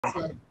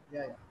Okay,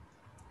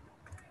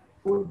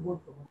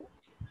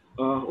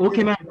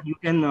 ma'am, you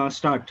can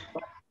start.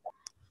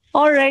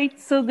 All right.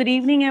 So, good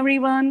evening,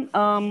 everyone.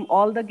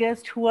 All the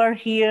guests who are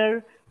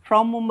here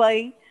from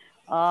Mumbai.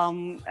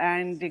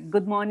 And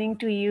good morning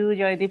to you,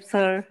 Jaydeep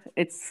sir.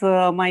 It's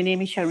my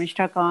name is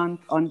Sharmishta Kant.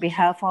 On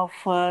behalf of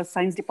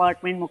Science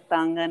Department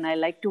Muktangan, I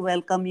like to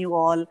welcome you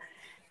all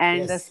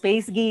and the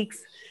Space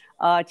Geeks,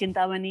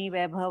 Chintamani,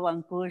 Vaibhav,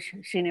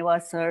 Ankush,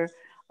 Srinivas sir.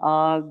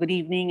 Good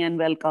evening and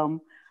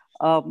welcome.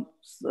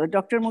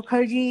 Dr.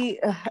 Mukherjee,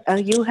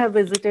 you have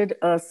visited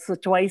us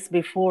twice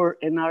before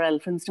in our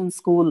Elphinstone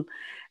school,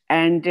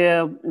 and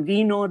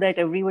we know that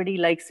everybody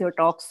likes your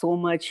talk so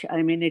much.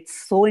 I mean,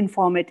 it's so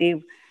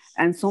informative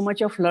and so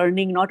much of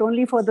learning, not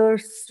only for the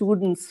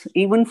students,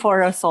 even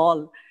for us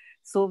all.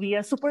 So we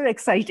are super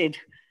excited.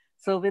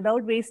 So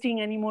without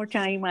wasting any more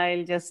time,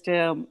 I'll just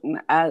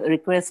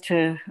request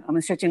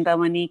Mr.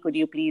 Chintamani, could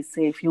you please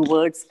say a few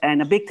words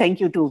and a big thank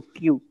you to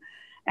you.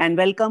 And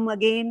welcome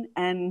again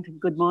and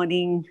good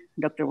morning,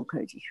 Dr.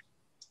 Mukherjee.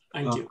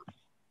 Thank you.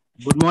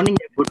 Good morning,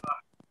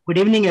 good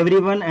evening,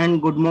 everyone, and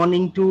good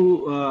morning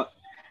to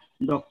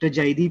Dr.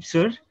 Jaydeep,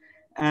 sir.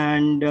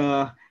 And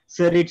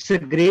sir, it's a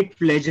great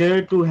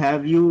pleasure to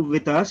have you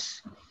with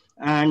us.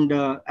 And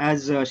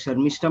as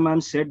Sharmishta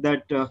ma'am said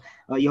that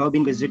you have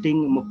been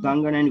visiting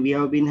Muktangan and we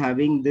have been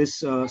having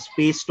this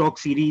space talk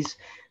series,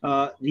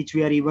 which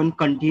we are even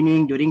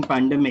continuing during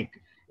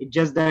pandemic. It's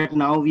just that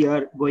now we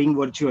are going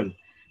virtual.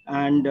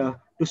 And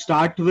to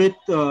start with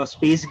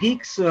Space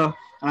Geeks,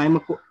 I'm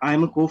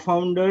a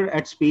co-founder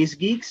at Space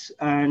Geeks,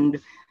 and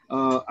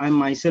I'm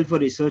myself a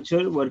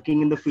researcher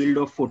working in the field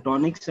of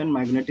photonics and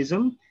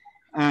magnetism.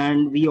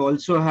 And we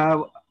also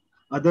have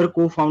other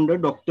co-founder,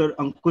 Dr.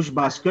 Ankush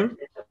Bhaskar,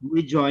 who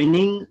is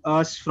joining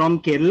us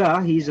from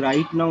Kerala. He's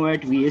right now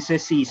at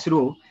VSSC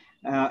ISRO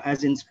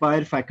as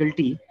Inspire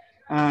faculty.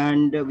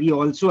 And we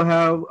also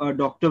have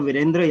Dr.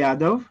 Virendra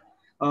Yadav,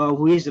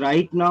 who is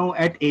right now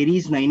at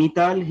Aries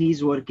Nainital.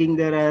 He's working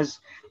there as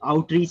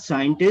outreach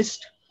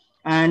scientist.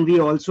 And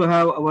we also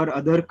have our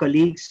other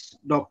colleagues,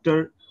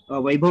 Dr.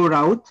 Vaibhav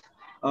Raut,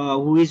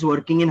 who is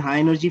working in high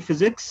energy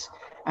physics.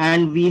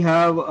 And we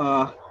have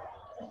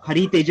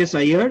Hari Tejas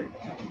Iyer,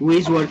 who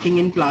is working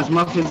in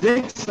plasma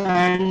physics,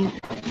 and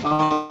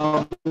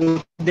both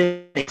of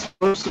them are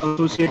experts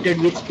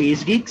associated with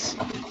Space Geeks.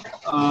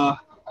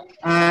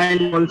 And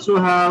we also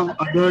have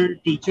other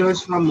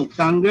teachers from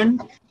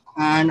Muktangan,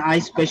 and I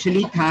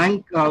especially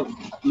thank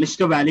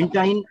Mr.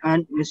 Valentine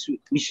and Miss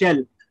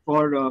Michelle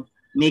for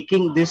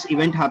making this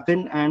event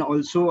happen. And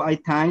also I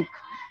thank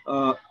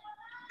uh,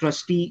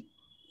 Trustee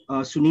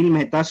Sunil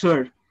Mehta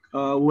sir,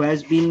 who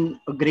has been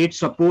a great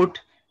support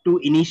to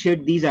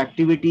initiate these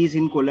activities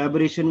in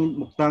collaboration with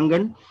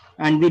Muktangan.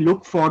 And we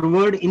look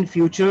forward in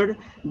future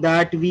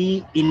that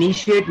we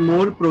initiate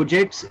more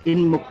projects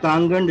in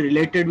Muktangan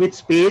related with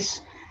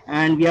space.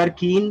 And we are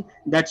keen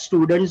that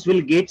students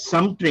will get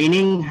some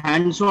training,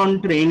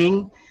 hands-on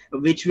training,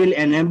 which will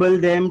enable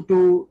them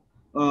to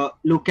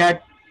look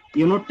at,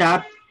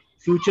 tap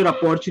future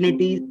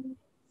opportunities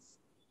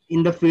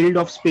in the field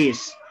of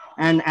space.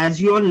 And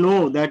as you all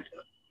know that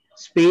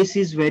space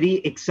is very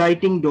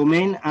exciting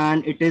domain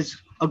and it is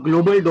a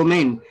global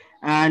domain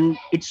and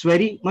it's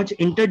very much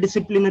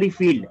interdisciplinary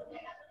field.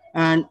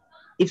 And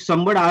if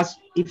someone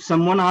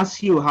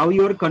asks you how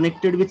you are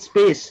connected with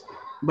space,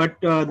 but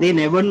they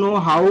never know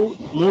how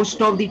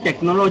most of the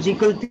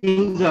technological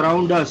things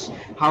around us,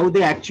 how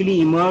they actually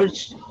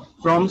emerged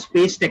from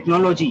space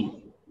technology.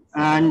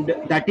 And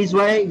that is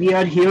why we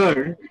are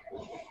here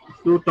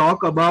to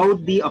talk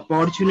about the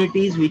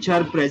opportunities which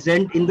are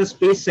present in the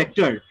space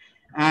sector.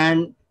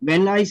 And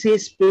when I say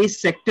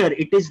space sector,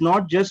 it is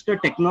not just a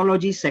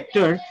technology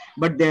sector,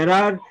 but there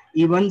are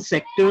even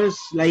sectors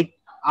like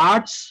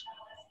arts,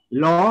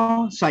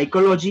 law,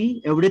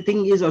 psychology,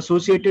 everything is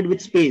associated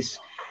with space.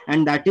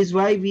 And that is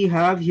why we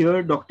have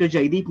here Dr.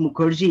 Jaydeep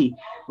Mukherjee,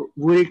 who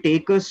will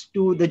take us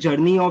to the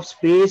journey of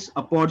space,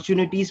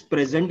 opportunities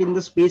present in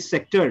the space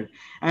sector,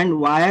 and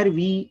why are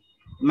we,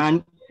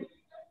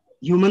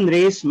 human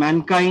race,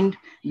 mankind,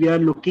 we are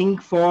looking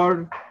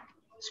for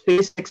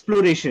space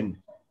exploration.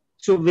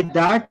 So with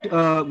that,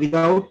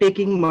 without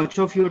taking much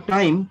of your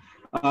time,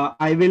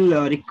 I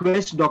will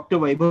request Dr.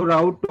 Vaibhav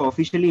Rao to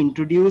officially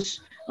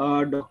introduce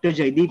Dr.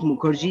 Jaydeep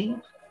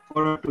Mukherjee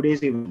for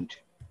today's event.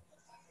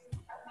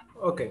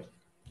 Okay.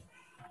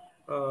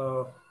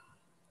 Uh,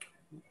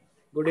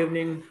 Good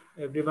evening,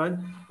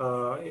 everyone.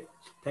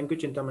 Thank you,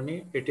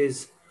 Chintamani. It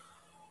is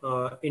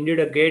indeed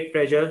a great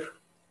pleasure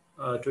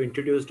to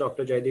introduce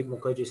Dr. Jaydeep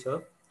Mukherjee,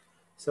 sir.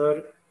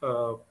 Sir,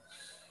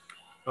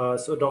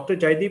 so Dr.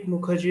 Jaydeep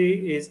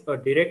Mukherjee is a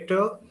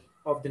director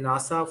of the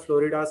NASA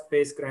Florida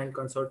Space Grant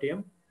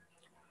Consortium.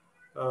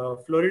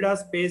 Florida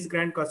Space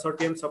Grant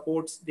Consortium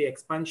supports the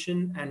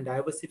expansion and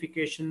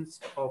diversifications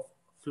of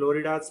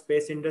Florida's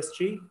space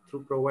industry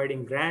through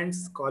providing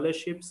grants,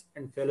 scholarships,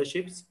 and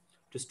fellowships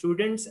to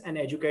students and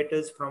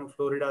educators from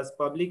Florida's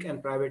public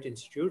and private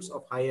institutes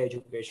of higher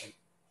education.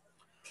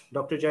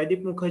 Dr.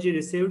 Jaydeep Mukherjee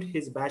received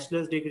his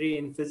bachelor's degree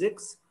in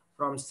physics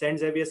from St.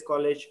 Xavier's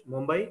College,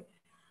 Mumbai,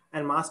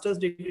 and master's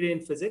degree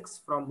in physics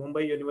from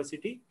Mumbai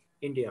University,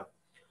 India,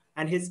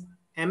 and his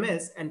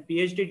MS and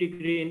PhD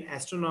degree in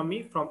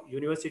astronomy from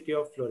University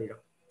of Florida.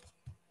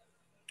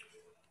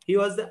 He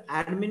was the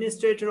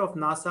administrator of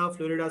NASA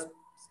Florida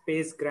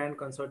Space Grant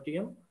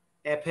Consortium,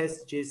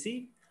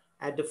 FSGC,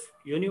 at the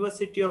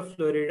University of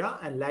Florida,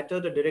 and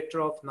later the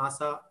director of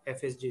NASA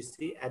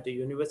FSGC at the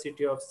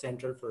University of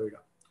Central Florida,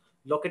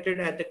 located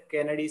at the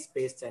Kennedy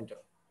Space Center.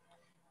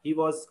 He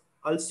was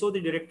also the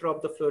director of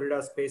the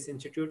Florida Space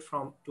Institute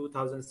from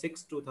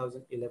 2006 to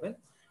 2011.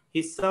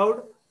 He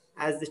served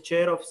as the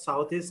chair of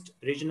Southeast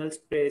Regional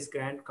Space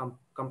Grant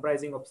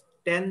comprising of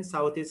 10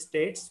 Southeast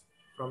states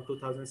from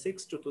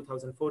 2006 to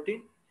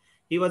 2014.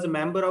 He was a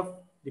member of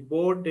the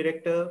board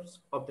directors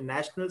of the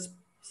National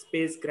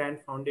Space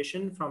Grant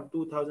Foundation from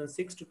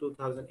 2006 to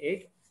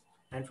 2008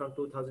 and from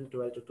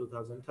 2012 to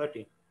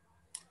 2013.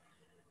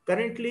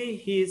 Currently,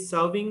 he is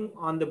serving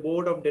on the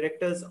board of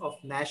directors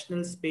of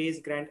National Space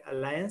Grant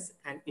Alliance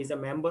and is a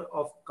member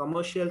of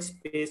Commercial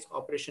Space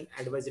Operation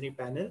Advisory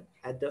Panel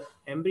at the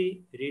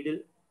Embry-Riddle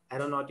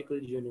Aeronautical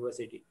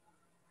University.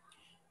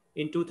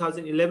 In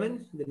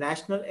 2011, the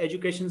National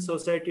Education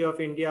Society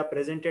of India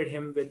presented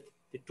him with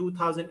the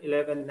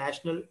 2011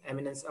 National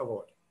Eminence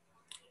Award.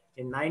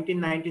 In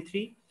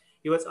 1993,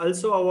 he was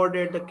also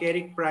awarded the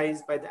Carrick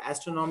Prize by the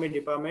Astronomy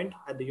Department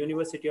at the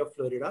University of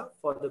Florida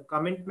for the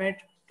commitment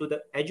to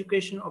the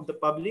education of the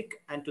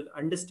public and to the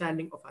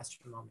understanding of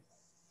astronomy.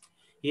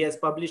 He has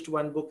published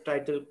one book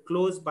titled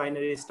Close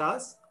Binary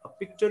Stars, a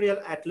pictorial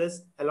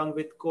atlas, along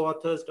with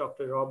co-authors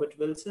Dr. Robert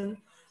Wilson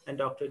and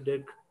Dr.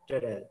 Dirk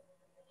Terrell.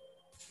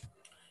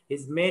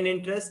 His main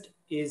interest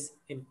is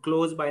in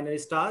close binary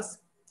stars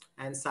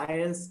and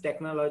science,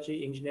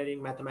 technology,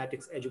 engineering,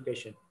 mathematics,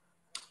 education.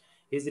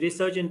 His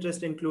research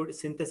interests include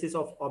synthesis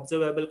of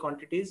observable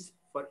quantities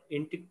for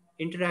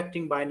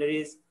interacting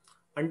binaries,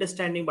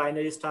 understanding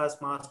binary stars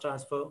mass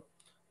transfer,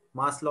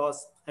 mass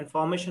loss, and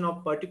formation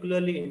of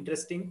particularly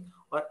interesting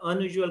or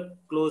unusual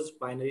closed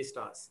binary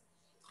stars.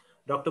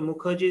 Dr.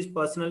 Mukherjee's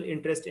personal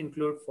interests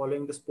include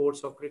following the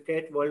sports of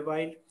cricket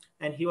worldwide,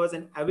 and he was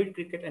an avid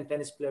cricket and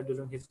tennis player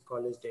during his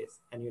college days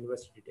and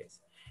university days.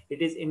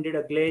 It is indeed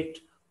a great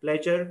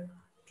pleasure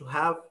to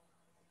have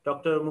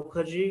Dr.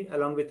 Mukherjee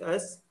along with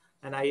us,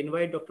 and I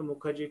invite Dr.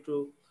 Mukherjee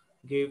to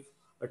give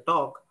a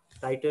talk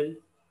titled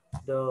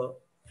The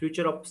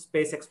Future of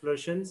Space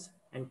Explorations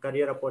and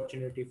Career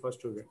Opportunity for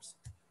Students.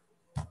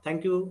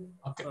 Thank you,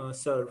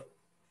 sir.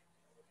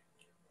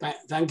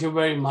 Thank you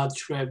very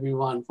much for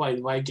everyone for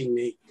inviting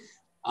me.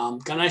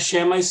 Can I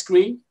share my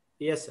screen?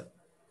 Yes, sir.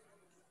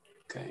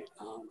 Okay.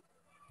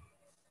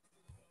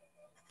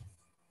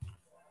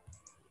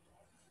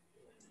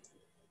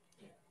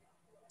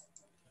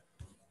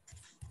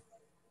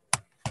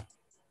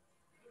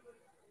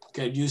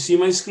 Okay, do you see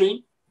my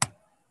screen?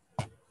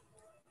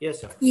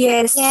 Yes, sir.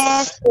 Yes.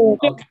 Yes.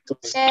 Okay.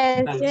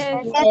 Yes.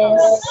 Yes.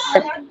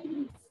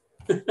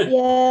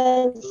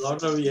 Yes. A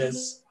lot of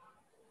yes.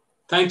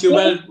 Thank you.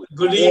 Well,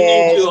 good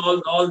evening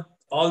to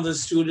all the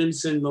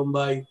students in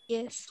Mumbai.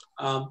 Yes.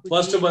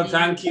 First of all,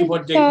 thank you for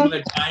taking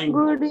the time.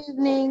 Good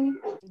evening.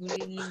 Good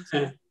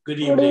evening. Good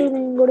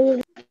evening. Good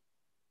evening.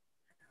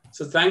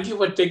 So thank you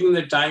for taking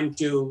the time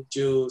to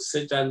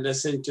sit and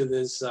listen to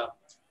this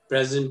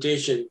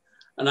presentation.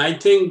 And I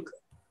think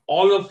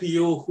all of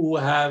you who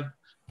have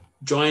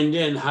joined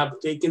in have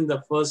taken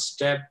the first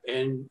step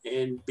in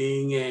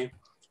being a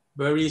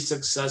very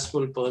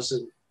successful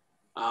person.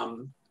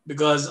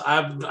 Because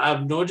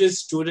I've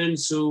noticed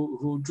students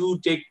who do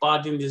take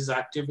part in these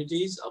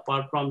activities,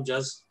 apart from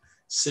just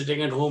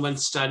sitting at home and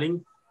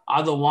studying,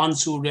 are the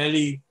ones who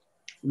really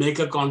make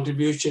a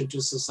contribution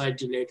to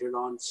society later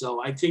on.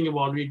 So I think you've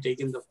already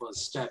taken the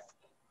first step.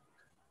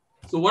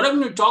 So what I'm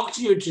going to talk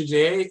to you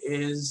today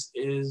is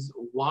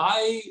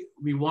why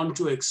we want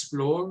to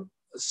explore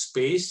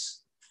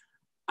space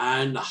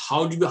and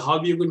how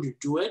you're going to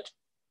do it.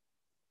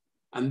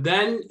 And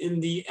then in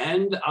the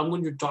end, I'm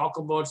going to talk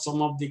about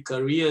some of the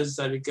careers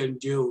that we can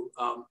do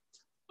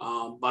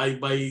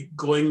by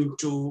going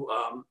through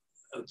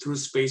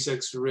space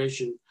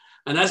exploration.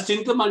 And as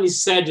Tinkamani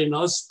said,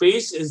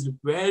 space is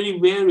very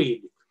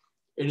varied.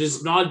 It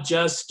is not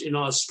just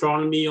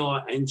astronomy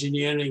or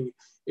engineering.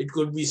 It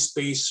could be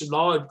space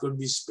law, it could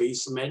be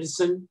space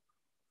medicine,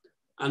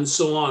 and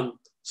so on.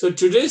 So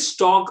today's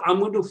talk, I'm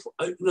going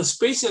to,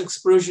 space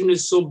exploration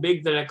is so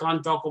big that I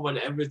can't talk about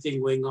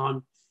everything going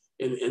on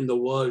in the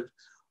world.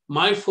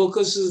 My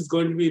focus is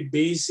going to be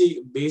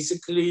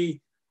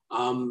basically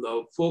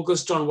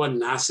focused on what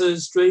NASA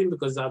is doing,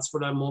 because that's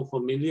what I'm more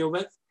familiar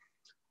with.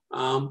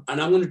 And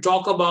I'm going to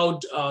talk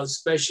about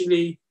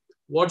especially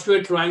what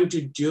we're trying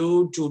to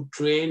do to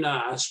train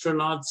our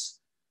astronauts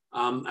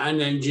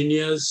and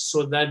engineers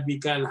so that we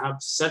can have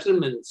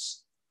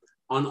settlements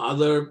on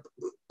other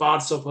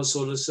parts of our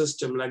solar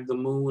system, like the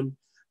moon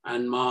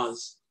and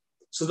Mars.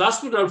 So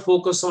that's what I'll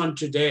focus on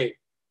today.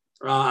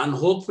 And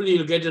hopefully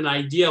you'll get an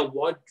idea of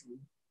what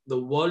the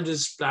world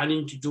is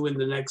planning to do in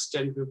the next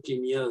 10,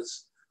 15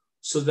 years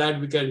so that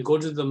we can go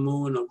to the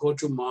moon or go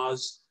to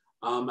Mars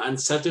and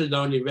settle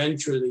down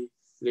eventually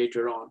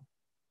later on.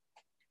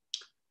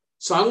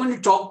 So I'm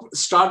going to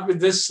start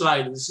with this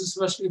slide. This is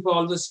especially for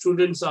all the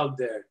students out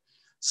there.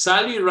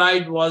 Sally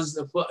Ride is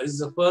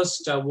the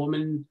first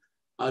woman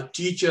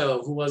teacher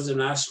who was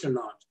an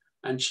astronaut.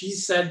 And she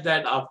said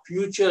that our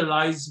future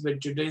lies with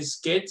today's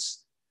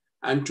kids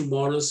and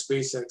tomorrow's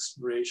space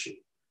exploration.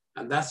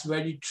 And that's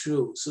very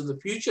true. So the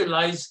future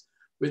lies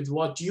with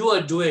what you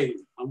are doing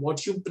and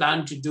what you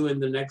plan to do in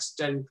the next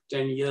 10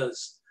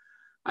 years.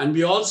 And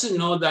we also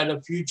know that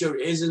a future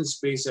is in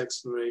space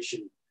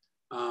exploration.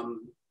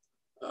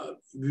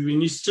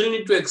 We still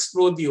need to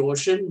explore the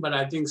ocean, but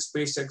I think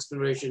space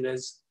exploration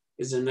is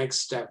the next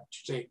step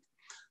to take.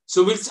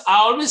 So I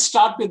always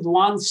start with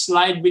one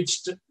slide which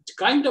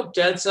kind of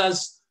tells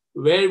us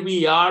where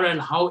we are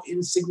and how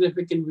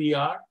insignificant we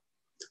are.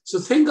 So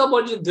think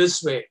about it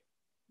this way.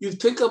 You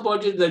think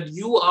about it that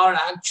you are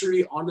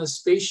actually on a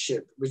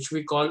spaceship, which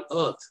we call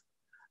Earth.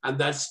 And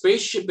that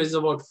spaceship is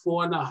about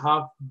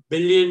 4.5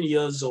 billion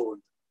years old.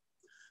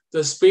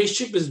 The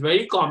spaceship is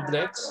very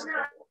complex.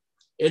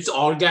 It's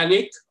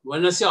organic.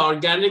 When I say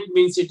organic,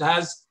 means it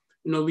has,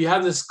 we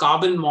have this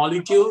carbon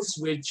molecules,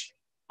 which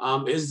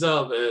is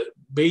the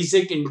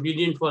basic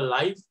ingredient for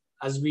life,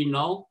 as we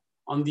know,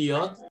 on the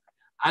Earth.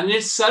 And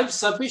it's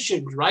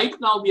self-sufficient. Right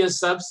now, we are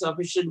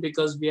self-sufficient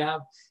because we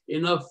have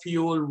enough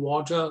fuel,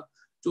 water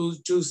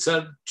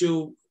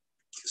to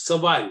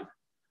survive.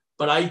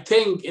 But I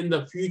think in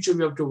the future,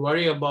 we have to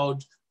worry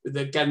about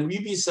whether can we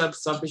be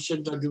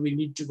self-sufficient or do we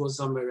need to go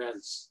somewhere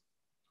else?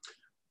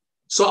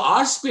 So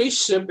our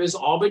spaceship is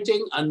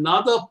orbiting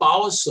another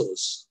power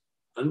source,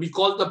 and we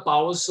call the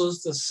power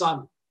source the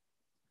sun.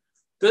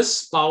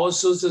 This power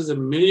source is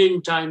 1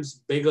 million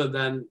times bigger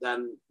than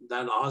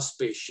our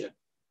spaceship.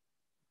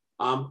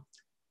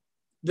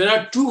 There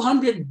are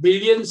 200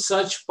 billion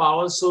such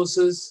power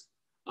sources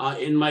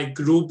in my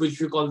group, which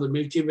we call the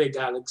Milky Way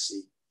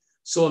galaxy.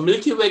 So a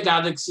Milky Way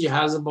galaxy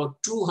has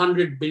about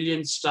 200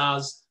 billion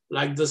stars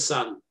like the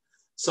sun.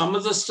 Some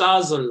of the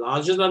stars are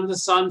larger than the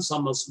sun,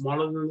 some are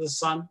smaller than the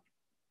sun.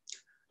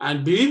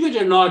 And believe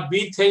it or not,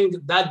 we think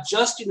that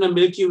just in a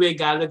Milky Way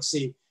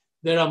galaxy,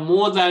 there are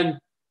more than,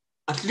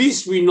 at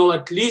least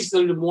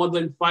there are more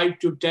than 5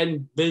 to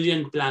 10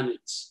 billion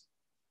planets.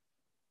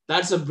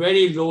 That's a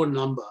very low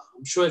number.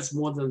 I'm sure it's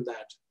more than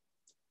that.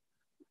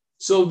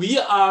 So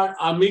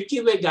our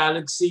Milky Way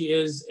galaxy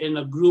is in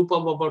a group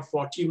of about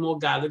 40 more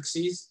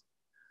galaxies.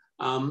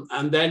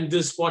 And then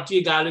this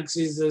 40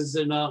 galaxies is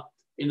in a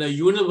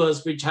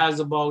universe which has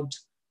about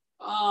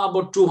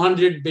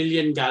 200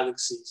 billion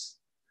galaxies.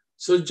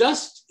 So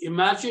just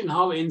imagine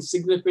how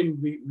insignificant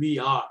we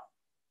are.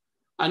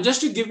 And just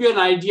to give you an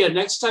idea,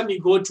 next time you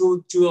go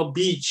to a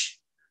beach,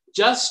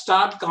 just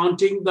start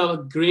counting the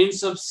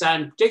grains of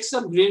sand. Take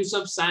some grains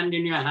of sand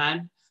in your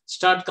hand,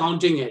 start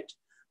counting it.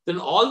 Then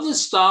all the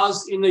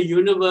stars in the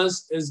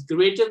universe is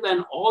greater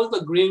than all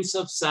the grains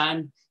of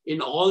sand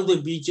in all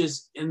the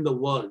beaches in the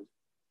world.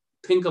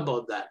 Think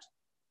about that.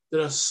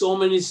 There are so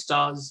many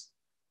stars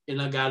in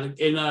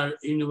our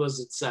universe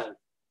itself.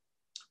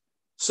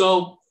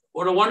 So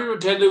what I wanted to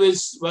tell you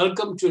is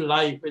welcome to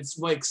life. It's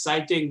more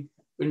exciting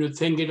when you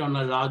think it on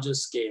a larger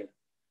scale.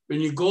 When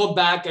you go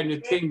back and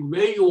you think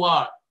where you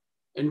are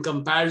in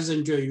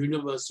comparison to a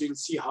universe, you'll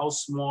see how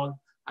small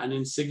and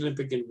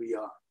insignificant we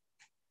are.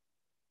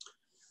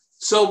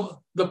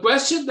 So the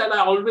question that I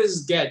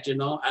always get,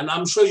 and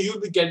I'm sure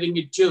you'll be getting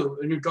it too,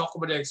 when you talk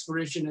about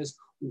exploration is,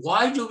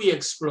 why do we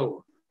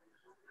explore?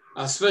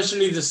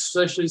 Especially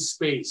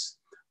space.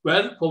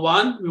 Well, for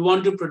one, we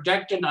want to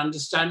protect and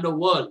understand the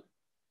world,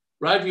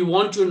 right? We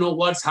want to know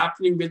what's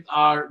happening with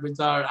our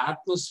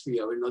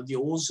atmosphere, the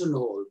ozone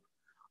hole,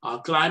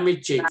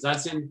 climate change,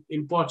 that's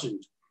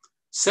important.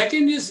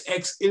 Second is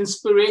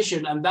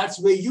inspiration, and that's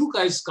where you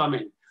guys come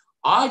in.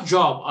 Our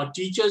job, our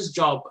teacher's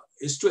job,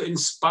 is to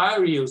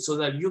inspire you so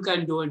that you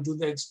can do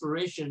the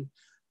exploration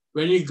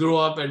when you grow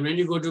up and when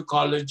you go to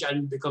college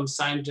and become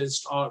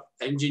scientists or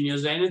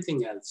engineers or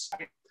anything else.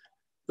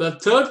 The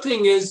third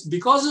thing is,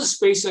 because of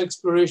space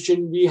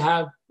exploration, we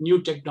have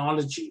new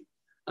technology.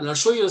 And I'll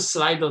show you a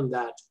slide on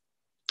that.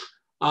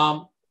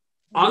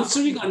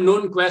 Answering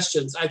unknown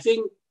questions. I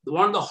think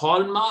one of the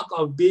hallmark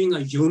of being a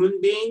human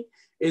being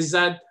is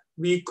that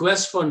we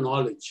quest for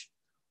knowledge.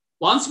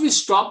 Once we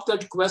stop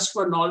that quest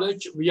for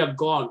knowledge, we are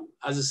gone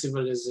as a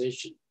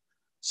civilization.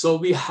 So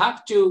we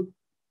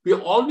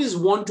always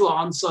want to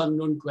answer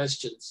unknown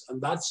questions. And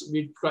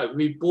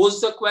we pose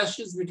the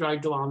questions, we try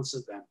to answer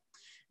them.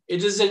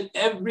 It is in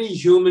every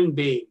human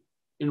being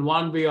in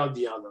one way or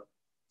the other.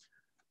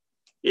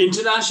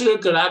 International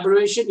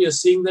collaboration, you're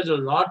seeing that a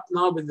lot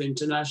now with the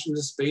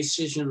International Space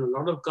Station, a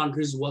lot of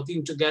countries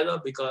working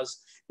together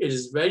because it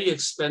is very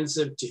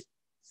expensive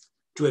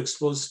to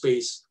explore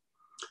space.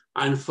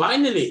 And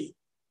finally,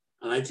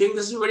 and I think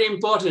this is very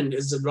important,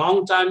 is the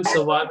long-time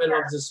survival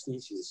of the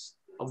species,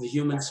 of the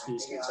human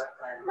species.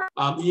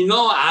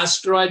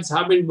 Asteroids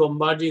have been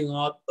bombarding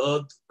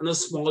Earth on a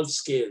small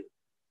scale,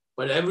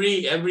 but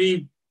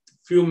every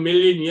few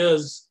million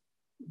years,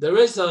 there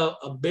is a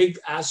big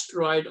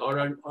asteroid or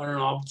an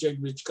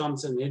object which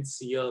comes and hits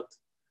the Earth.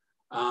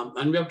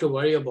 And we have to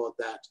worry about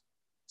that.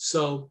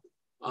 So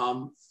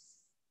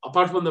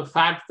apart from the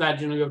fact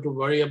that, you have to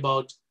worry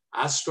about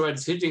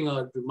asteroids hitting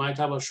Earth, we might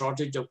have a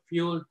shortage of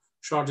fuel,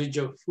 shortage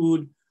of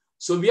food.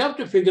 So we have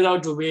to figure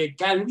out a way,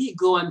 can we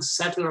go and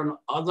settle on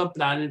other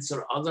planets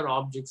or other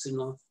objects in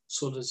our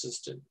solar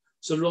system?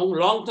 So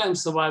long-term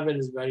survival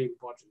is very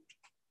important.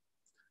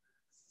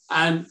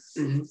 And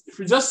if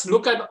you just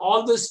look at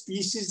all the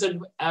species that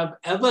have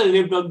ever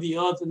lived on the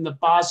Earth in the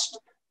past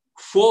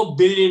 4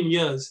 billion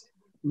years,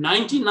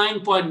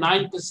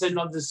 99.9%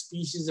 of the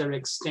species are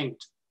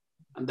extinct.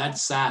 And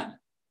that's sad.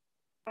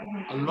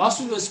 A lot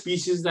of the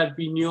species that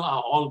we knew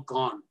are all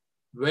gone,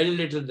 very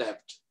little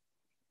left.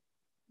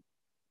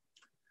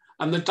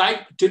 And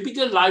the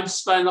typical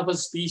lifespan of a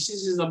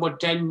species is about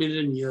 10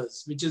 million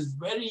years, which is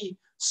very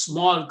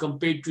small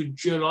compared to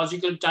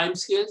geological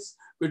timescales,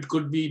 which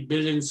could be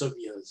billions of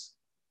years.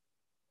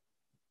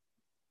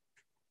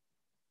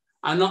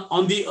 And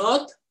on the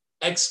Earth,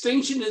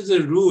 extinction is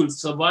the rule,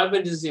 survival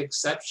is the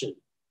exception.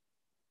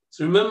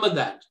 So remember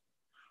that.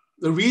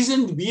 The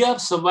reason we have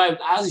survived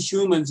as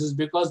humans is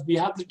because we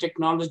have the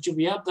technology,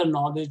 we have the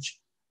knowledge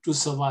to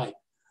survive.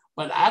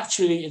 But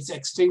actually, it's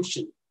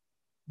extinction.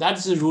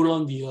 That's the rule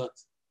on the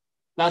Earth.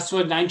 That's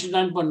why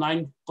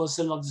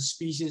 99.9% of the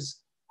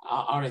species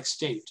are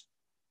extinct.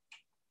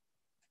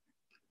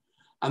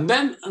 And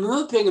then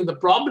another thing, the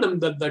problem,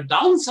 that the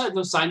downside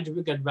of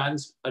scientific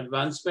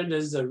advancement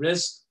is the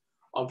risk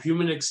of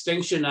human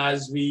extinction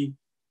as we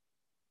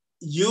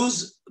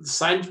use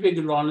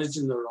scientific knowledge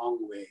in the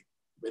wrong way,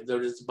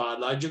 whether it's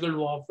biological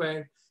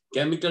warfare,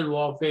 chemical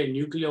warfare,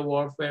 nuclear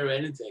warfare, or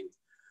anything.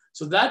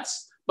 So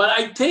but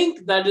I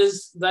think that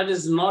is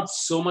not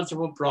so much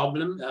of a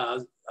problem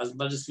as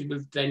much as people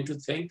tend to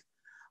think,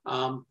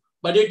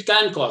 but it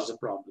can cause a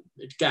problem.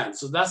 It can.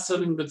 So that's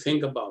something to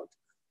think about.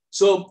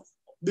 So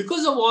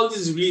because of all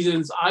these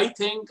reasons, I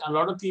think a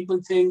lot of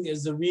people think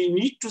is that we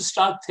need to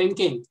start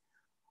thinking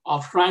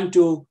of trying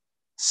to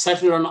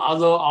settle on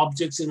other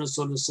objects in a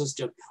solar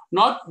system.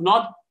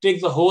 Not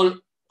take the whole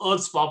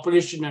Earth's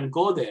population and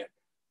go there,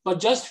 but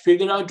just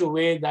figure out a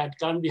way that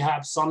can we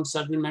have some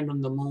settlement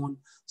on the moon,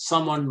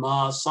 some on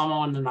Mars, some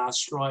on an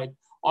asteroid,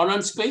 or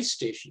on space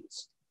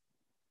stations.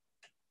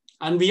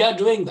 And we are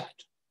doing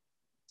that.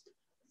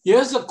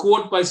 Here's a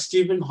quote by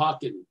Stephen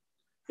Hawking.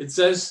 It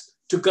says,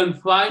 "To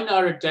confine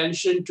our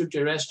attention to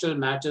terrestrial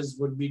matters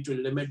would be to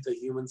limit the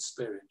human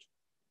spirit."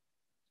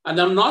 And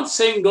I'm not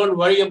saying don't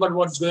worry about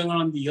what's going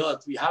on the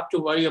Earth. We have to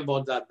worry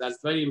about that.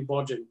 That's very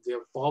important. We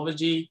have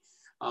poverty,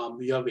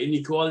 we have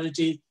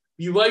inequality.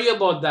 We worry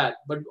about that.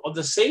 But at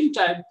the same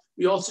time,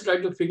 we also try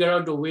to figure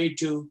out a way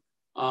to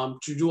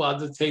do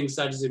other things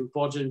that is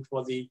important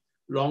for the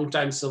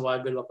long-time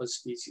survival of a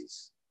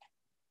species.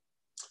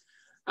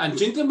 And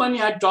Chintamani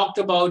had talked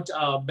about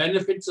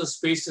benefits of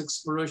space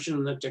exploration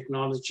and the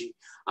technology.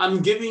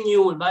 I'm giving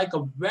you like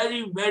a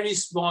very, very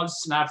small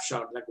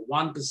snapshot, like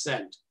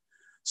 1%.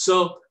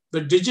 So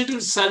the digital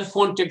cell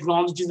phone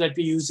technology that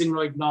we're using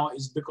right now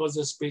is because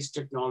of space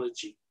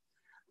technology.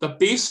 The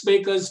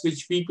pacemakers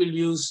which people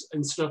use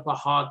instead of a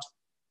heart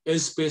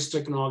is space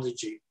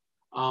technology.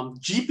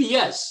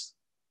 GPS,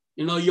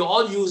 you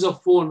all use a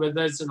phone,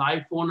 whether it's an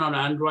iPhone or an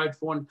Android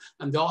phone,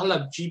 and they all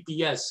have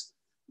GPS.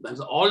 That's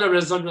all a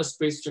result of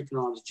space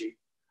technology.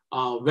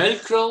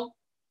 Velcro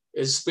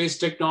is space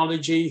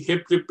technology,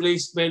 hip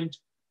replacement,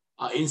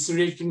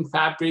 insulating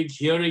fabric,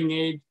 hearing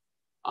aid,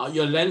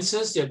 your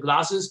lenses, your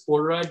glasses,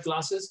 Polaroid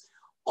glasses,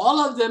 all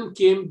of them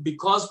came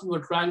because we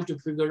were trying to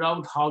figure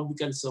out how we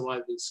can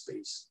survive in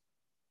space.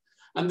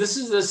 And this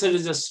is, as I said,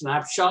 is a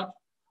snapshot,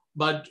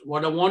 but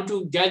what I want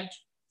to get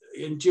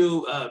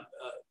into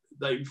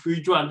for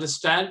you to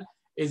understand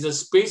is that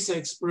space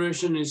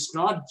exploration is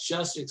not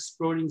just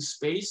exploring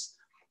space,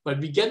 but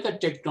we get the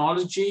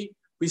technology,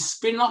 we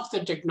spin off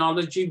the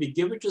technology, we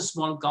give it to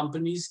small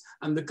companies,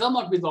 and they come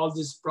up with all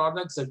these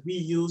products that we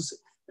use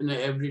in our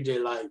everyday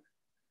life.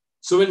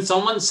 So when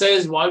someone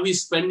says, why are we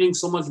spending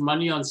so much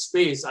money on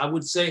space? I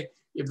would say,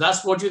 if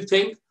that's what you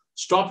think,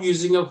 stop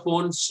using your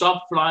phone,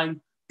 stop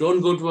flying,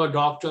 don't go to a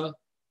doctor,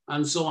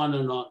 and so on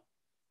and on.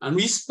 And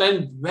we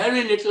spend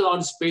very little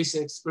on space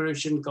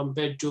exploration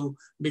compared to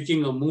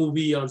making a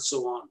movie or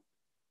so on.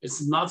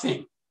 It's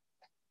nothing.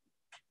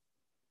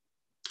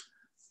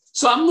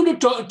 So I'm going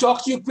to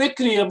talk to you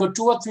quickly about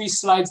 2 or 3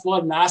 slides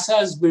what NASA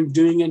has been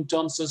doing in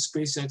terms of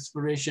space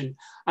exploration.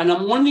 And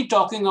I'm only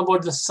talking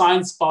about the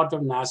science part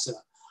of NASA.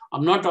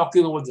 I'm not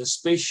talking about the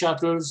space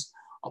shuttles,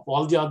 of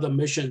all the other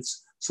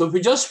missions. So if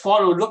you just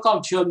look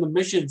out here on the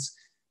missions,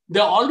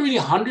 there are already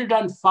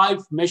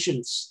 105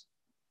 missions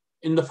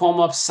in the form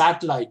of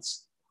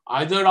satellites,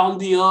 either around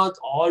the Earth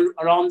or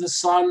around the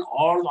sun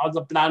or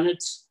other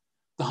planets,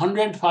 the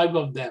 105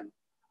 of them.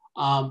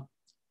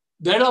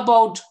 There are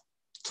about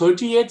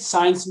 38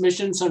 science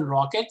missions and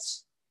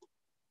rockets.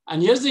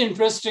 And here's the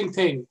interesting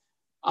thing.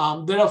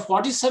 There are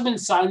 47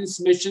 science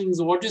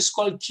missions, what is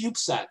called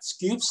CubeSats.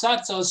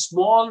 CubeSats are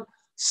small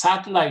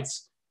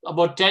satellites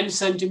about 10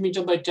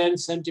 centimeter by 10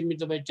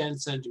 centimeter by 10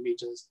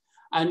 centimeters.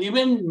 And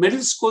even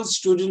middle school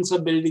students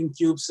are building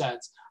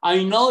CubeSats.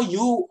 I know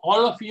you,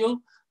 all of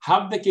you,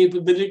 have the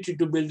capability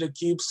to build a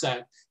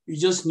CubeSat. You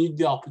just need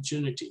the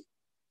opportunity.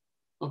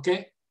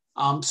 Okay?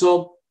 As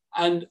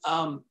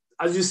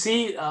you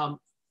see,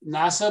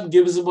 NASA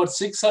gives about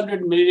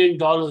 $600 million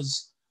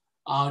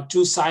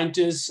to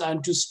scientists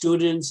and to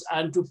students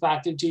and to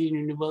faculty in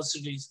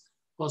universities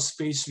for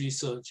space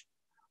research.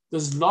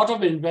 There's a lot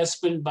of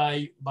investment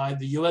by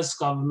the US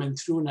government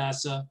through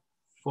NASA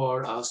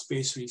for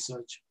space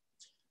research.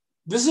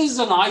 This is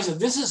an idea.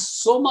 This is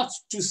so much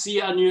to see,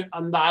 and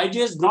the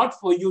idea is not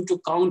for you to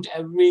count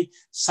every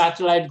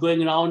satellite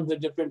going around the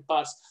different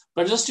parts,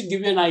 but just to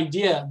give you an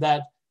idea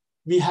that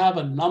we have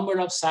a number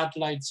of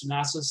satellites,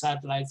 NASA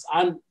satellites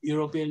and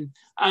European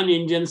and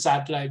Indian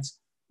satellites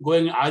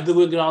either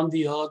going around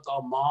the Earth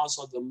or Mars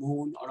or the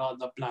Moon or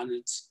other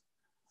planets.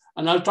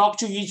 And I'll talk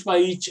to each by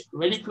each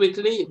very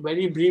quickly,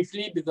 very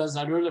briefly, because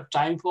I don't have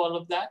time for all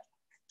of that.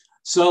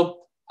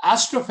 So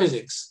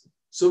astrophysics.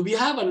 So we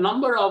have a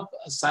number of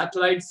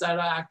satellites that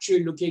are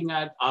actually looking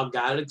at our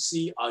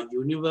galaxy, our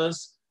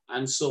universe,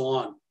 and so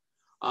on.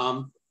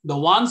 The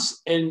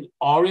ones in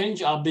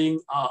orange are being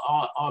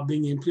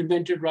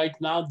implemented right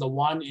now. The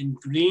one in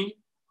green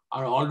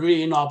are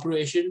already in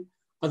operation.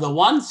 But the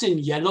ones in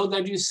yellow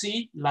that you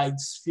see, like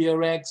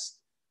SphereX,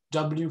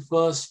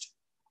 WFIRST,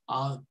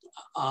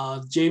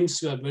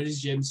 James Webb, where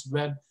is James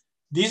Webb?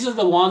 These are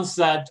the ones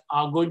that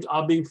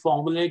are being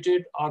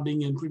formulated, are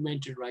being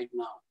implemented right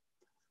now.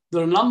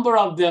 There are a number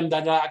of them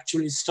that are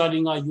actually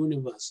studying our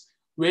universe.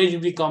 Where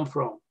did we come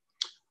from?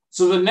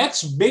 So the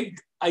next big,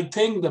 I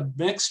think the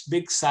next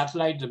big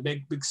satellite, the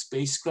big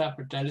spacecraft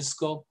or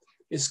telescope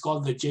is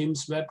called the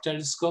James Webb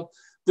Telescope.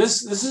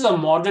 This is a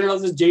model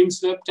of the James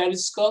Webb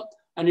Telescope,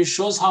 and it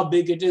shows how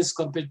big it is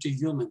compared to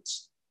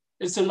humans.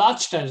 It's a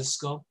large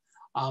telescope.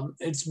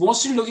 It's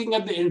mostly looking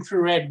at the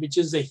infrared, which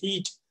is the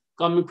heat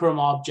coming from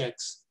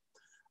objects.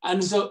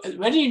 And so a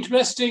very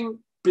interesting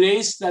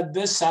place that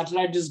this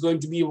satellite is going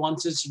to be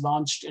once it's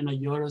launched in a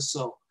year or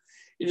so.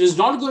 It is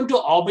not going to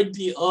orbit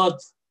the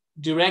Earth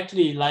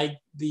directly like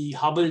the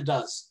Hubble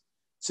does.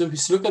 So if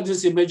you look at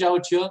this image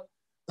out here,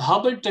 the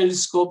Hubble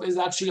telescope is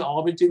actually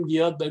orbiting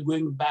the Earth by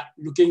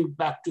looking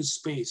back to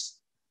space.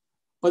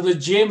 But the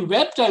James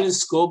Webb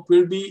telescope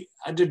will be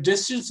at a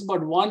distance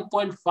about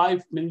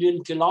 1.5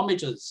 million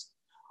kilometers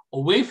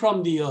away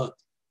from the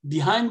Earth,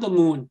 behind the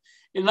moon,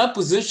 in a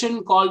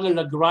position called the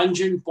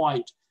Lagrangian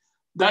point.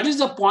 That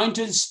is a point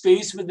in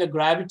space where the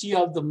gravity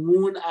of the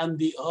moon and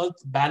the Earth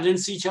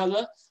balance each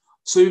other.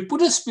 So you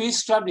put a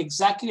spacecraft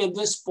exactly at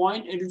this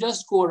point, it'll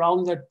just go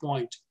around that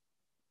point.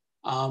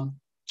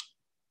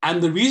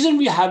 And the reason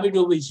we have it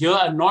over here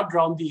and not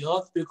around the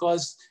Earth,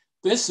 because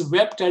this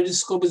Webb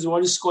telescope is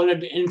what is called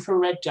an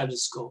infrared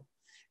telescope.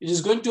 It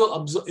is going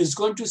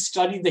to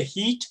study the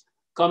heat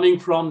coming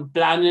from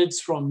planets,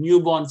 from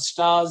newborn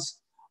stars,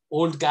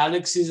 old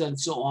galaxies, and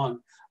so on.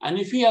 And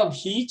if you have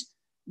heat,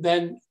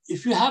 then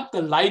if you have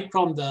the light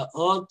from the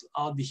Earth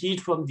or the heat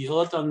from the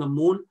Earth and the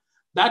moon,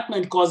 that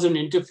might cause an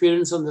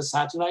interference on the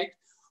satellite.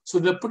 So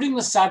they're putting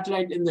the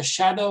satellite in the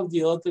shadow of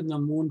the Earth and the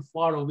moon,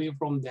 far away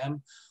from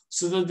them,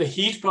 so that the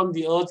heat from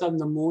the Earth and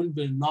the moon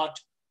will not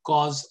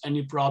cause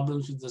any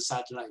problems with the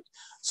satellite.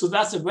 So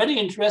that's a very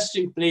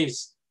interesting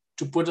place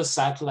to put a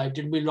satellite.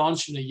 It'll be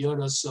launched in a year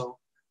or so.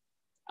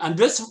 And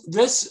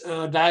this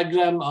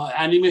diagram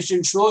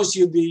animation shows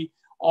you the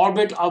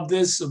orbit of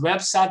this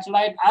Webb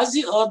satellite. As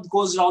the Earth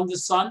goes around the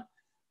sun,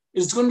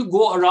 it's going to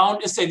go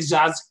around, it's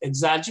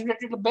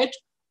exaggerated a bit,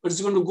 but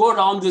it's going to go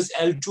around this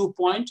L2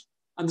 point,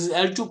 and this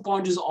L2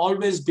 point is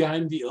always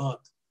behind the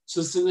Earth.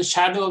 So it's in the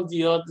shadow of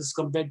the Earth as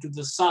compared to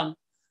the sun,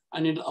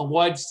 and it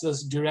avoids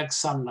this direct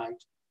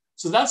sunlight.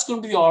 So that's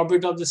going to be the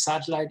orbit of the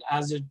satellite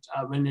as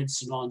when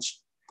it's launched.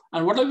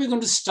 And what are we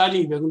going to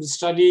study? We're going to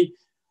study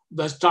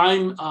the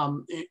time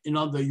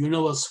the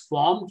universe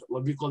formed,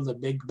 what we call the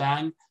Big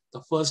Bang,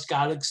 the first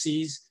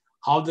galaxies,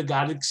 how the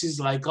galaxies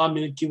like our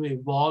Milky Way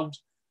evolved,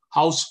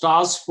 how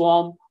stars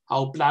form,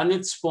 how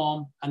planets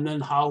form, and then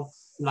how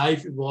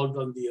life evolved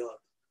on the Earth.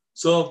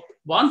 So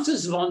once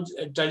it's launched,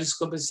 a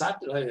telescope is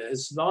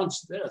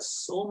launched, there are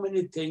so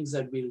many things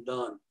that we'll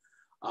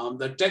learn.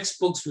 The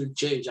textbooks will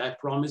change, I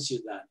promise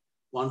you that,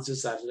 once the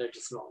satellite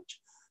is launched.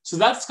 So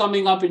that's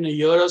coming up in a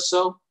year or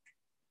so.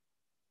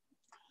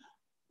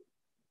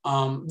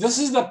 This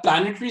is the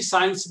Planetary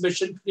Science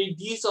Mission Fleet.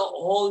 These are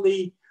all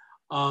the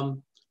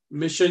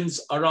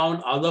missions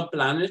around other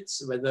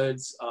planets, whether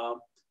it's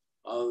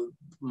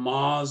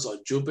Mars or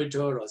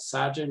Jupiter or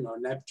Saturn or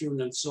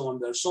Neptune and so on.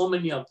 There are so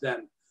many of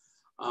them.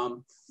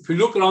 If you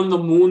look around the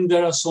moon,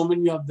 there are so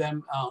many of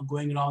them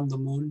going around the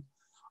moon.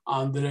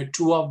 There are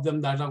 2 of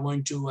them that are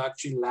going to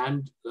actually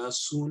land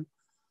soon.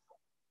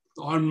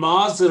 On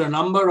Mars, there are a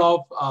number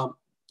of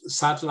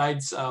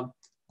satellites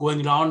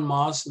going around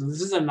Mars. And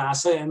this is a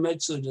NASA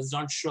image, so it does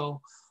not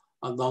show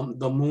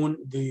the moon,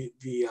 the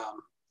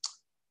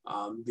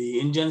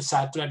Indian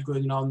satellite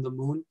going around the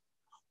moon.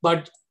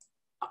 But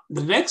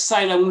the next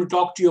slide, I'm going to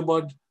talk to you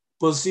about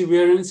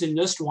Perseverance in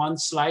just one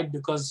slide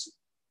because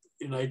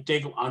it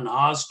takes an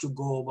hour to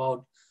go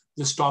about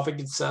this topic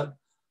itself.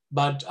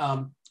 But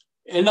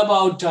in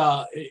about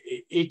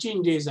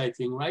 18 days, I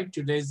think, right?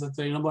 Today's the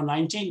thing. In about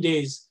 19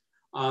 days,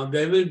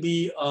 there will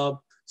be a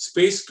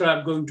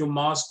spacecraft going to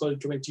Mars called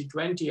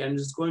 2020, and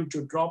it's going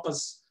to drop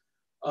us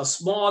a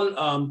small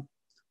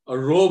a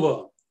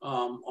rover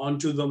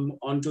onto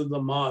the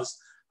Mars,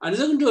 and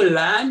it's going to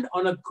land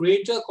on a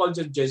crater called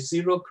the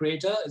Jezero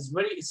crater.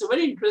 It's a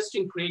very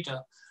interesting crater.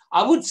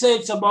 I would say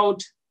it's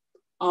about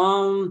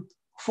 4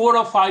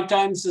 or 5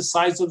 times the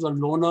size of the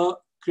Lonar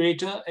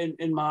crater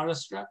in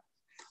Maharashtra,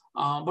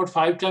 about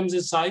 5 times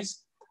the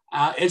size.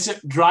 It's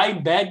a dry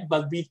bed,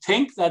 but we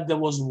think that there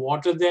was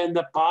water there in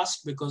the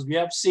past because we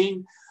have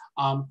seen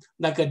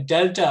like a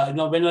delta.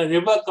 When a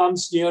river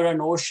comes near an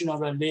ocean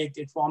or a lake,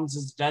 it forms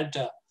this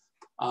delta,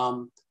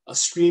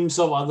 streams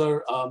of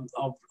other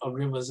of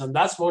rivers. And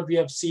that's what we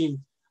have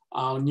seen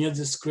near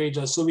this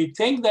crater. So we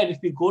think that if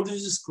we go to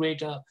this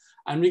crater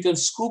and we can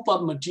scoop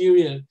up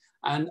material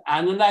and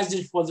analyze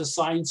it for the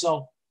signs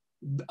of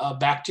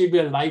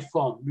bacterial life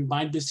form, we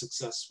might be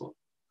successful.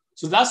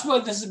 So that's why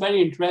this is very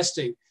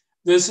interesting.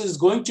 This is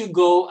going to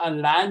go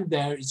and land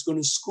there. It's going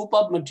to scoop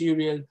up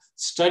material,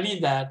 study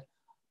that.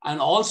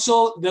 And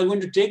also they're going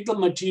to take the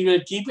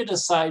material, keep it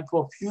aside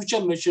for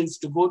future missions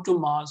to go to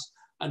Mars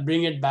and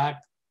bring it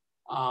back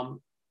to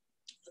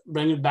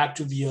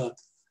the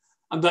Earth.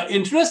 And the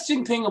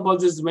interesting thing about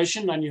this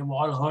mission, and you've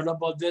all heard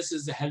about this,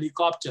 is the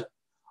helicopter.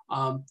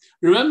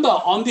 Remember,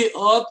 on the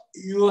Earth,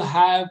 you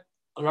have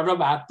a lot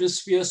of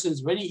atmosphere, so it's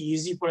very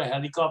easy for a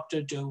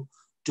helicopter to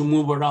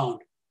move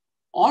around.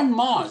 On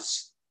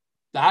Mars,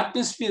 the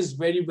atmosphere is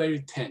very, very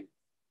thin.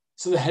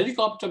 So the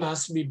helicopter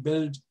has to be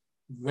built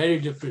very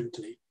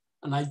differently.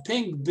 And I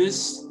think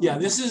this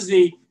is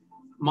the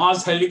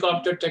Mars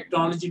helicopter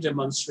technology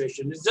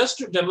demonstration. It's just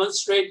to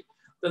demonstrate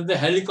that the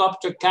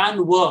helicopter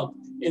can work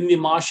in the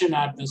Martian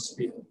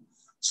atmosphere.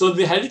 So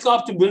the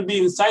helicopter will be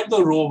inside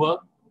the rover.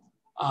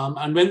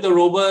 And when the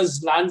rover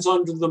lands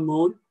onto the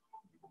moon,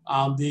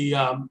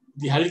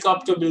 the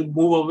helicopter will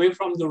move away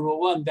from the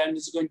rover and then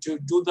it's going to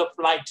do the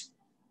flight.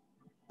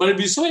 But it'll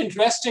be so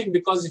interesting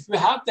because if you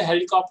have the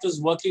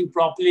helicopters working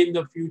properly in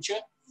the future,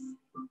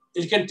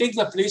 it can take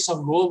the place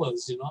of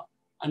rovers,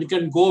 and it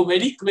can go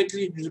very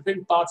quickly to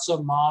different parts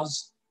of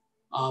Mars,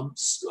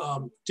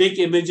 take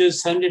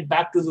images, send it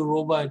back to the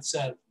rover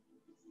itself.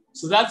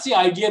 So that's the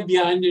idea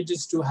behind it,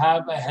 is to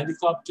have a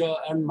helicopter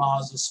on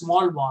Mars, a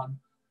small one,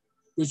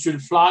 which will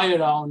fly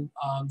around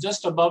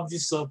just above the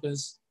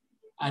surface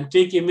and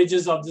take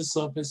images of the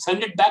surface,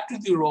 send it back to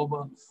the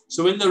rover.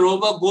 So when the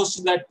rover goes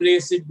to that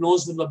place, it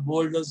knows where the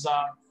boulders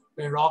are,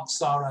 where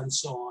rocks are, and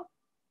so on.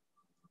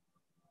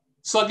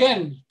 So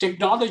again,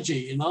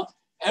 technology,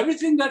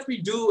 everything that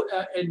we do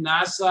in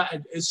NASA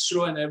and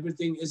ISRO and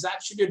everything is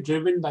actually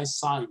driven by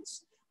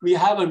science. We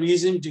have a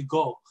reason to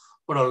go,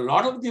 but a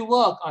lot of the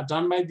work are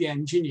done by the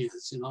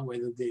engineers,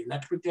 whether they're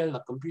electrical or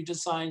computer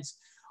science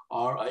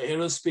or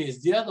aerospace.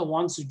 They are the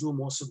ones who do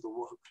most of the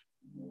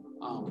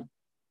work.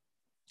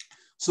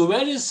 So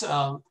where is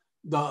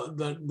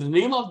the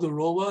name of the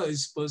rover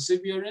is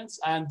Perseverance,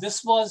 and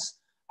this was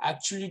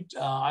actually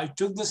I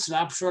took the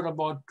snapshot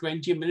about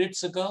 20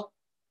 minutes ago.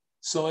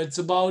 So it's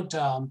about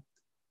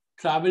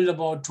traveled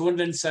about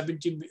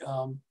 270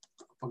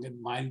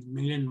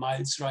 million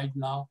miles right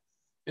now.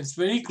 It's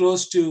very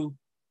close to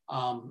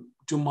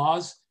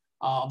Mars.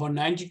 About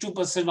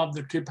 92% of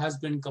the trip has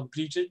been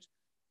completed,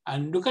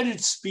 and look at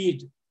its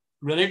speed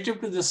relative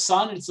to the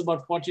sun. It's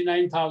about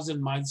 49,000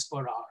 miles per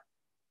hour.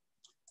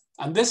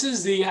 And this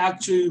is the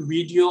actual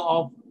video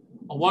of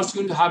what's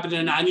going to happen,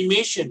 an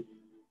animation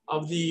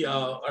of the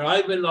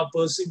arrival of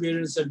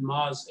Perseverance at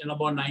Mars in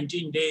about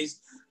 19 days.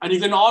 And you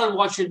can all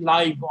watch it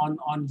live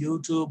on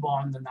YouTube,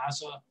 on the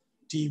NASA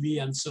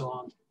TV, and so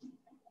on.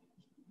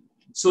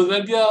 So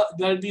the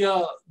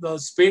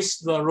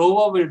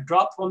rover will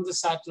drop from the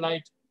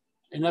satellite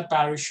in a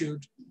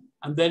parachute.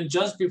 And then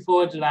just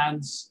before it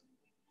lands,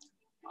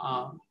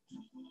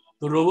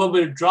 the rover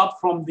will drop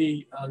from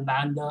the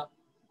lander.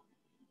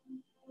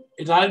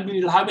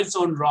 It'll have its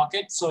own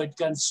rocket, so it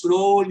can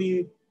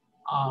slowly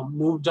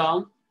move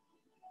down.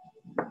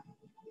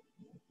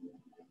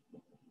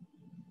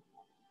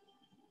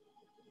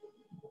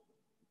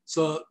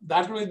 So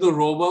that will be the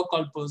rover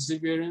called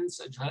Perseverance.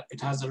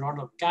 It has a lot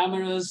of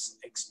cameras,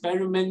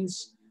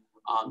 experiments,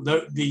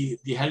 the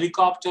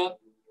helicopter.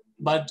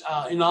 But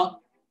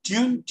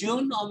tune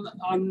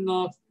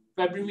on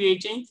February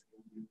 18th.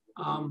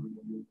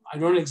 I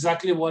don't know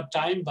exactly what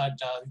time, but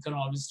you can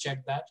always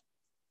check that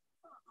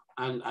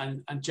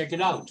and check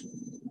it out.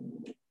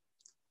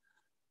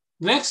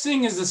 Next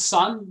thing is the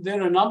sun.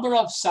 There are a number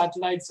of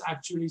satellites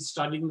actually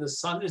studying the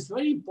sun. It's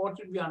very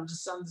important we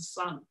understand the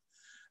sun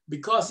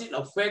because it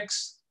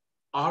affects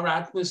our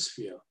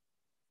atmosphere.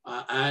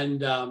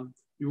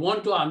 We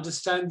want to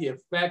understand the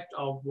effect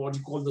of what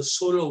you call the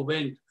solar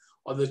wind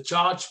or the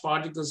charged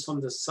particles from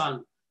the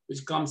sun,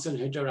 which comes and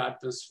hit our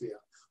atmosphere.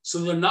 So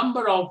the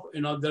number of,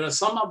 there are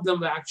some of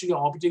them actually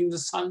orbiting the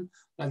sun,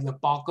 like the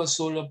Parker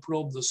Solar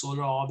Probe, the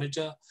Solar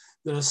Orbiter.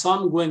 There are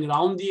some going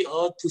around the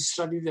Earth to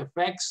study the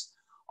effects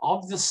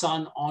of the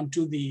sun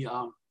onto the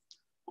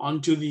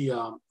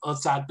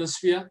Earth's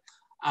atmosphere.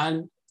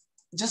 And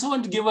just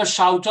want to give a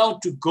shout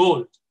out to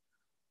GOLD.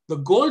 The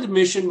GOLD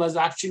mission was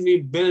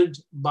actually built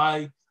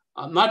by,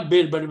 not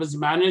built, but it was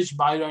managed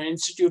by an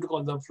institute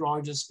called the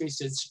Florida Space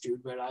Institute,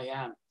 where I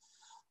am.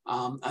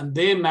 And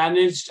they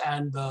managed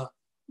and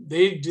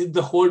they did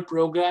the whole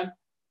program,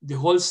 the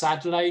whole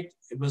satellite.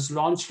 It was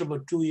launched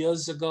about 2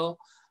 years ago.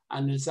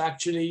 And it's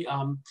actually,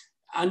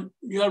 and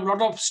you have a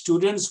lot of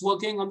students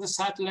working on the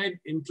satellite,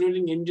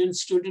 including Indian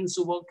students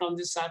who worked on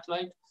this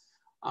satellite.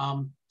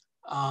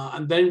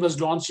 And then it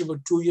was launched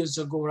about 2 years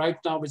ago. Right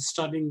now it's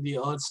studying the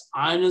Earth's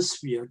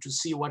ionosphere to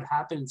see what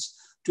happens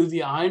to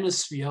the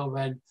ionosphere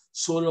when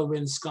solar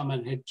winds come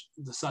and hit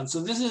the sun. So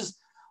this is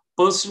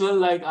personal,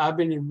 like I've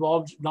been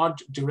involved,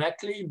 not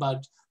directly, but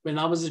when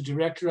I was the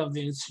director of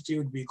the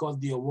institute, we got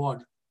the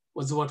award. It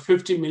was about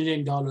 $50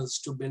 million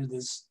to build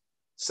this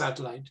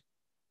satellite.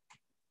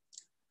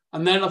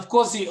 And then of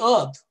course the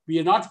Earth, we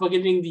are not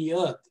forgetting the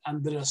Earth.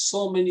 And there are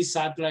so many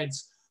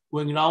satellites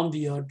going around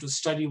the Earth to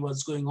study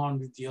what's going on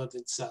with the Earth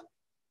itself.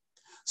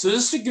 So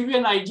just to give you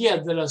an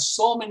idea, there are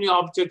so many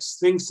objects,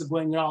 things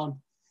going around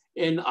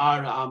in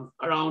our,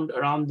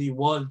 around the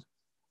world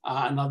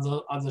and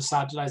other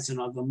satellites and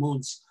other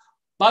moons.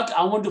 But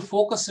I want to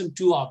focus on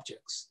two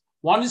objects.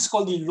 One is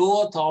called the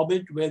low Earth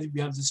orbit, where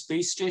we have the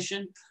space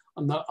station,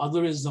 and the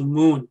other is the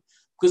moon.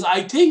 Because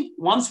I think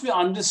once we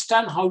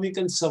understand how we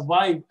can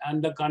survive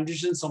under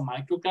conditions of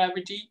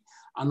microgravity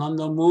and on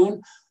the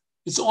moon,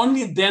 it's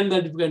only then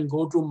that we can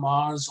go to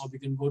Mars or we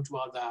can go to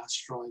other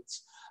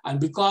asteroids. And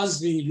because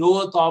the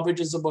low Earth orbit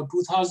is about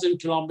 2,000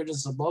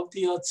 kilometers above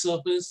the Earth's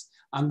surface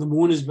and the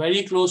moon is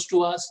very close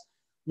to us,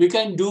 we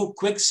can do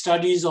quick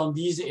studies on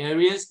these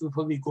areas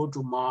before we go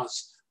to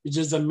Mars, which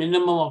is a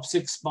minimum of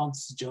 6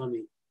 months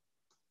journey.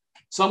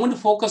 So I'm going to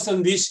focus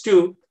on these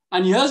two.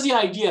 And here's the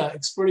idea,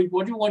 exploring.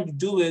 What you want to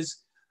do is,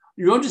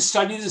 you want to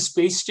study the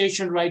space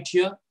station right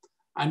here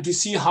and to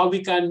see how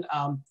we can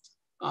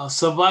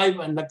survive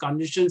under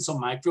conditions of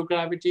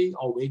microgravity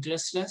or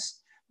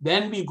weightlessness.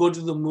 Then we go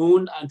to the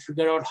moon and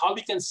figure out how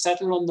we can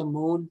settle on the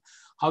moon,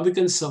 how we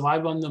can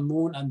survive on the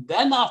moon. And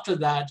then after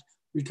that,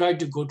 we try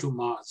to go to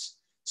Mars.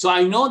 So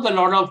I know that a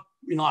lot of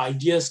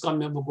ideas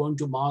come about going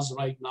to Mars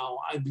right now.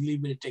 I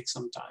believe it will take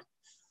some time.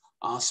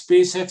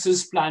 SpaceX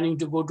is planning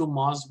to go to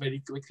Mars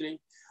very quickly,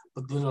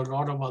 but there are a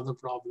lot of other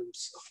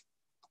problems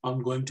on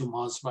going to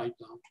Mars right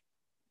now.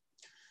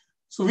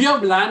 So we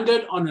have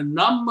landed on a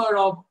number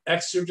of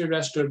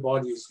extraterrestrial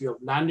bodies. We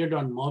have landed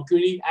on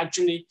Mercury.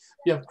 Actually,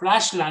 we have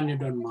crash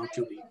landed on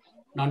Mercury,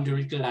 not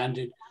directly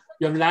landed.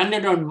 We have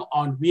landed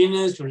on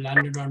Venus, we have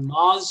landed on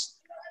Mars.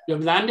 We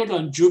have landed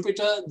on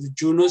Jupiter, the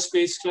Juno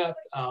spacecraft.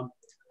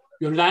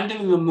 We have landed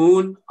on the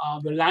moon.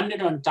 We have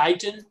landed on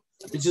Titan,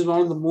 which is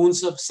one of the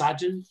moons of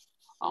Saturn,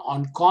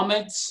 on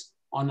comets,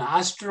 on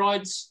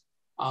asteroids.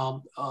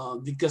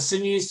 The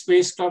Cassini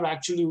spacecraft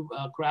actually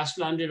crash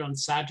landed on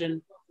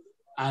Saturn.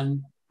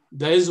 And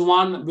there is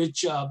one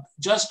which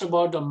just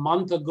about a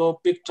month ago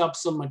picked up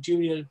some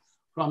material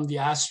from the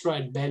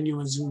asteroid Bennu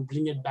and will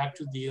bring it back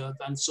to the Earth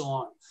and so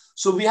on.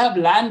 So we have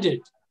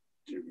landed,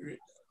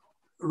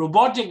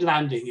 robotic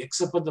landing,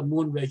 except for the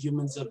moon where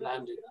humans have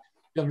landed.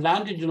 We have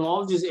landed in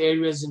all these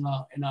areas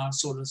in our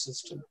solar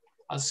system.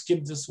 I'll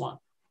skip this one.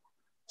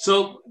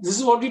 So this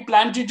is what we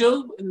plan to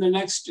do in the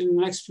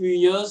next few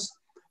years.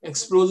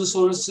 Explore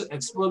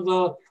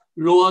the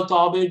low Earth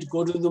orbit,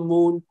 go to the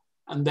moon,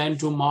 and then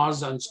to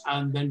Mars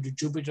and then to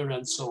Jupiter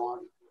and so on.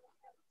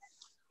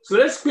 So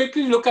let's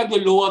quickly look at the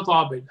low Earth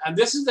orbit. And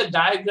this is the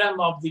diagram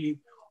of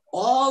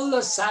all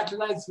the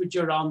satellites which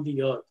are around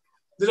the Earth.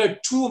 There are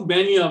too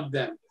many of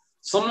them.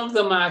 Some of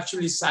them are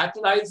actually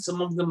satellites,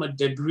 some of them are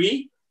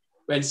debris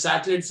when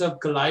satellites have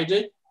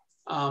collided.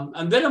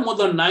 And there are more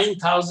than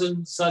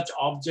 9,000 such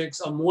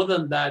objects or more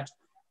than that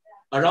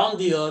around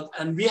the Earth.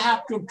 And we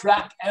have to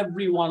track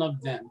every one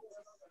of them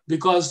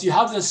because you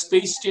have the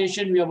space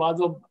station, we have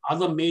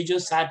other major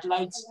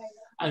satellites.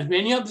 And if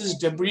any of this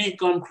debris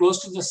comes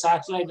close to the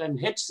satellite and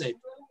hits it,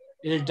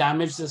 it'll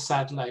damage the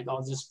satellite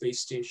or the space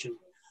station.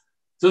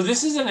 So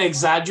this is an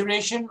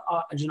exaggeration,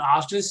 an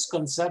artist's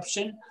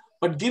conception,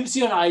 but gives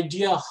you an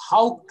idea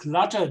how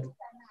cluttered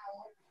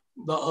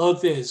the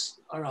Earth is,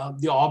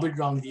 the orbit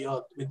around the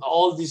Earth, with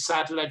all these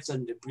satellites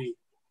and debris.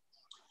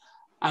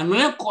 And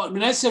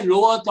when I say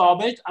low Earth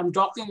orbit, I'm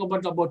talking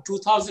about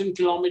 2,000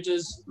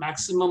 kilometers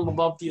maximum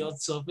above the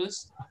Earth's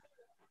surface.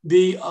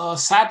 The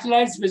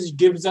satellites which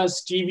gives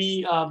us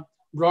TV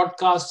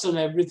broadcasts and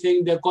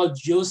everything, they're called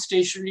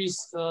geostationary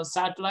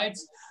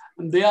satellites,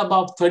 and they are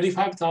about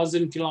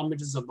 35,000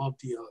 kilometers above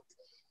the Earth.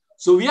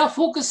 So we are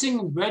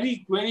focusing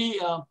very, very,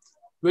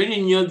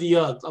 very near the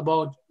Earth,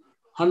 about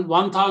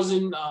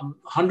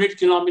 100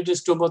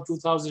 kilometers to about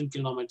 2,000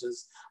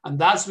 kilometers. And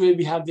that's where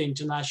we have the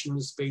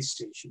International Space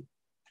Station.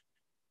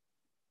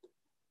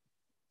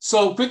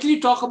 So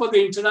quickly talk about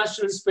the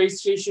International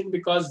Space Station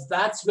because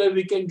that's where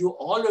we can do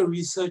all the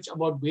research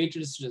about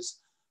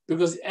weightlessness.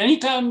 Because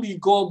anytime we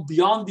go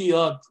beyond the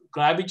Earth,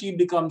 gravity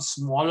becomes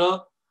smaller,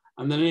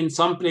 and then in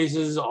some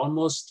places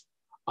almost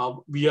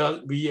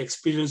we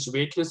experience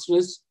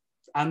weightlessness,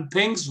 and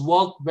things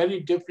work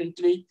very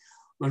differently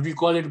when we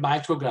call it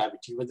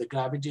microgravity, where the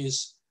gravity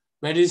is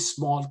very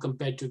small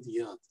compared to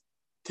the Earth.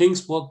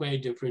 Things work very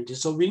differently.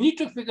 So we need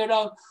to figure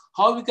out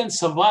how we can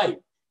survive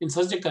in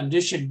such a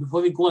condition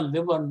before we go and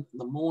live on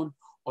the moon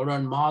or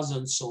on Mars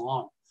and so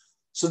on.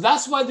 So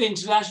that's why the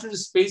International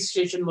Space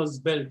Station was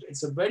built.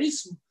 It's a very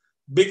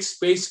big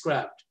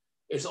spacecraft.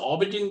 It's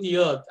orbiting the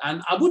Earth.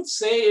 And I would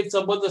say it's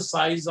about the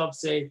size of,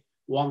 say,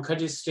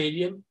 Wankhede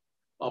Stadium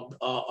or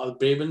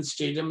Braven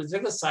Stadium. It's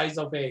like the size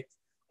of a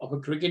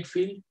cricket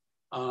field.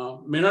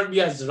 May not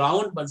be as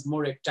round, but it's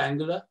more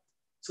rectangular.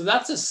 So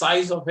that's the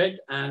size of it.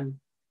 And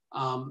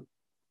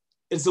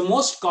it's the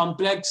most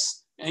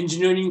complex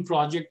engineering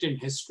project in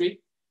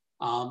history.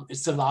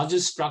 It's the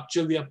largest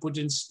structure we have put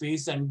in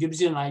space, and gives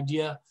you an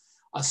idea.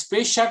 A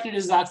space shuttle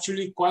is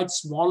actually quite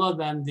smaller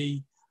than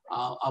a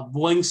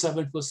Boeing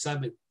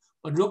 747.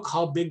 But look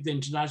how big the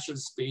International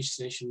Space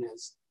Station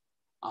is.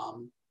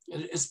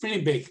 It's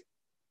pretty big.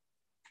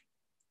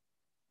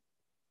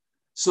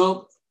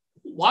 So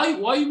why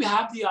we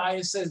have the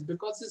ISS?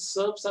 Because it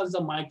serves as a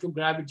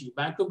microgravity.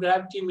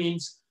 Microgravity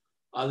means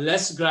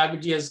less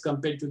gravity as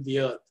compared to the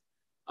Earth,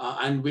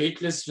 and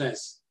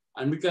weightlessness.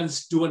 And we can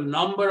do a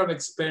number of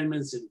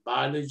experiments in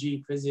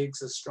biology,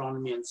 physics,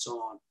 astronomy, and so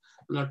on.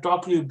 And I'll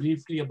talk to you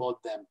briefly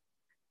about them.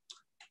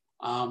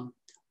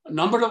 A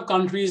number of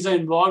countries are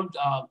involved.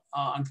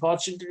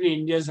 Unfortunately,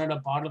 India is not a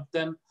part of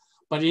them,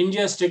 but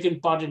India has taken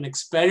part in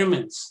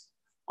experiments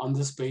on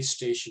the space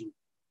station.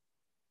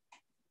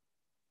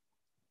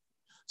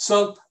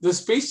 So the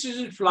space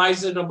station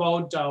flies at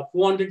about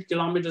 400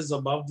 kilometers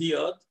above the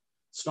Earth.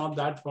 It's not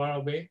that far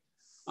away.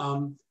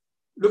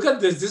 Look at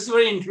this. This is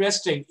very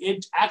interesting.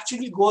 It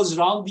actually goes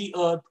around the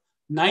Earth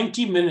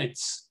 90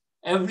 minutes.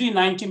 Every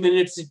 90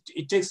 minutes,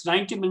 it takes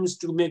 90 minutes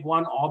to make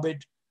one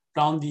orbit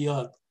around the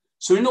Earth.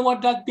 So you know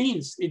what that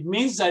means? It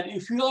means that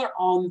if you are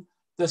on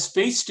the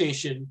space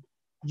station,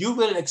 you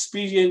will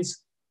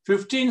experience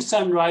 15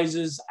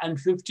 sunrises and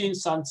 15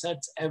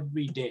 sunsets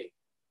every day.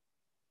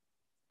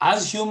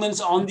 As humans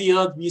on the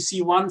Earth, we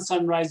see one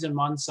sunrise and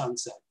one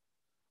sunset.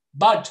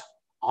 But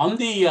on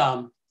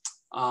the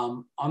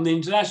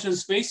International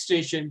Space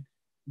Station,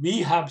 we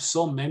have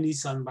so many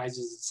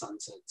sunrises and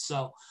sunsets.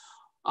 So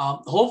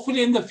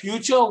hopefully in the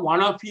future,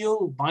 one of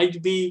you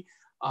might be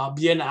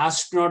an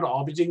astronaut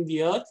orbiting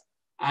the Earth,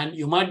 and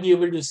you might be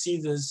able to see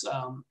this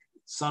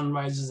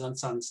sunrises and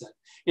sunset.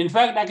 In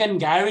fact, I can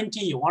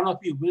guarantee you, one of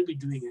you will be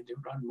doing it, if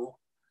not more.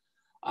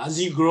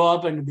 As you grow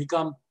up and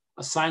become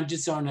a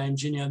scientist or an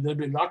engineer, there'll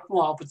be a lot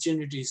more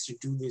opportunities to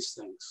do these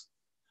things.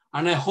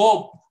 And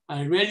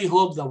I really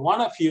hope that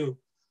one of you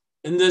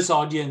in this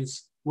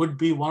audience would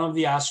be one of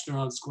the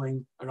astronauts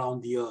going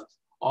around the Earth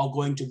or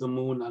going to the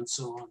moon and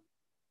so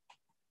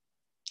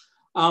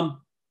on.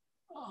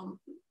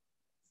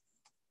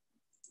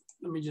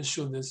 Let me just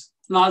show this.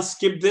 Now I'll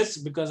skip this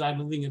because I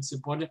don't think it's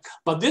important.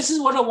 But this is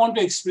what I want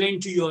to explain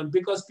to you, and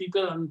because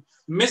people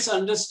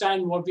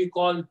misunderstand what we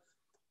call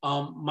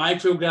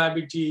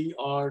microgravity,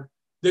 or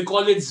they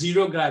call it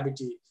zero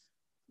gravity.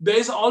 There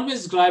is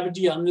always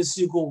gravity unless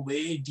you go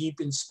way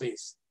deep in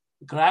space.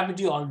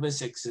 Gravity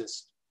always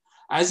exists.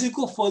 As you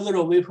go further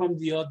away from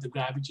the Earth, the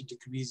gravity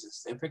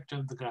decreases. The effect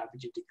of the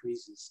gravity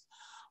decreases.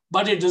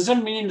 But it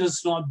doesn't mean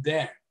it's not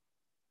there.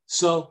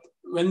 So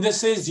when they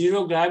say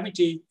zero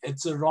gravity,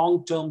 it's a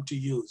wrong term to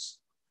use.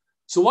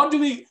 So why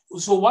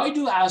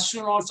do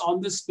astronauts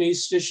on the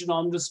space station,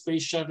 on the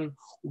space shuttle,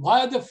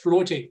 why are they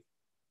floating?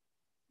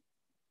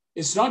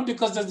 It's not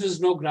because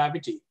there's no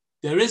gravity.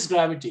 There is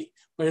gravity,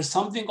 but it's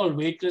something called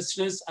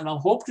weightlessness, and I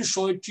hope to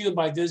show it to you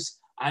by this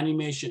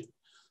animation.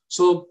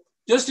 So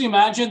just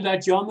imagine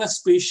that you're on the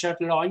space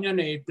shuttle or on an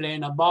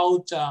airplane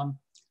about,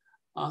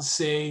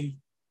 say,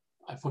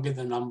 I forget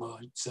the number.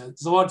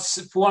 It's about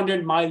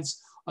 400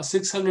 miles or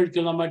 600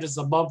 kilometers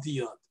above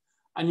the Earth,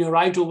 and you're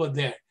right over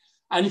there.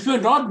 And if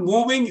you're not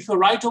moving, if you're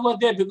right over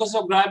there because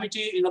of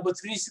gravity, in about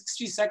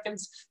 360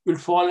 seconds, you'll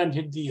fall and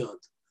hit the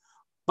Earth.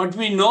 But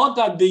we know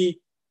that the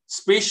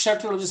space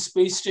shuttle or the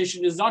space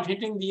station is not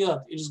hitting the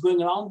Earth. It is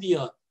going around the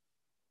Earth.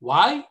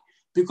 Why?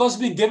 Because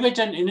we give it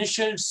an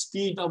initial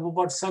speed of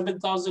about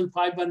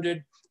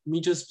 7,500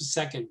 meters per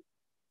second.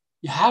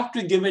 You have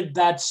to give it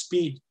that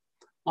speed.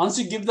 Once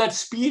you give that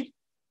speed,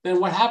 then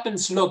what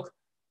happens, look,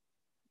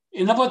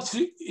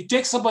 it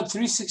takes about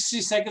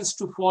 360 seconds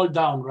to fall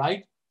down,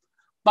 right?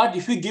 But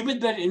if you give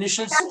it that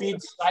initial speed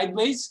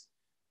sideways,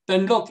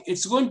 then look,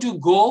 it's going to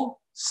go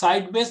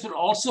sideways, but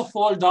also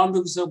fall down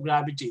because of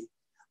gravity.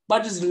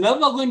 But it's never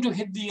going to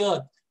hit the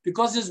Earth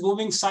because it's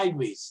moving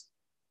sideways.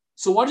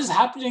 So what is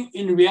happening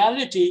in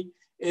reality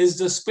is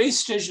the space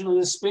station or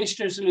the space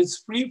station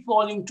is free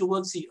falling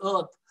towards the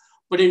Earth,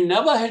 but it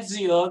never hits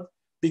the Earth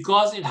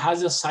because it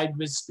has a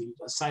sideways speed,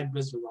 a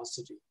sideways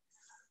velocity.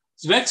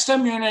 So next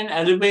time you're in an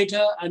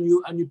elevator and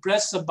you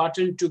press the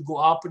button to go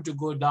up or to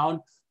go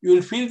down, you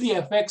will feel the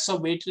effects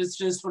of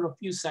weightlessness for a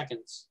few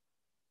seconds.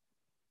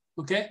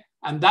 Okay,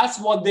 and that's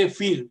what they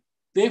feel.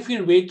 They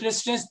feel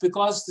weightlessness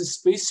because the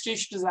space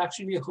station is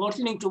actually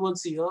hurtling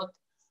towards the Earth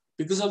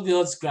because of the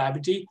Earth's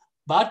gravity,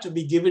 but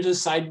we give it a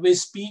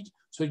sideways speed,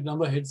 so it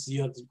never hits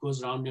the Earth. It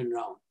goes round and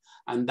round.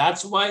 And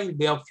that's why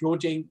they are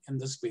floating in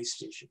the space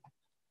station,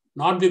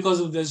 not because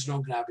of there's no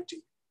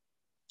gravity.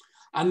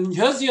 And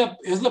here's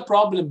the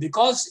problem.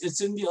 Because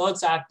it's in the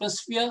Earth's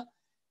atmosphere,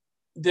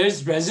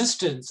 there's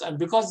resistance. And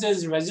because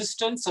there's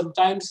resistance,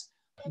 sometimes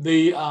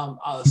the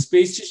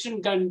space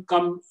station can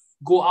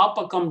go up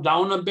or come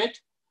down a bit.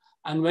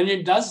 And when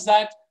it does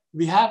that,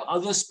 we have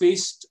other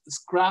space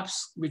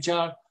scraps which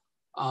are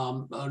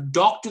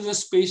docked to the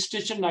space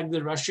station, like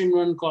the Russian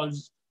one called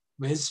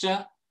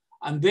Vesta.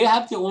 And they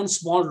have their own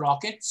small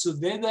rockets. So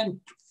they then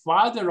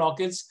fire the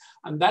rockets,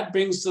 and that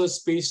brings the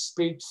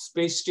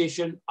space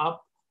station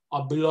up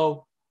or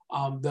below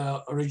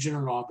the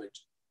original orbit.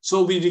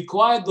 So we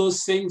require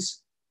those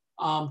things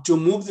to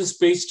move the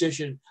space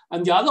station.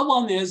 And the other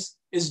one is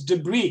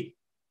debris.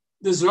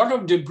 There's a lot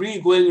of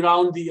debris going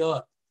around the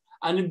Earth.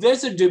 And if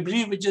there's a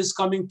debris which is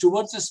coming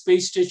towards the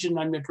space station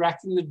and we're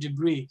tracking the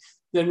debris,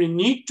 then we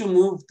need to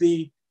move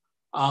the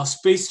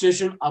space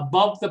station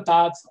above the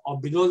path or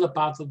below the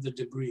path of the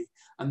debris.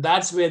 And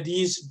that's where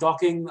these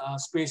docking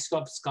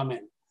spacecrafts come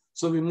in.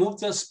 So we move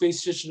the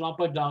space station up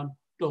or down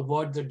to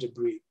avoid the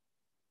debris.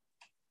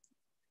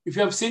 If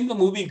you have seen the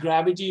movie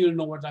Gravity, you'll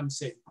know what I'm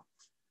saying.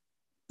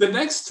 The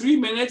next 3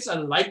 minutes, I'd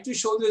like to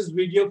show this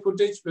video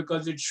footage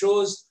because it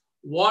shows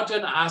what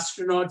an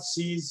astronaut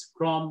sees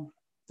from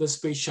the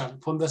space shuttle,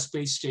 from the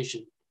space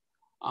station.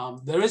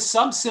 There is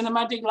some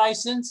cinematic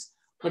license,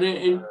 but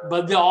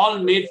they're all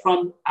made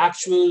from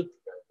actual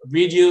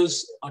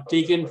videos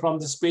taken from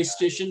the space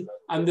station,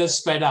 and they're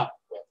sped up.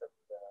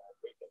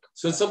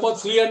 So it's about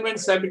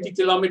 370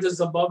 kilometers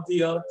above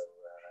the Earth.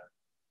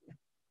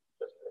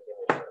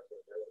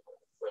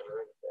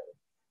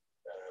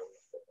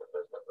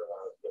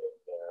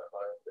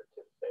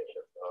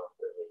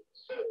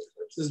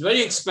 It's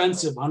very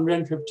expensive,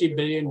 $150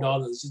 billion.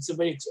 It's a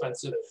very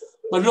expensive.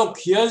 But look,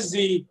 here's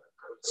the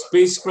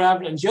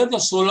spacecraft, and here are the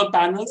solar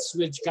panels,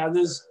 which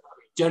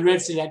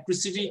generates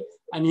electricity.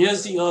 And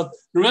here's the Earth.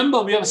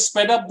 Remember, we have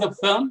sped up the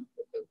film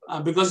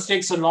because it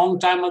takes a long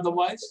time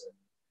otherwise.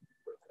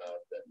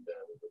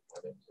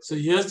 So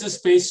here's the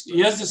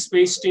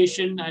space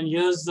station, and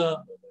here's the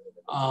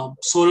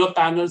solar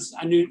panels.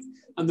 And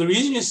the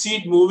reason you see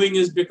it moving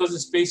is because the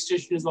space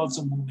station is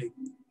also moving.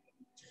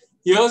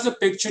 Here's a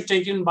picture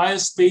taken by a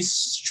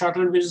space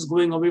shuttle which is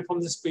going away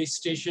from the space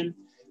station.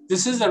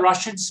 This is a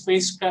Russian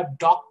spacecraft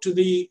docked to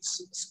the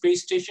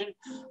space station.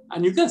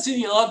 And you can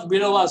see the Earth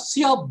below us.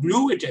 See how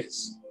blue it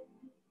is.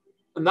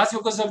 And that's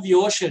because of the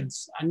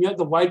oceans. And you have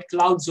the white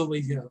clouds over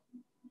here.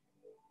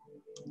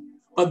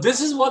 But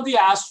this is what the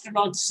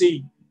astronauts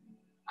see.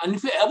 And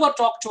if you ever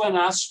talk to an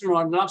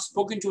astronaut, and I've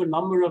spoken to a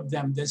number of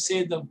them, they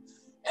say that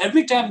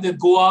every time they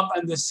go up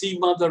and they see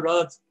Mother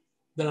Earth,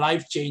 the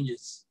life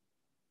changes.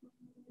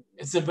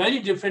 It's a very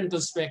different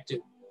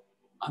perspective.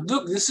 And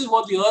look, this is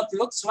what the Earth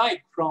looks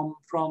like from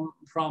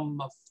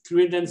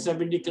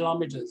 370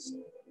 kilometers.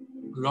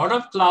 A lot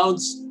of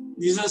clouds.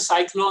 These are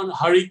cyclone,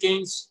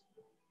 hurricanes.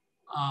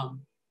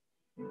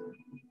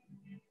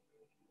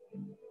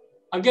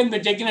 Again,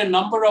 we're taking a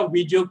number of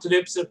video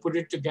clips and put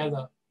it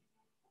together.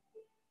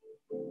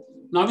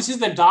 Now, this is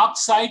the dark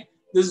side.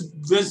 This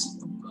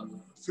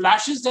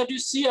flashes that you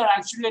see are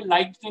actually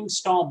lightning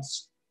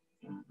storms.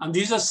 And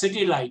these are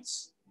city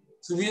lights.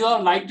 So these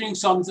are lightning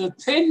storms. The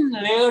thin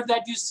layer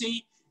that you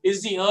see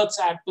is the Earth's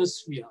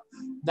atmosphere.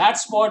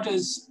 That's what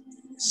is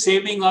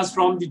saving us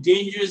from the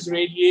dangerous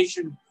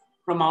radiation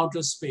from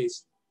outer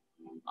space.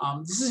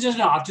 This is just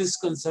an artist's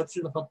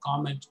conception of a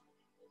comet.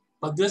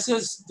 But this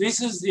is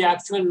the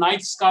actual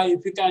night sky.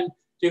 If you can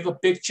take a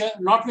picture,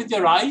 not with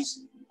your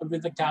eyes, but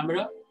with the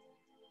camera.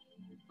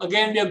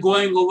 Again, we are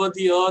going over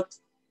the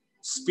Earth,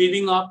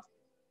 speeding up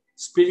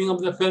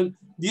the film.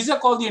 These are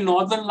called the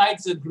northern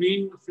lights, the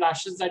green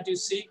flashes that you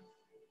see.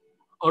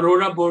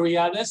 Aurora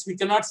Borealis, we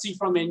cannot see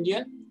from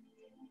India.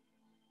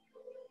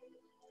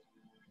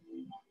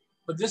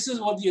 But this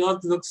is what the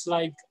Earth looks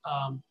like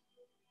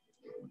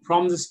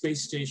from the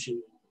space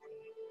station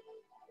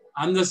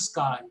and the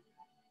sky.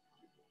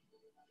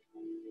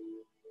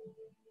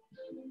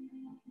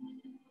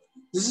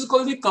 This is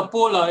called the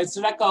cupola. It's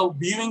like a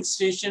viewing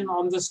station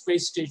on the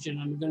space station.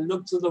 And you can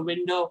look through the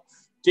window,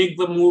 take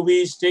the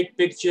movies, take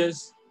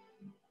pictures.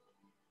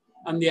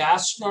 And the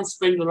astronauts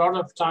spend a lot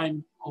of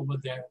time over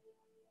there.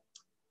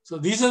 So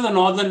these are the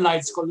northern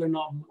lights called the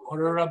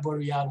Aurora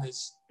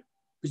Borealis,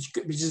 which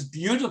is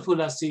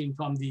beautiful as seen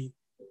from the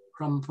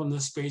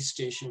space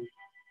station.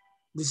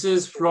 This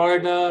is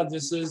Florida.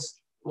 This is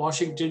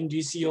Washington,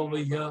 D.C. over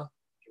here,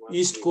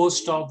 east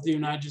coast of the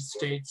United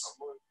States,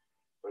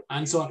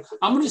 and so on.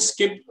 I'm going to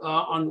skip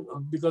on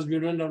because we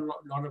don't have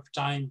a lot of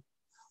time.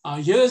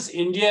 Here's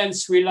India and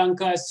Sri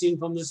Lanka as seen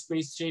from the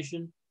space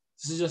station.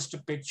 This is just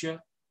a picture.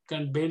 You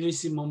can barely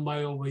see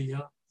Mumbai over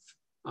here.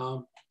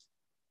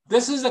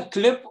 This is a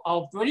clip,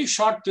 a very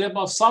short clip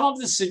of some of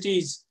the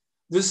cities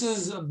This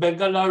is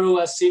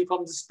Bengaluru as seen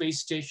from the space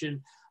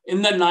station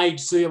in the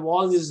night. So you have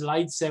all these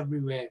lights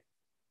everywhere.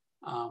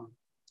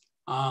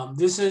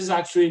 This is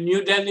actually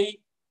New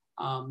Delhi.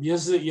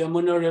 Here's the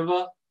Yamuna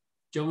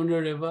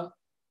River.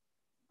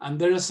 And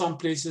there are some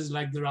places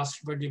like the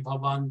Rashtrapati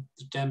Bhavan,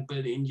 the temple,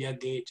 India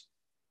Gate.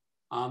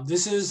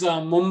 This is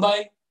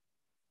Mumbai,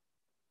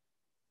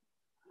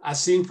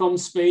 as seen from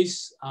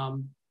space.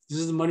 This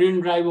is the Marine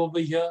Drive over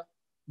here,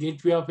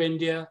 Gateway of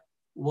India,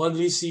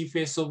 Worldly Sea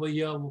Face over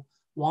here,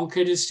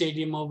 Wankhede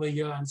Stadium over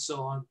here, and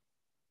so on.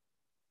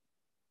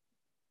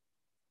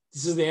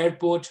 This is the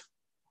airport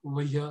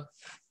over here.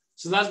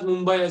 So that's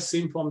Mumbai as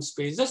seen from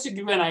space, just to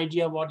give you an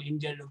idea of what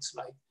India looks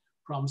like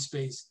from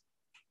space.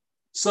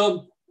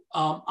 So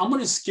I'm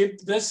going to skip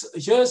this.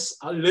 Here's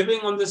living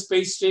on the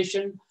space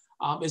station.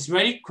 It's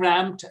very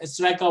cramped. It's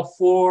like a 4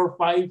 or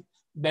 5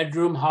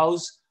 bedroom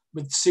house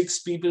with 6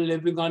 people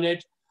living on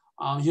it.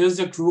 Here's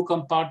the crew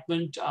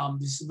compartment.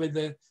 This is where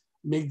they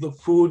make the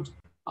food.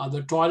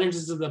 The toilet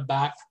is at the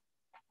back.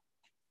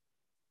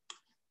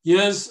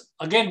 Here's,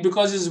 again,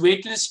 because it's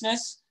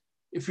weightlessness,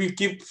 if you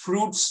keep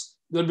fruits,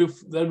 they'll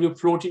be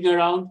floating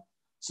around.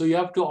 So you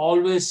have to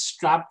always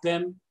strap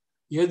them.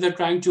 Here they're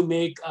trying to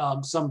make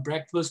some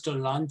breakfast or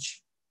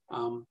lunch.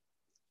 You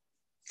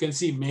can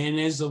see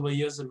mayonnaise over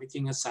here, so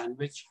making a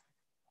sandwich.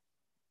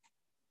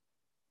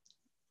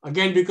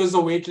 Again, because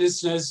of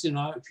weightlessness, you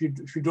know,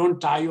 if you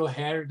don't tie your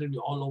hair, it'll be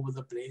all over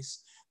the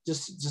place.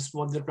 Just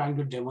what they're trying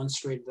to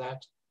demonstrate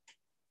that.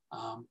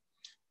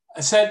 I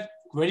said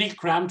very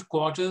cramped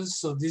quarters.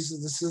 So this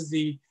is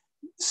the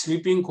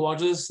sleeping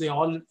quarters. They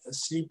all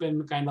sleep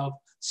in kind of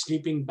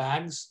sleeping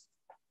bags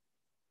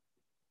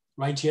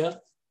right here.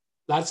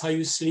 That's how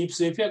you sleep.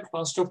 So if you're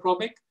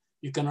claustrophobic,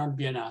 you cannot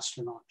be an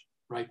astronaut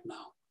right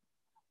now.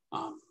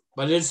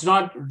 But it's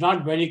not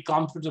very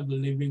comfortable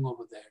living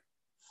over there.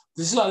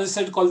 This is, as I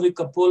said, called the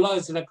cupola.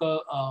 It's like a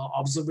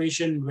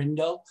observation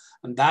window.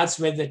 And that's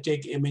where they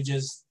take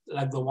images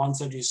like the ones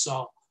that you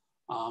saw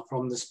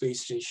from the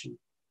space station.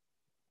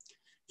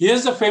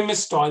 Here's the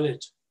famous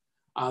toilet.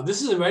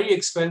 This is a very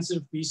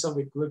expensive piece of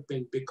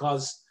equipment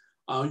because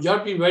you have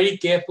to be very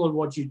careful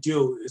what you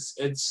do.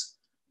 It's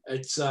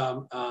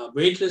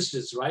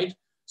weightlessness, right?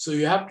 So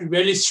you have to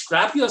really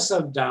strap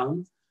yourself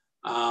down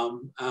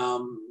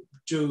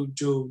to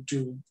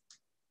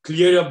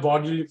clear your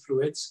bodily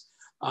fluids.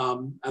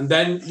 And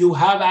then you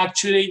have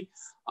actually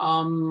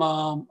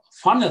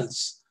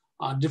funnels,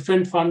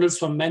 different funnels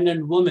for men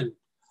and women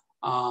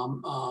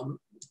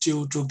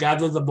to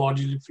gather the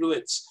bodily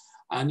fluids.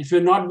 And if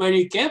you're not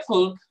very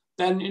careful,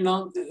 then you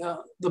know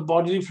the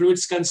bodily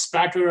fluids can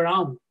splatter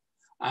around.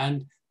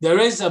 And there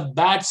is a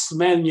bad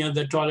smell near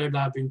the toilet,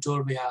 I've been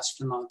told by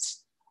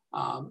astronauts.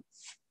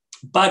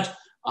 But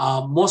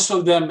most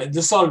of them,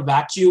 this is all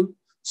vacuum,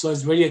 so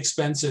it's very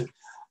expensive.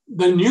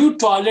 The new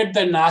toilet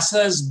that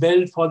NASA has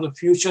built for the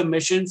future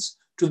missions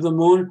to the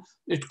moon,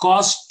 it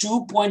costs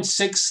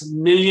 $2.6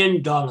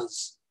 million.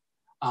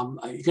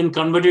 You can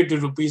convert it to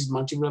rupees,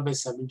 multiply by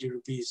 70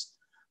 rupees.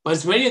 But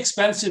it's very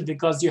expensive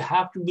because you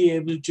have to be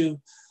able to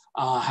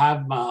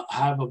have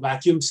a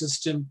vacuum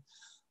system.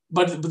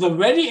 But the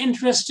very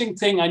interesting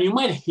thing, and you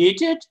might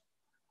hate it,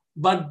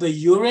 but the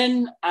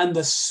urine and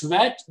the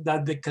sweat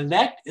that they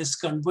collect is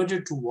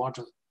converted to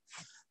water.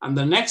 And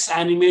the next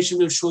animation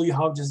will show you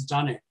how it is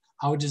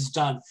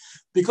done.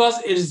 Because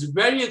it is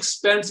very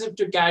expensive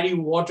to carry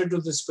water to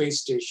the space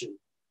station.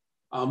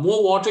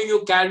 More water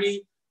you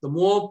carry, the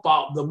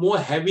more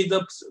heavy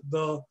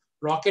the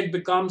rocket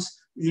becomes.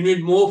 You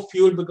need more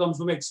fuel, becomes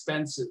more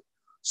expensive.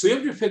 So you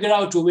have to figure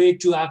out a way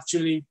to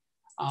actually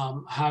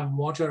have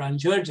water.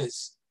 And here it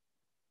is.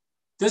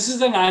 This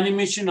is an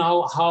animation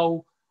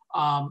how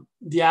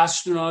the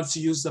astronauts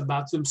use the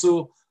bathroom.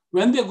 So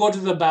when they go to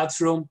the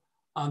bathroom,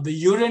 the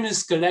urine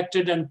is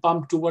collected and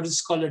pumped to what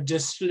is called a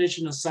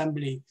distillation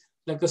assembly,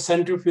 like a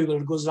centrifuge.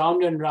 It goes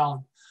round and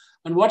round.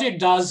 And what it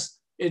does,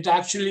 it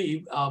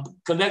actually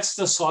collects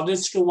the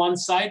solids to one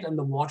side and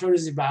the water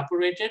is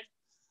evaporated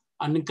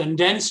and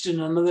condensed in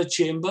another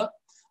chamber.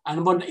 And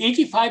about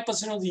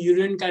 85% of the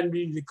urine can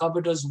be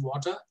recovered as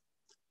water.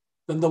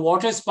 Then the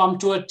water is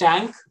pumped to a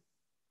tank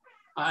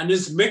and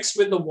is mixed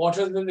with the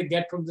water that they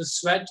get from the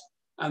sweat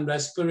and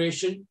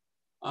respiration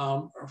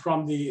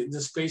from the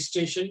space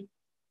station.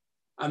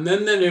 And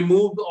then they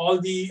remove all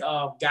the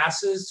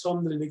gases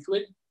from the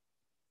liquid.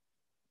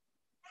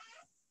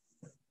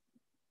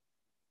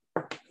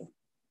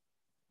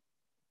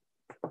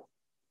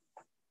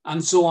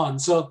 And so on.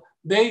 So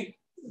the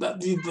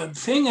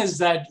thing is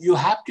that you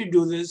have to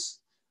do this,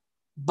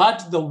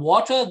 but the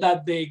water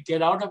that they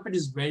get out of it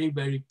is very,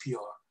 very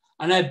pure.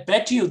 And I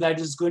bet you that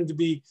is going to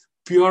be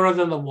purer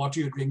than the water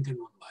you drink in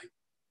Mumbai.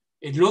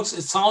 It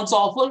sounds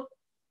awful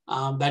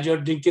that you're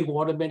drinking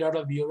water made out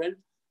of urine,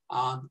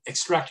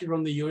 extracted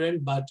from the urine,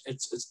 but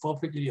it's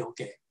perfectly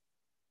okay.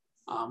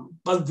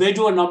 But they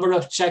do a number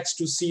of checks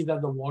to see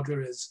that the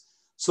water is.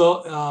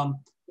 So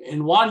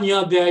in 1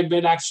 year, they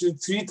made actually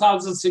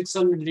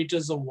 3,600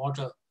 liters of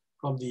water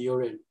from the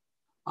urine.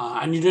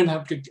 And you didn't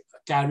have to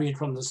carry it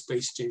from the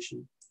space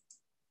station.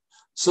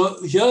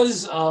 So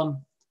here's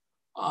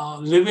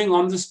living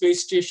on the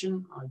space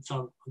station.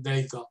 There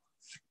you go.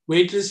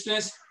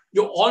 Weightlessness.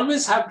 You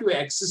always have to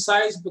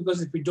exercise,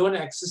 because if you don't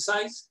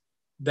exercise,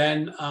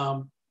 then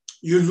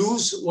you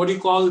lose what you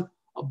call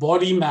a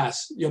body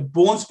mass. Your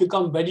bones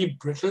become very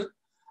brittle.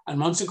 And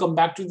once you come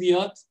back to the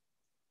earth,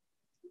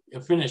 you're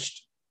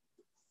finished.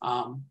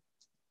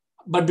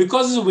 But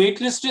because of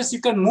weightlessness, you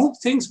can move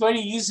things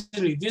very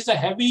easily. These are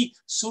heavy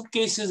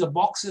suitcases or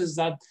boxes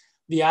that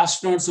the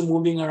astronauts are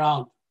moving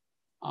around.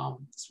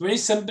 It's very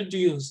simple to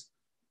use.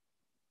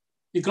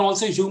 You can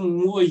also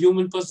move a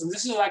human person.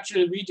 This is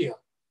actually a video.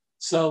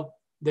 So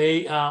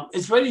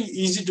it's very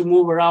easy to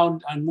move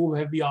around and move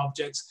heavy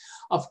objects.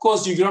 Of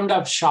course, you don't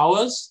have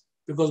showers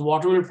because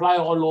water will fly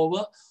all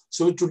over.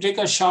 So to take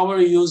a shower,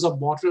 you use a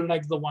bottle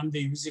like the one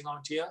they're using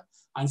out here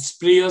and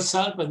spray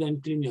yourself and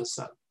then clean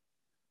yourself.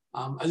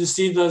 As you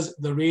see,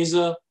 the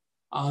razor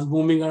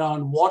moving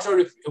around. Water,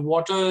 if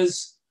water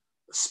is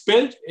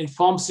spilled, it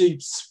forms a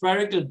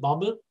spherical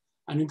bubble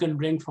and you can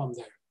drink from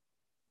there.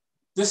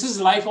 This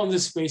is life on the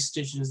space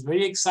station. It's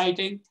very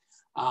exciting.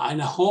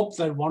 And I hope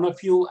that one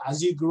of you,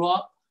 as you grow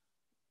up,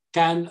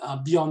 can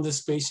be on the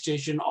space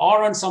station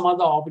or on some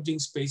other orbiting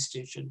space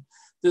station.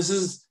 This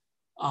is,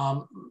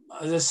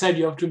 as I said,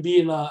 you have to be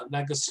in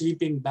like a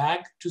sleeping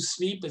bag to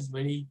sleep. It's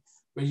very,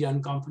 very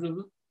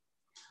uncomfortable.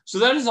 So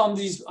that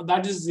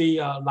is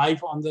the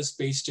life on the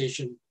space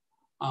station.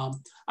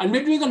 And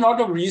we're doing a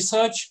lot of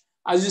research.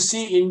 As you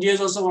see, India is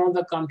also one of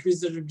the countries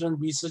that have done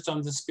research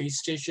on the space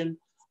station,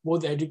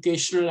 both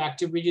educational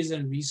activities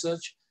and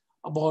research.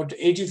 About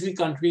 83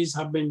 countries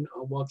have been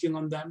working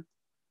on them.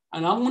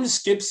 And I'm going to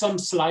skip some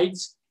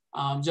slides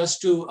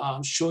just to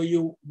show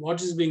you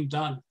what is being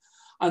done.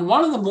 And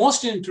one of the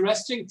most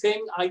interesting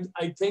thing, I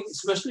think,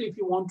 especially if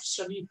you want to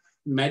study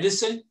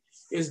medicine,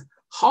 is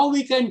how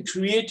we can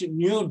create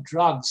new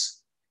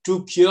drugs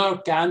to cure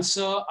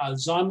cancer,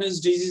 Alzheimer's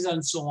disease,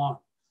 and so on.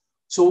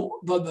 So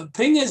the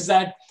thing is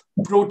that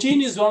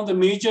protein is one of the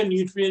major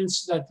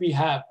nutrients that we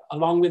have,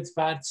 along with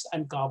fats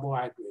and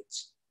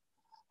carbohydrates.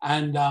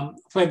 And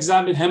for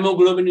example,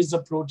 hemoglobin is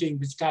a protein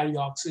which carries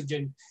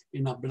oxygen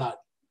in our blood.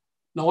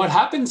 Now what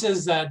happens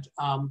is that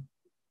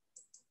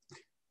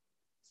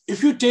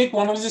if you take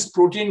one of this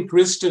protein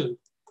crystal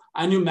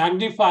and you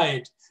magnify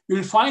it,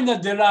 you'll find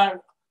that there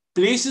are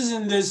places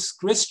in this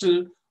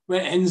crystal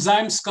where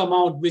enzymes come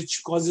out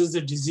which causes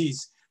the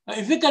disease. Now,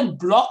 if you can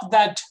block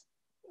that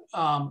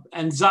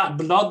enzyme,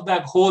 block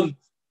that hole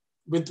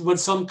with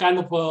some kind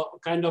of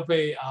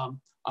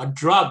a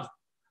drug,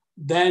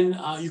 then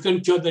you can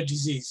cure the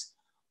disease.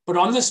 But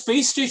on the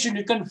space station,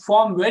 you can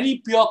form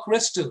very pure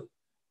crystal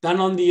than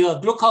on the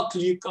Earth. Look how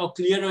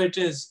clearer it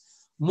is.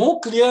 More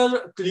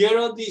clearer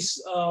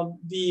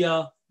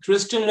the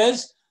crystal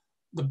is,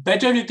 the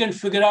better you can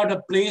figure out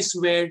a place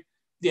where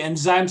the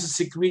enzymes are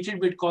secreted,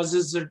 which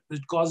causes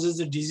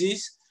the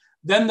disease.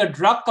 Then the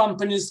drug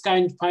companies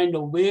can find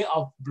a way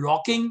of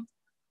blocking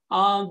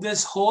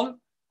this hole.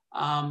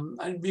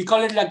 And we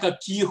call it like a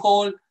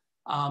keyhole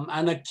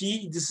and a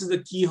key. This is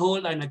the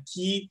keyhole and a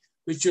key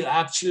which will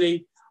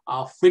actually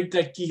fit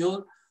that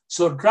keyhole.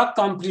 So drug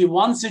company,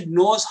 once it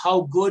knows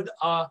how good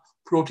a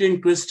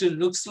protein crystal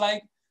looks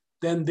like,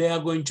 then they are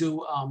going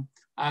to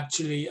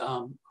actually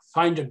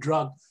find a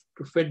drug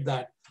to fit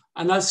that.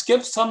 And I'll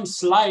skip some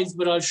slides,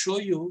 but I'll show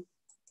you.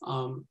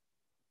 Of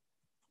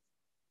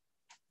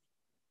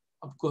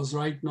course,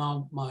 right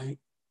now my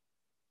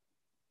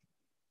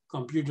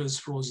computer is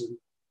frozen.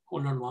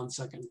 Hold on 1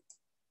 second.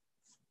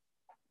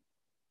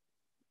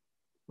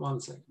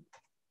 1 second.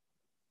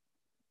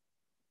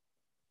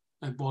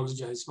 I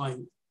apologize. My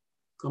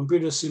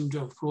computer seemed to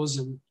have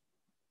frozen.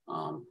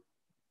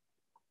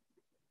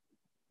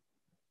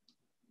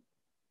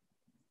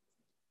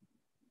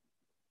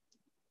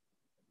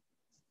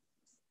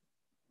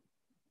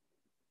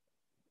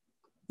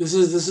 This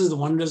is the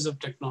wonders of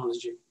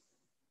technology.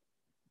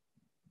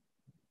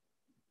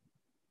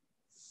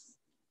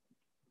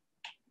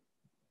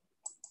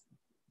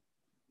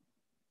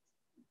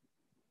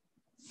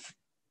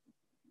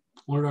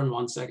 Hold on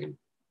 1 second.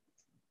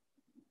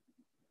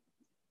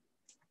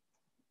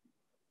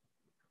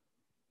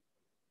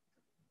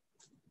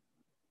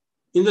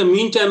 In the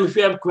meantime, if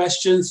you have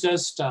questions,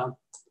 just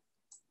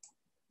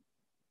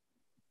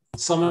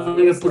someone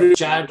will put in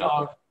chat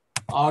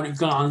or you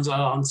can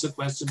answer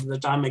questions by the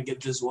time I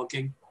get this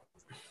working.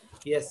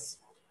 Yes.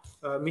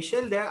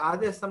 Michelle, are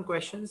there some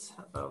questions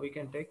we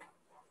can take?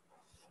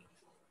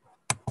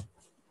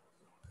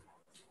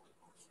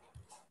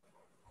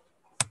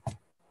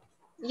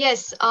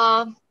 Yes.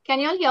 Can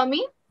you all hear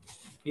me?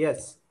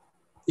 Yes.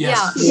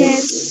 Yes. Yeah.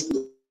 Yes.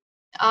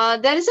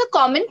 There is a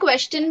common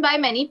question by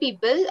many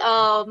people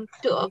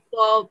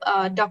for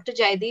Dr.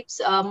 Jaydeep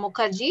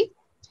Mukherjee,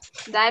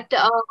 that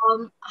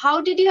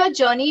how did your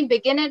journey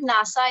begin at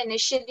NASA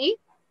initially,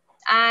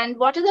 and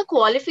what are the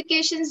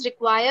qualifications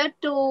required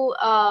to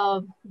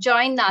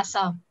join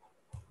NASA?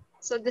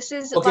 So this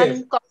is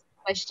one common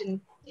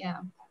question. Yeah.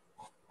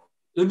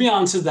 Let me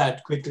answer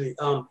that quickly.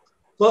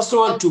 First of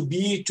all,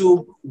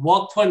 to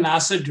work for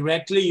NASA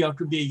directly, you have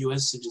to be a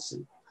US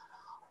citizen.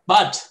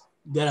 But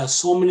there are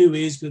so many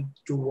ways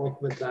to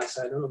work with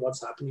NASA. I don't know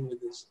what's happening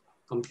with this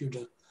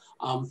computer.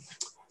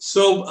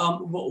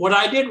 What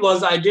I did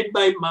was I did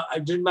my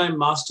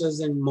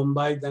master's in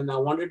Mumbai. Then I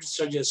wanted to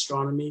study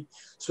astronomy,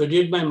 so I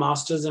did my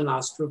master's in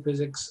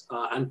astrophysics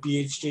and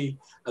PhD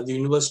at the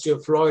University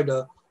of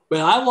Florida.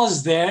 When I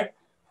was there,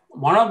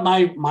 one of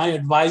my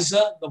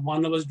advisor, the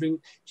one I was doing,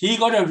 he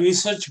got a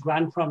research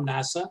grant from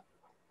NASA,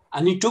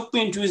 and he took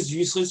me into his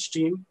research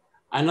team.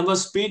 And I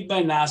was paid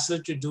by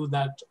NASA to do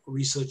that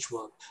research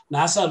work.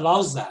 NASA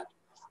allows that.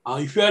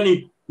 If you're in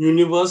a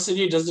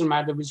university, it doesn't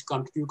matter which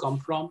country you come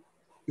from,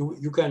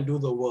 you can do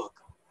the work.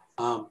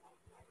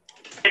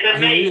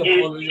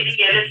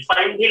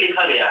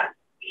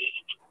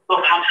 तो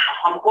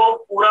हमको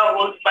पूरा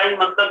whole spine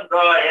मतलब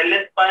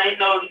LS spine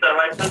और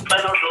cervical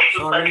spine और dorsal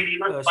spine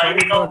तीनों spine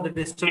sorry for the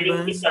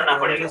disturbance.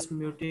 I'm just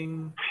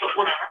muting.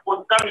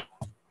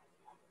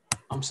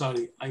 I'm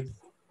sorry.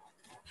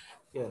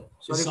 Yeah.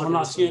 Sorry. Is someone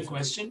asking a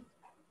question?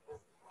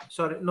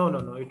 Sorry. No.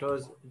 It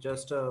was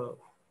just a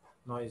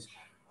noise,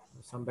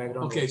 some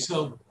background. Okay.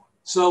 So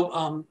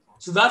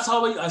that's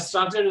how I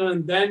started,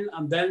 and then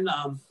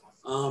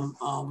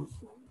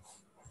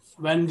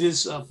when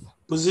this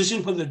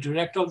position for the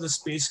director of the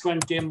space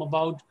grant came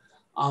about,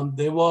 I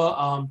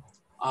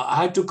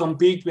had to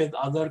compete with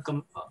other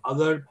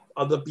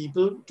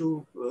people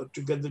to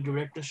get the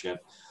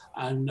directorship,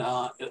 and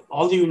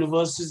all the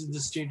universities in the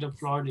state of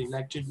Florida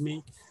elected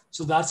me.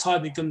 So that's how I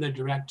became the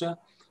director.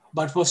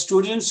 But for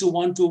students who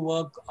want to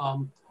work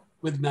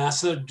with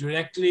NASA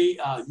directly,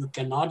 you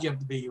cannot. You have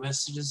to be a US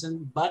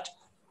citizen, but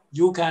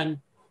you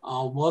can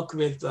work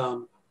with.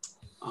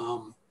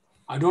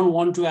 I don't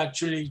want to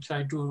actually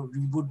try to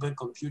reboot my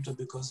computer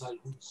because I'll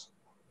lose.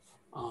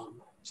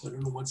 So I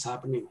don't know what's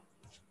happening.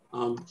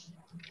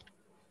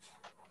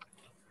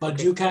 But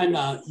okay.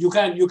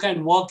 you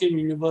can work in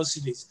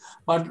universities.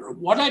 But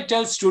what I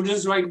tell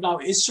students right now,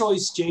 ISRO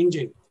is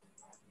changing.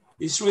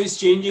 ISRO is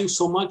changing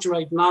so much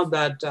right now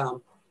that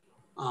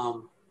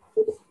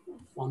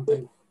one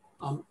thing.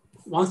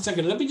 One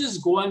second, let me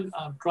just go and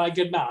try to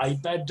get my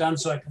iPad done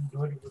so I can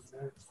do it with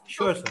there.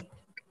 Sure, sir.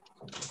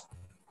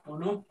 Oh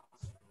no,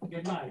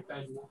 get my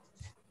iPad now.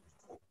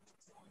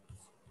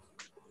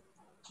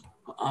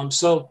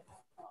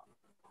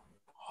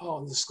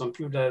 This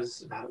computer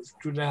has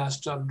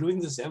to. I'm doing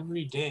this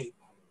every day.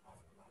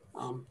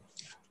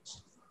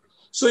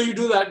 So you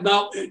do that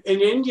now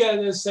in India.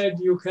 They said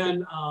you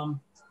can. I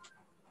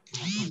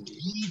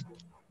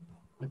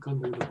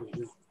can't do the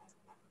video.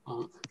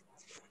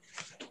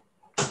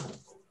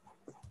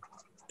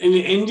 In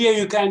India,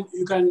 you can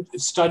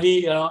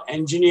study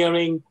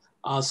engineering,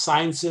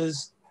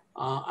 sciences,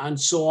 and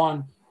so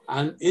on.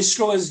 And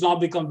ISRO has now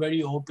become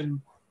very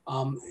open.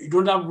 You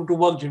don't have to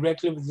work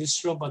directly with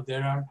ISRO, but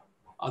there are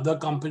other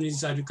companies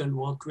that you can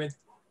work with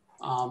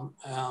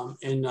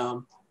in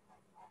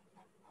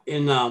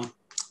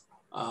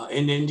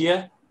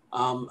India.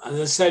 As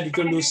I said, you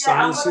can do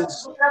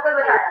sciences,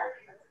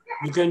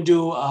 you can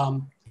do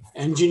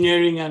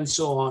engineering, and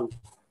so on.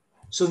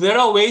 So there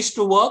are ways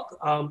to work.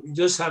 You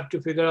just have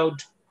to figure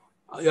out.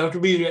 You have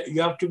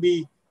to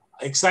be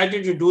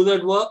excited to do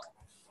that work,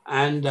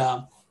 and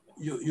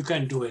you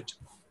can do it.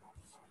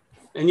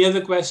 Any other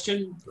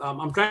question?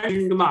 I'm trying to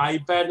get into my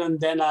iPad, and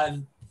then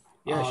I'll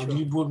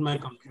reboot my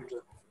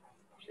computer.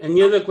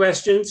 Any other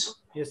questions?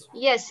 Yes.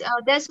 Yes.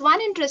 There's one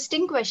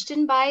interesting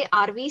question by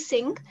RV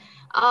Singh.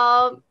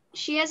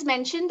 She has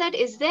mentioned that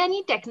is there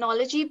any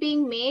technology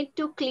being made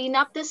to clean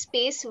up the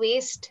space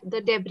waste,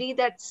 the debris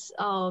that's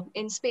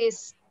in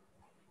space?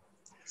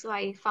 So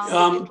I found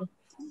it interesting.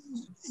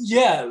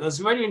 Yeah, that's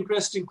a very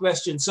interesting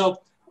question.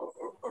 So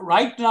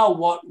right now,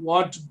 what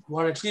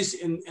at least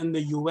in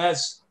the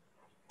US,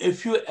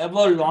 if you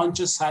ever launch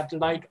a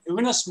satellite,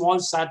 even a small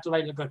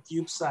satellite like a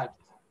CubeSat,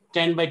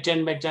 10 by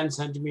 10 by 10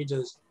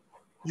 centimeters,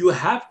 you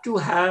have to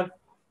have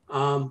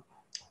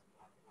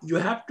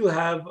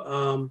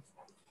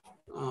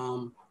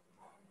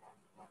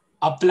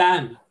a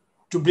plan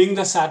to bring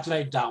the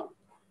satellite down,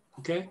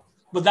 okay?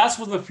 But that's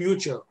for the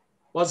future.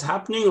 What's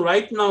happening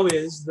right now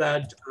is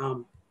that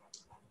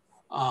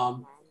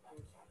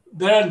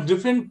there are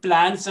different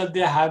plans that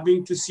they're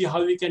having to see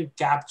how we can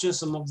capture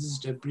some of this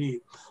debris.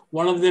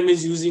 One of them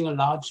is using a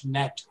large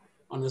net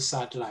on the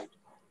satellite.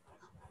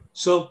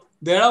 So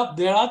there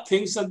are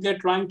things that they're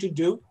trying to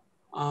do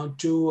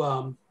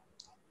to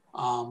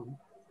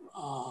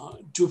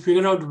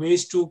figure out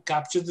ways to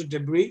capture the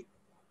debris.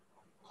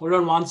 Hold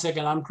on one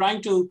second. I'll try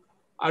to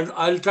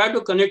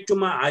connect to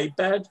my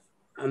iPad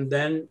and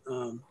then.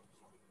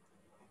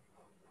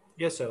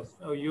 Yes, sir.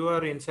 Oh, you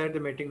are inside the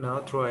meeting now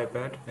through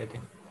iPad, I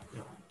think.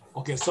 Yeah.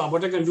 Okay, so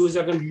what I can do is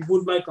I can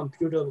reboot my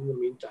computer in the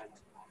meantime.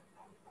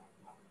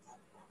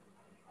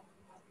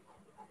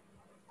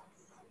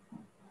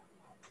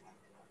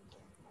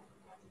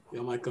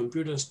 Yeah, my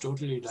computer is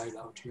totally died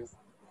out here.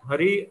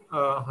 Hari,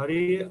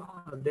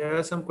 there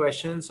are some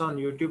questions on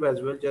YouTube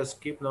as well. Just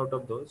keep note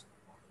of those.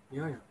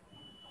 Yeah.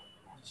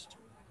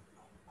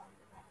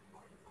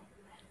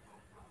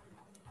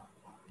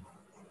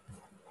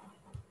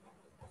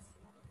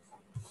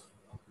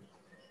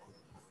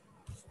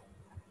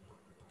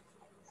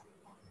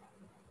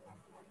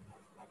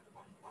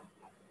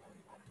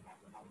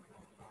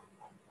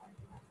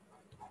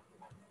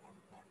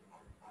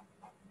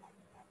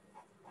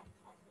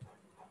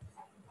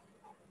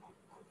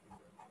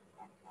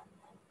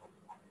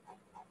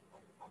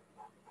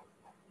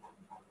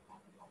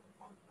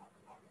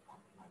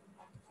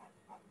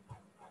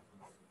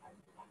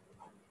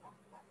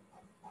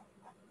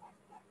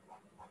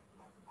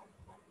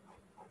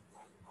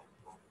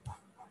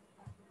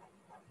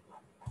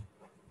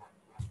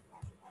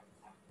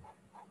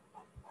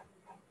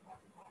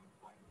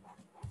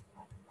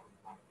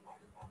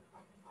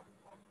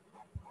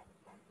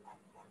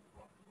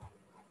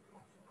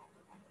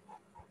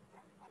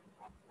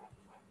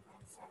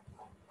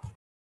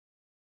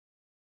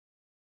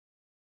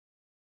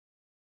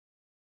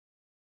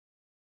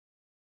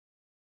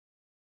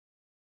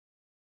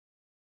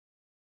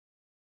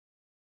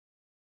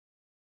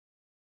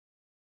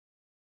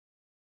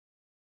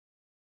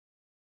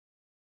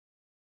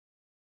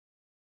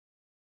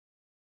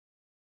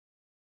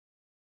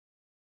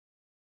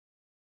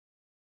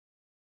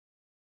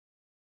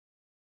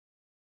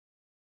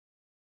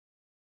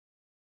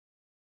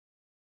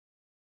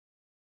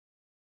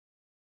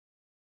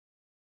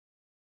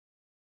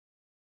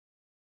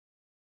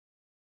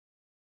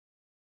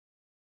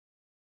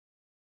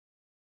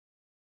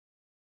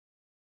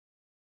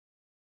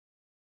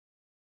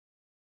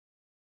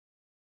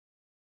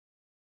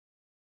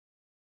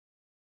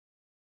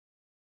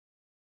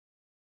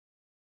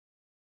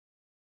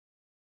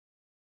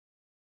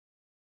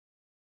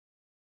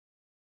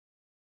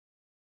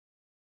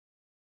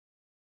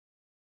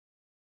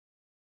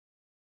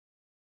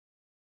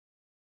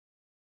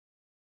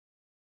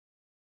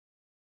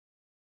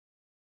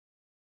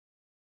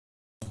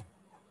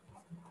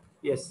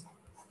 Yes.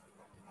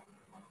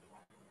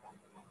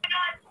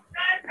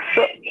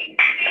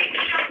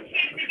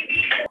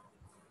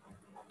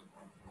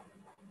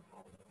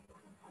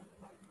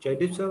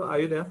 Jaydeep sir, are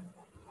you there?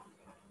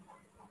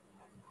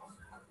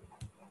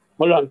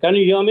 Hold on, can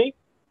you hear me?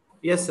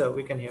 Yes, sir,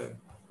 we can hear you.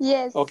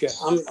 Yes. Okay,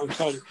 I'm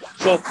sorry.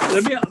 So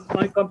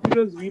my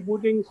computer is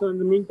rebooting. So in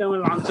the meantime,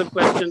 I'll answer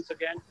questions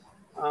again.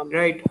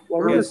 Right.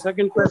 What was Yes. the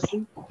second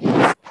question?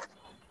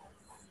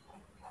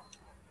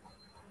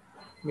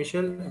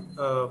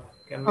 Michelle,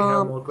 can we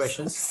have more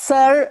questions?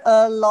 Sir,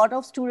 a lot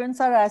of students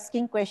are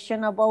asking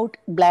question about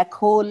black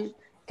hole.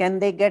 Can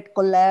they get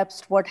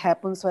collapsed? What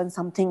happens when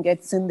something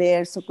gets in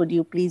there? So could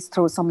you please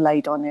throw some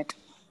light on it?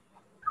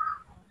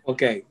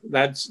 Okay,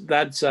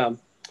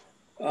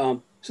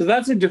 so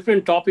that's a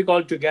different topic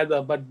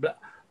altogether. But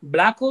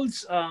black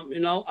holes,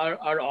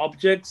 are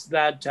objects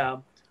that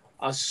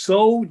are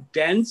so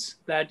dense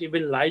that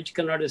even light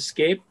cannot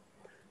escape.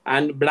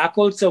 And black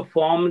holes are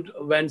formed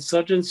when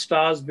certain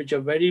stars, which are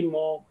very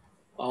more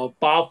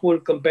powerful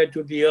compared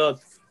to the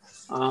Earth,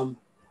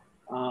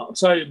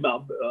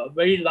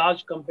 very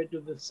large compared to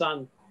the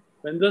sun.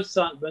 When those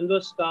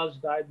stars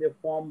die, they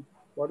form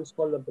what is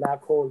called a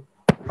black hole.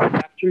 It's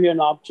actually an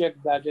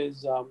object that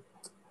is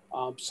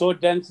so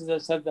dense, as I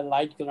said, the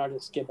light cannot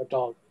escape at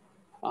all.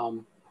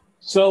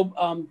 So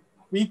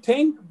we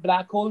think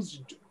black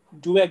holes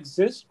do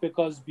exist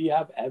because we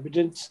have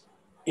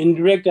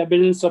indirect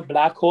evidence of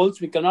black holes.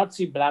 We cannot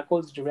see black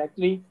holes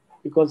directly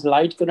because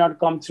light cannot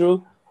come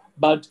through.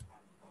 But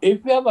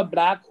if we have a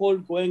black hole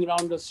going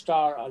around a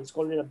star, and it's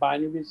called a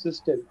binary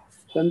system,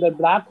 then the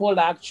black hole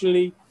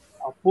actually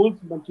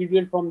pulls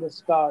material from the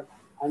star,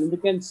 and we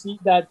can see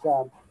that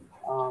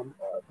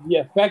the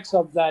effects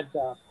of that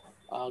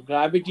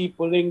gravity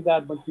pulling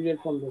that material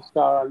from the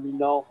star, and we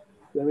know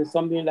there is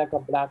something like a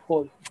black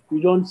hole.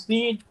 We don't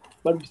see it,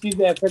 but we see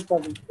the effect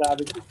of its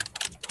gravity.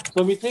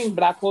 So we think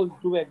black holes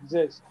do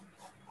exist.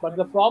 But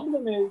the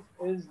problem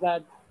is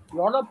that a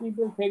lot of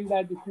people think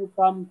that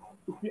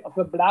if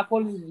a black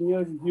hole is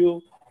near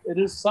you, it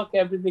will suck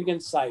everything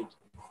inside.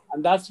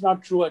 And that's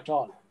not true at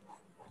all.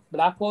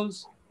 Black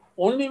holes,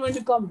 only when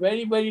you come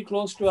very, very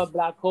close to a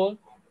black hole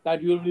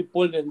that you will be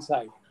pulled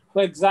inside.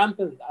 For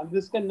example, and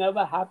this can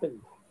never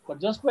happen,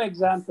 but just for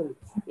example,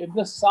 if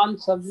the sun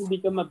suddenly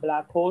become a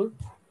black hole,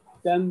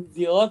 then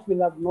the Earth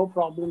will have no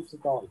problems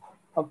at all.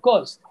 Of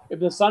course, if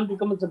the sun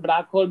becomes a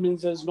black hole,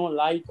 means there's no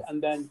light, and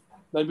then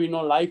there'll be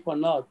no life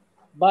on Earth.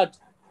 But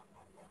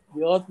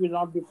the Earth will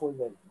not be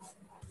pulled in.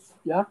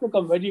 You have to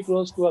come very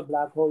close to a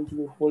black hole to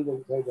be pulled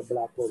inside a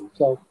black hole.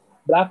 So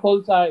black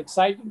holes are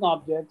exciting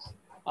objects.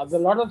 There's a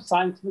lot of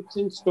science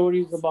fiction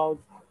stories about,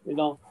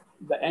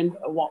 the end.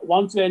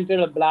 Once you enter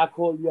a black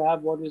hole, you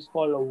have what is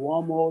called a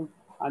wormhole,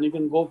 and you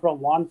can go from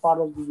one part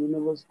of the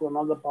universe to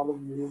another part of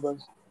the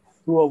universe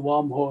through a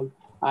wormhole.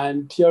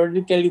 And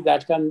theoretically,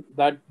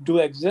 that do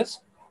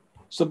exist.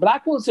 So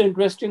black holes are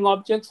interesting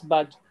objects,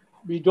 but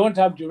we don't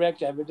have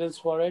direct evidence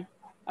for it.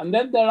 And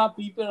then there are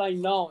people I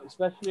know,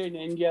 especially in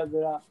India,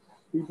 there are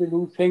people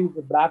who think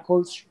the black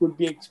holes could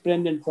be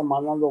explained in some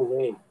another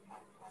way.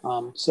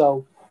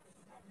 So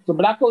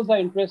black holes are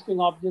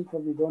interesting objects,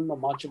 but we don't know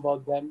much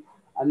about them.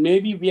 And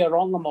maybe we are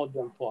wrong about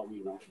them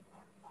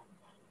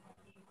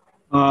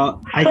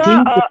I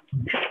think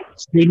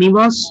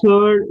Srinivas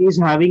sir is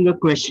having a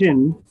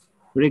question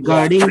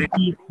regarding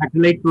the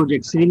satellite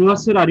project. Srinivas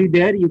sir, are you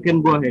there? You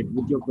can go ahead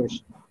with your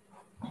question.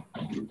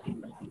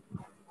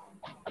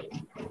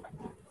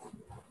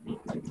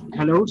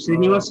 Hello,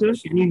 Srinivas sir,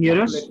 can you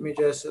hear us?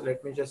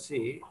 Let me just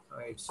see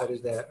if sir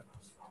is there.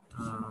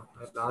 I'll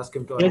ask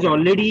him to. He has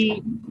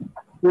already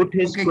put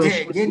his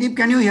question. Jaydeep,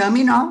 can you hear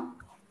me now?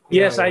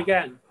 Yes, I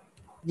can.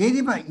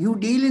 Jaydeep, you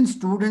deal in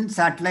student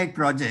satellite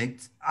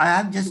projects. I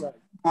have just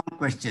one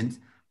questions.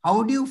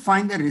 How do you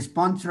find the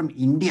response from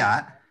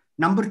India?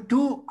 Number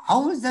two,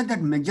 how is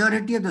that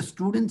majority of the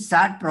student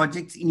sat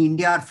projects in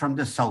India are from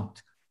the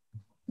south?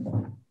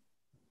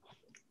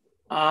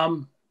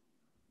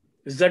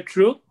 Is that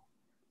true?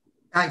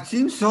 It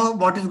seems so.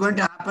 What is going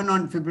to happen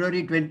on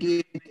February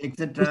 28th,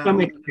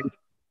 etc.?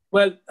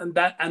 Well,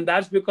 and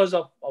that's because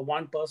of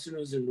one person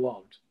who's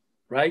involved,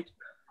 right?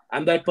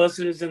 And that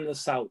person is in the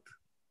south.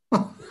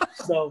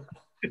 So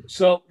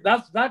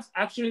that's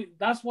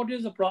what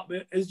is the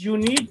problem. Is you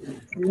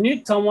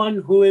need someone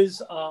who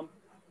is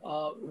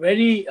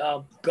very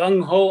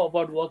gung ho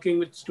about working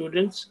with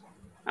students,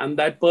 and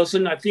that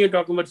person, I think you're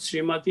talking about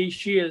Srimati.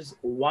 She is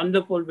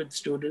wonderful with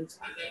students.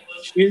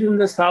 She's in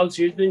the south.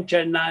 She's in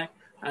Chennai,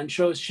 and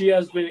so she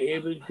has been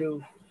able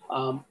to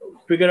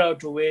figure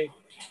out a way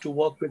to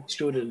work with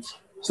students.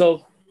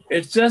 So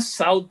it's just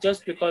south,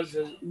 just because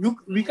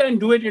we can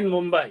do it in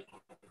Mumbai.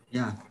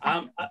 Yeah.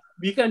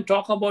 We can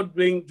talk about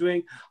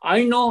doing.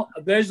 I know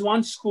there's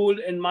one school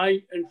in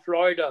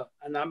Florida,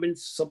 and I've been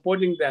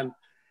supporting them.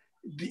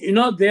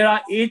 There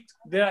are eight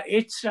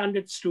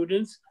standard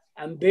students,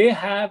 and they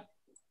have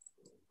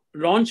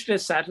launched a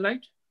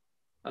satellite,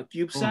 a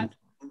CubeSat.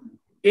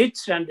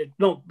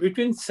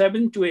 Between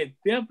 7 to 8,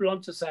 they have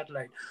launched a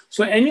satellite.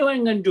 So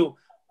anyone can do.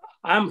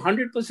 I'm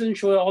 100%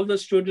 sure all the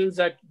students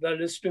that are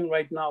listening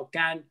right now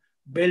can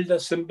build a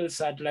simple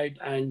satellite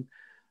and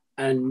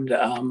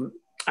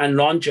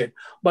launch it.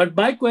 But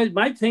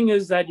my thing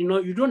is that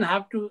you don't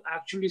have to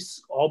actually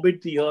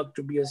orbit the Earth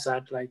to be a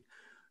satellite.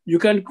 You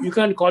can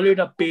call it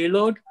a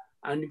payload,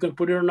 and you can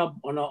put it on a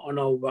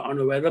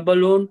weather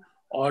balloon,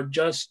 or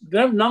just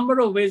there are a number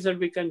of ways that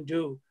we can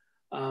do.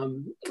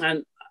 And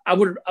I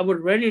would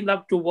really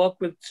love to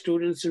work with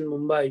students in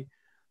Mumbai.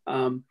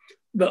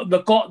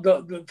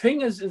 The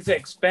thing is it's the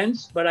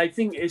expense, but I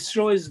think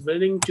ISRO is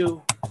willing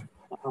to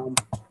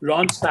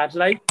launch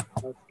satellite.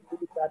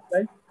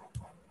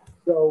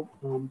 So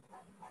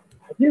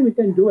I think we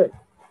can do it.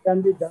 It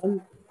can be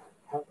done.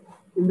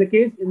 In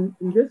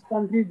this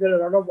country, there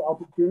are a lot of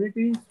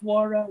opportunities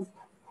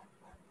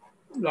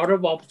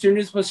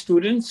for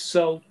students.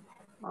 So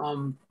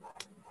I'm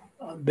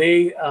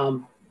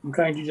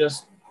trying to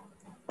just.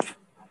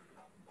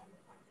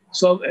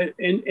 So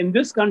in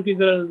this country,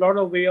 there are a lot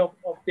of way of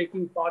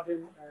taking part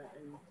in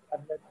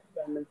satellite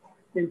experiments.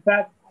 In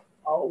fact,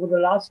 over the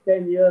last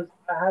 10 years,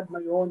 I had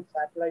my own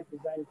satellite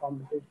design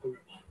competition.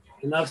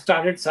 And I've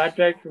started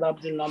satellite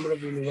clubs in a number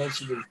of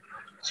universities.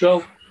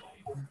 So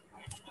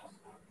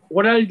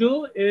what I'll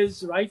do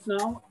is right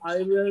now,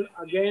 I will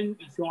again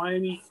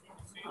join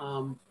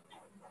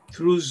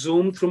through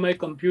Zoom, through my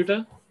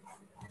computer.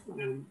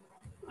 And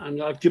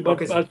I'll keep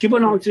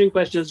on answering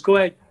questions. Go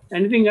ahead.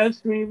 Anything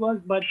else,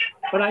 Srinivas? But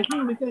I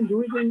think we can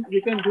do it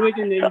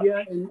in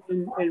India, in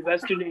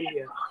Western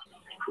India.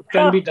 It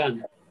can be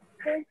done.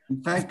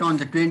 In fact, on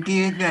the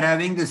 28th, we are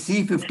having the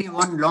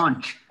C-51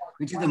 launch,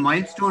 which is a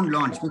milestone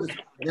launch, because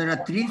there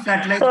are 3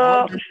 satellites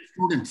all done by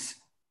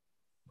students.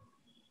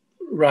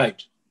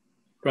 Right.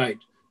 But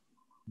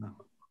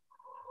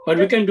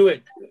we can do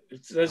it.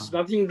 There's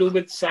nothing to do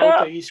with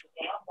south or east.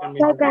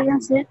 Sir, can I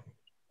say?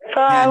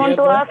 So I want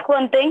to ask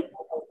one thing.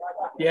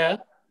 Yeah.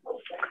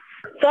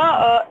 So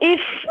if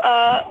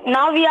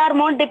now we are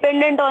more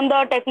dependent on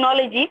the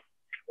technology,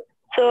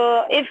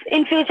 so if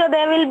in future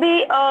there will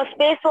be a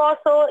space war,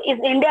 so is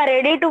India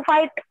ready to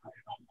fight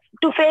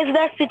to face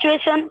that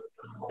situation?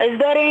 Is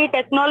there any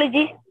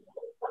technology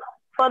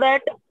for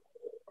that?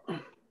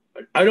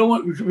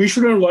 We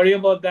shouldn't worry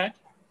about that.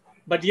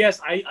 But yes,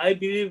 I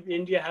believe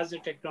India has the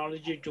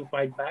technology to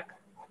fight back.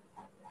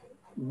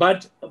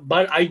 But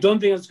I don't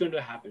think it's going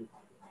to happen.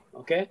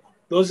 Okay?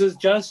 Those is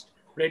just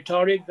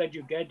rhetoric that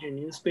you get in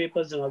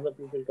newspapers and other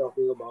people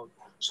talking about.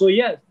 So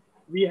yes,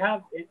 we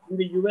have in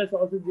the US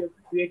also we have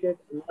created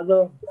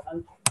another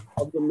branch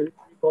of the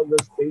military called the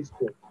Space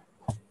Force.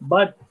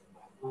 But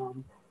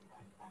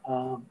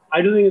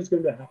I don't think it's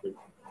going to happen.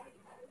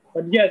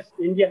 But yes,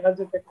 India has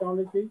the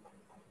technology,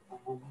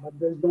 but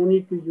there's no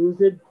need to use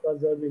it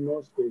because there'll be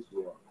no space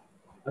war.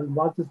 As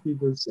much as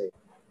people say,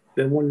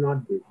 there will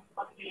not be.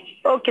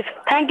 Okay,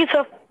 sir. Thank you,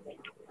 sir.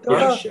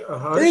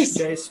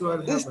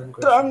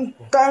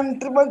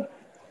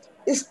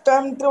 Is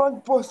time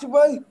travel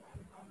possible?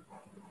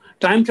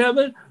 Time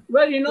travel?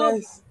 Well,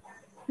 yes.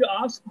 If you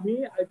ask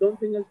me, I don't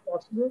think it's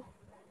possible.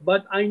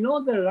 But I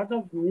know there are a lot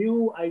of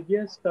new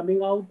ideas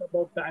coming out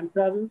about time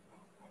travel.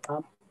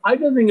 I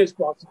don't think it's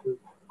possible.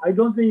 I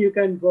don't think you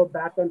can go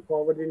back and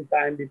forward in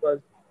time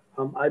because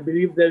I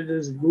believe there is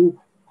this loop.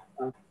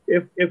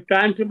 If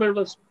time travel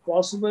was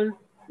possible,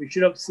 we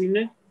should have seen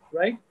it,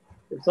 right?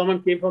 If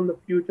someone came from the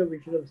future, we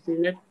should have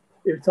seen it.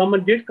 If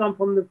someone did come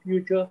from the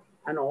future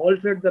and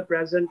altered the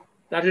present,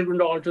 that is going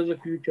to alter the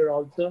future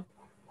also.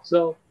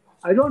 So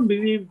I don't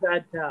believe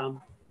that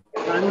time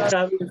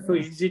travel is so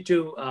easy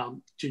to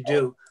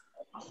do.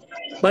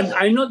 But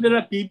I know there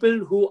are people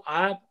who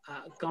have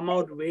come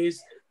out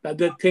ways that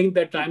they think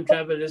that time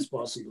travel is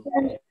possible.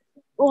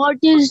 What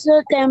is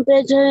the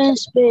temperature in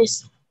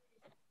space?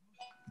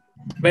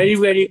 Very,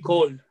 very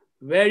cold.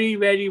 Very,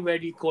 very,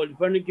 very cold. If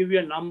I want to give you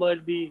a number,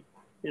 it'll be,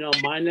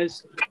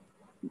 minus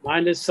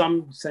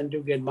some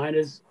centigrade,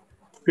 minus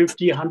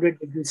 50, 100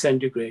 degrees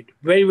centigrade.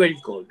 Very, very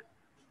cold.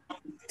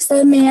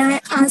 Sir, may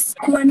I ask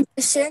one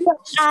question?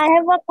 I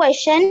have a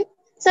question.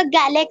 So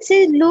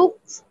galaxies look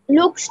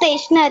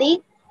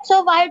stationary.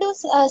 So why do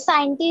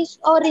scientists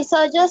or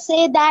researchers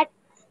say that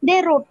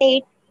they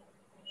rotate?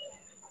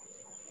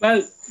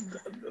 Well,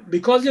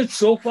 because it's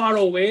so far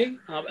away.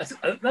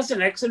 That's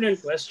an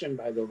excellent question,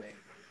 by the way.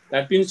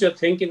 That means you're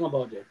thinking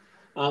about it.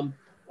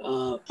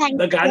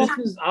 The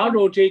galaxies are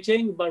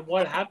rotating, but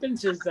what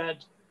happens is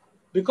that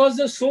because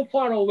they're so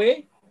far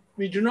away,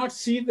 we do not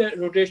see the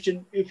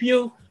rotation. If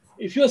you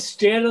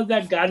stare at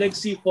that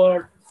galaxy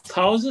for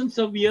thousands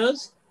of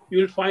years,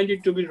 you'll find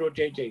it to be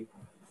rotating.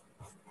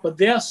 But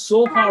they are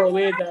so far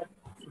away that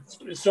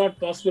it's not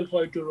possible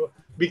for it to.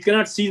 We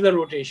cannot see the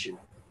rotation.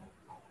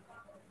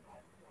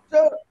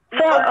 I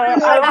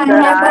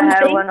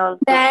have one also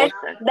that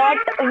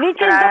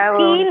which is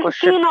the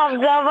keen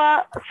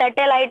observer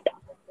satellite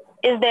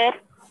is there?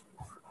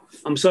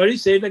 I'm sorry,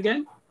 say it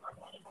again.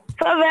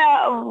 So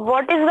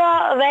what is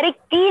the very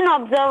keen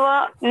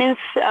observer means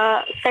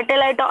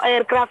satellite or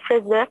aircraft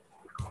is there?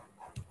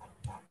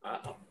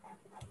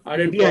 I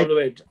didn't follow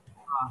it.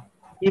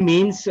 He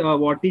means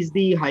what is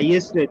the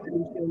highest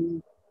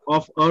resolution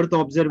of Earth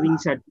observing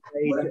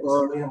satellite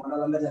or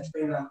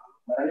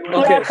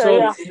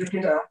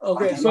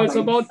Okay, so it's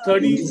about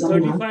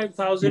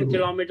 35,000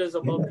 kilometers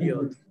above the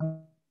Earth.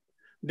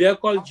 They are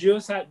called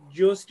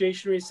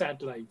geostationary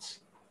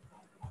satellites.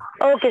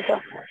 Okay,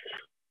 sir.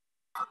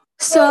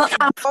 So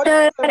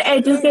after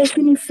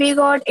education, if we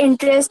got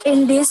interest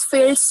in this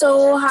field,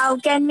 so how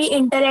can we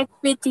interact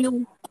with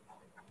you?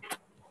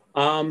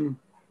 I'll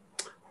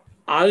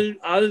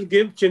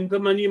give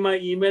Chintamani my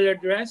email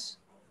address.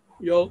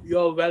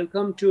 You're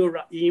welcome to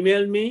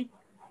email me,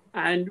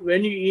 and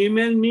when you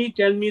email me,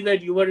 tell me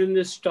that you were in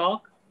this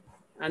talk,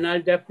 and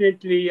I'll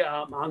definitely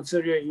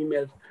answer your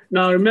email.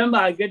 Now, remember,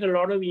 I get a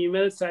lot of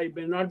emails. I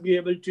may not be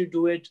able to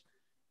do it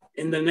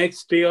in the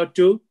next day or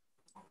two,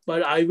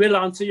 but I will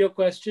answer your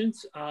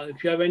questions.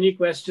 If you have any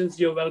questions,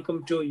 you're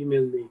welcome to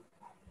email me.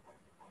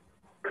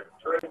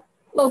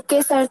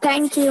 Okay, sir.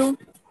 Thank you.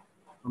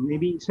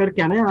 maybe, sir,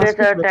 can I ask?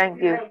 Okay, sir.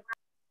 Thank you.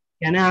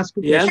 Can I ask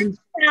a Yeah. question?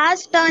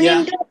 Stars turn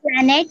into a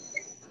planet.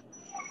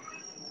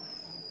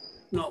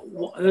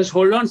 No, let's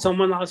hold on.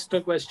 Someone asked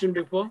a question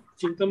before.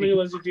 Chintamani,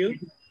 was it you?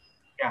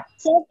 Yeah.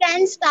 So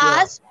can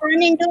stars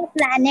turn into a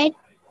planet?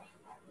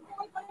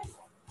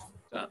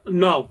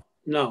 No.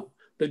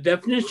 The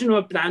definition of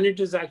a planet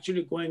is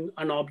actually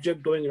an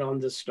object going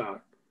around the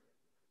star.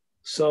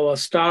 So a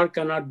star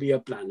cannot be a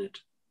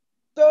planet.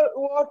 Sir,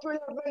 what will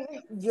happen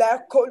if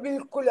black hole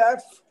will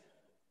collapse?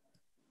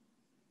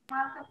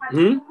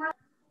 Hmm?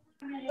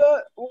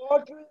 Sir,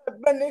 what will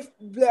happen if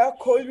black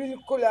hole will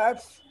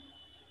collapse?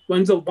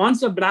 Once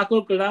a black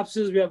hole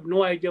collapses, we have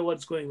no idea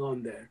what's going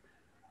on there.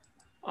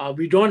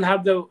 We don't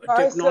have the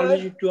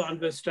technology to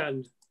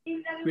understand.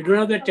 We don't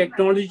have the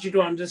technology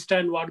to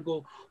understand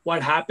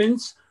what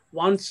happens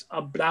once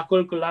a black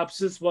hole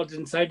collapses. What's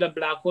inside a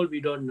black hole,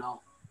 we don't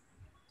know.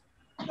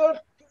 Sir,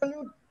 can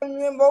you tell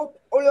me about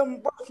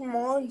Olympus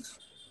Mons?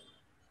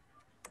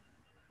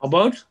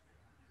 About?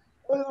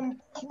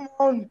 Olympus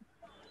Mons.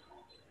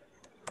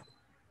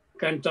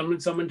 Can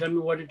someone tell me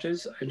what it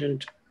is? I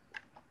didn't.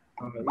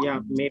 Yeah,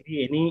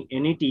 maybe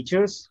any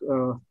teachers?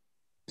 Yeah,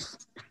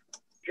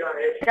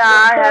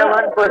 I have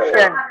one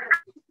question.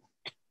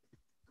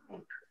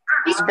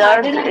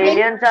 Does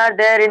aliens are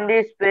there in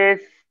the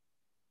space?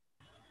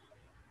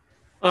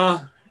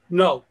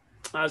 No.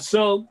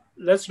 So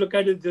let's look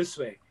at it this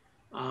way.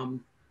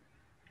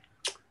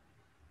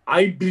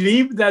 I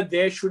believe that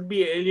there should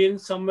be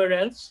aliens somewhere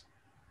else,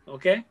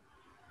 okay?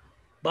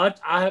 But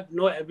I have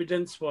no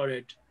evidence for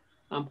it.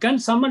 Can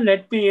someone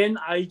let me in?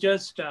 I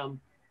just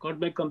got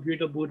my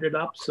computer booted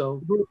up,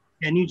 so.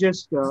 Can you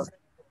just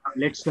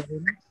let sir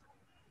in?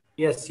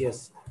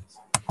 Yes.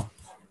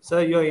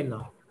 Sir, you're in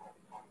now.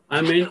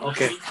 I'm in?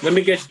 Okay. Let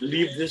me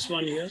leave this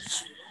one here.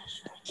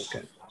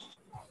 Okay.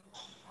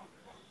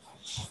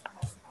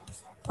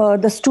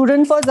 The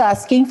student was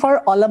asking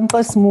for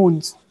Olympus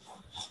moons.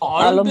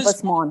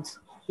 Olympus Mons.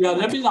 Yeah,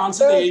 let me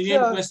answer the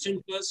alien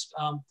question first.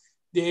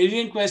 The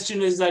alien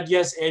question is that,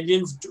 yes,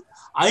 aliens do.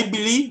 I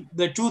believe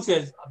the truth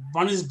is,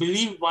 one is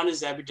belief, one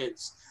is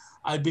evidence.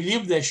 I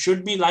believe there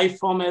should be life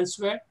form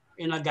elsewhere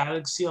in a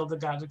galaxy of the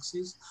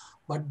galaxies,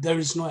 but there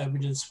is no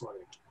evidence for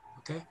it.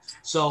 Okay?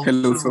 So, all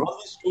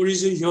the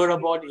stories you hear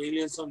about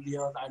aliens on the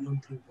Earth, I don't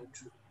think they're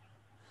true.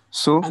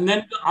 And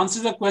then to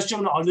answer the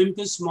question on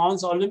Olympus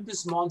Mons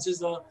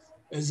is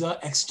a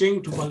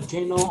extinct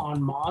volcano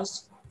on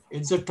Mars.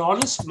 It's the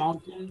tallest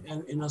mountain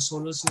in a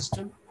solar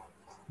system,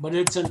 but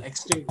it's an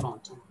extinct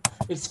mountain.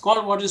 It's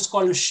called what is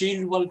called a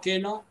shield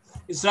volcano.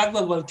 It's like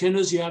the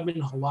volcanoes you have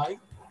in Hawaii.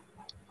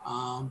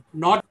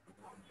 Not.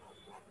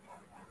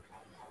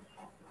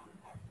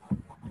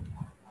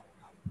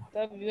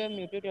 Sir, you have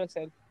muted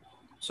yourself.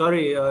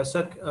 Sorry,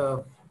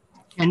 sir.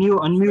 Can you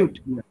unmute?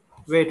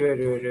 Wait.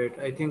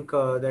 I think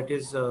that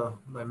is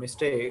my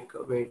mistake.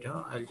 Wait,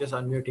 I'll just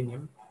unmuting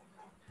him.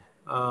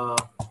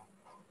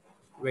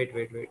 Wait.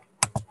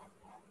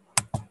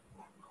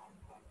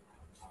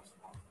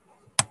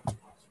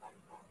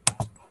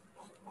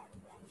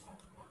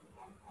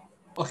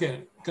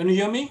 Okay, can you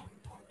hear me?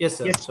 Yes,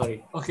 sir. Yes.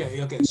 Sorry.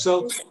 Okay.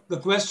 So the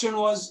question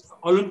was,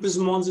 Olympus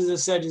Mons, as I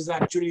said, is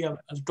actually a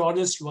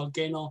tallest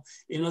volcano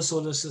in a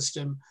solar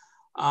system.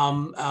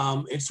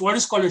 It's what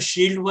is called a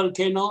shield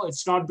volcano.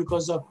 It's not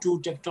because of two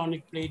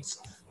tectonic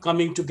plates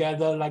coming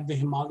together like the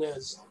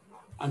Himalayas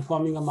and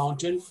forming a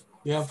mountain.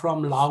 They are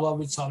from lava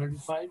which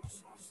solidified.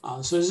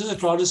 So this is the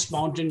tallest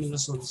mountain in the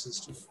solar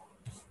system.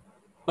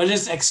 But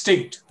it's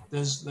extinct.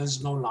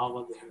 There's no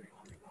lava there.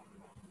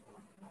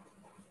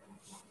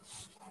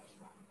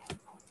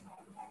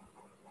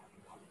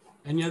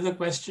 Any other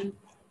question?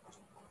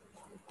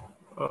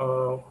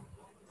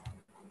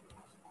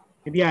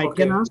 Maybe I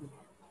can ask.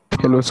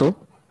 Hello, sir.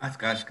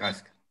 Ask.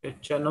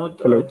 Chanot,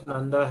 Hello.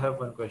 Nanda have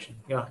one question.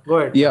 Yeah, go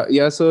ahead.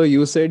 Yeah. So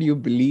you said you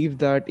believe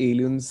that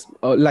aliens,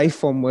 life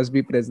form must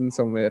be present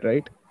somewhere,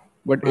 right?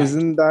 But Right.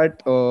 Isn't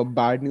that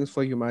bad news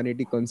for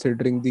humanity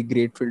considering the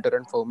Great Filter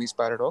and Fermi's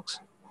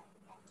paradox?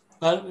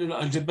 Well,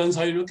 it depends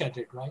how you look at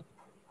it, right?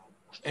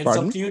 It's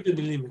Pardon? up to you to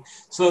believe it.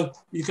 So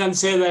you can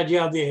say that,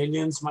 yeah, the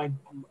aliens might,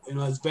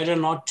 it's better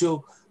not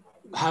to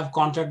have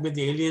contact with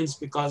the aliens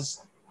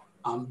because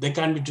they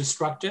can be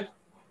destructive,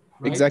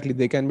 right? Exactly,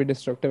 they can be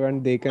destructive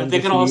and they can But they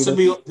just can lead also us.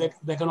 be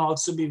they can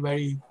also be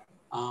very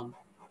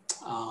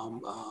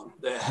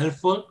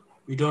helpful.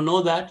 We don't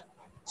know that,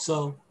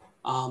 so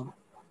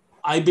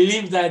I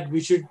believe that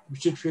we should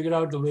figure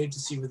out a way to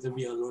see whether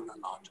we are alone or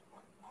not.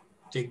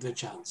 Take the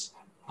chance.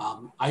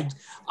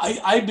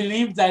 I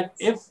believe that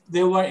if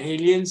there were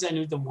aliens and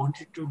if they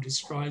wanted to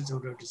destroy us, they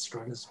would have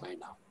destroyed us by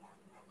now.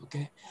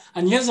 Okay.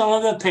 And here's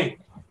another thing,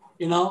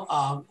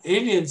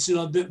 aliens,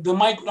 they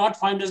might not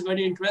find us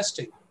very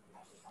interesting.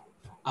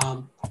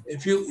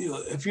 If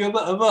you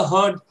ever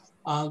heard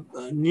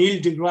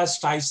Neil deGrasse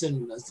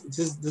Tyson,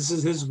 this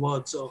is his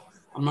word, so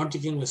I'm not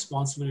taking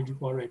responsibility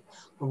for it.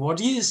 But what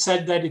he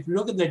said that if you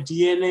look at the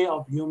DNA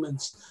of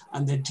humans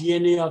and the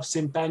DNA of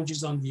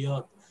chimpanzees on the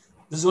earth,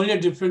 there's only a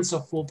difference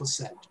of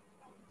 4%.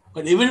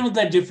 But even with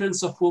that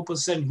difference of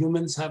 4%,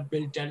 humans have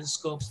built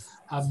telescopes,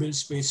 have built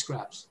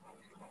spacecrafts.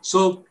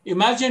 So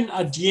imagine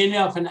a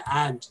DNA of an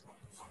ant,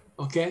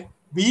 okay?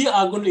 We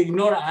are going to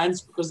ignore ants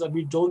because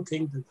we don't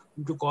think that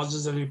it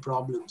causes any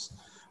problems.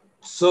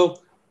 So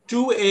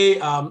to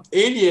a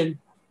alien,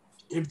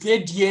 if their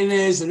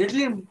DNA is a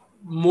little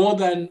more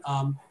than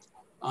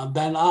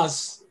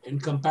us in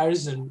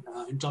comparison,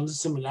 in terms of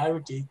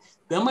similarity,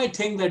 they might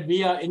think that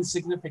we are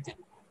insignificant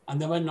and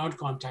they might not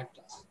contact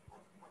us.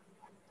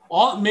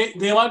 Or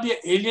there might be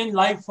alien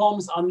life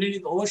forms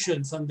underneath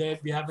oceans and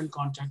we haven't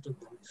contacted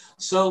them.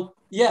 So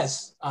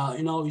yes,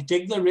 we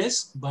take the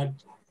risk, but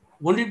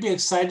wouldn't it be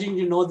exciting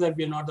to know that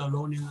we're not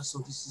alone in the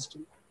solar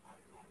system?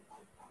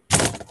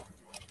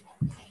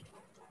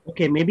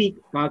 Okay, maybe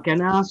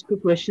can I ask a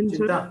question,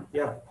 sir?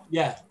 Yeah.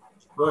 Yeah.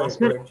 Go ahead.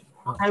 Sir,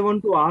 I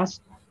want to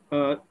ask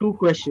two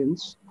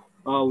questions.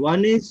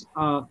 One is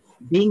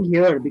being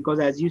here because,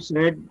 as you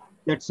said,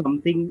 that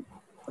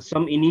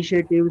some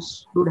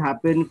initiatives should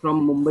happen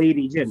from Mumbai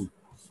region.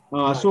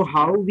 So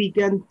how we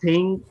can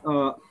think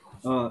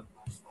from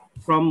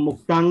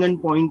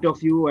Muktangan point of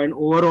view and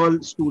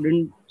overall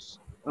students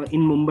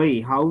in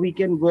Mumbai, how we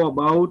can go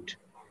about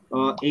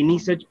any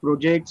such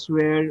projects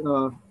where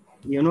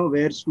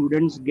where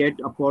students get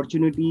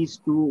opportunities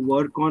to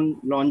work on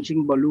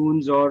launching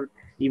balloons or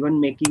even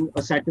making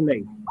a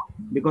satellite.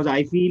 Because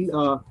I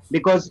feel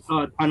because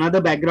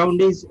another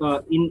background is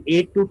in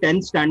 8 to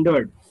 10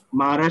 standard,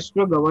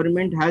 Maharashtra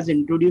government has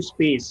introduced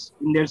space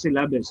in their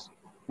syllabus,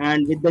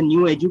 and with the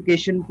new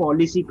education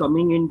policy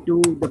coming into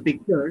the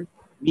picture,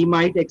 we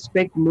might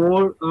expect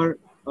more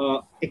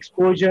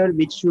exposure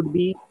which should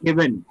be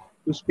given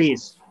to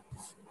space.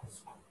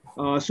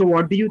 So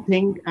what do you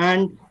think?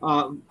 And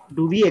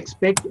do we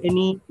expect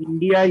any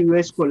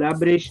India-US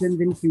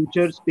collaborations in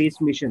future space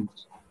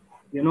missions?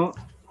 Yeah,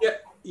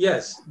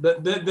 yes,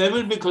 there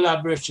will be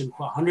collaboration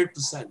for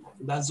 100%.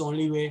 That's the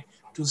only way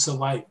to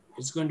survive.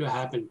 It's going to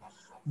happen.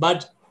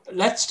 But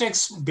let's take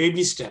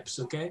baby steps,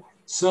 okay?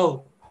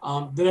 So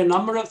there are a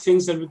number of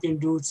things that we can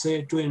do,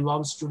 say, to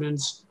involve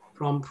students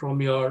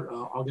from your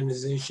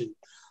organization.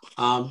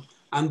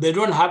 And they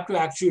don't have to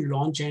actually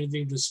launch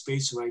anything to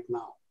space right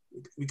now.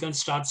 We can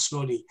start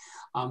slowly.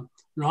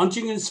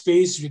 Launching in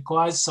space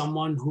requires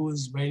someone who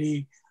is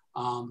very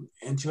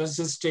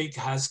enthusiastic,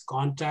 has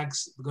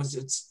contacts, because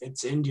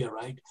it's India,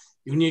 right?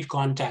 You need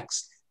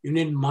contacts. You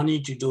need money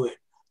to do it.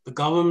 The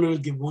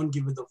government won't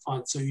give you the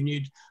funds, so you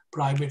need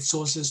private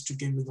sources to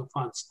give you the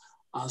funds.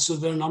 So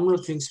there are a number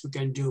of things we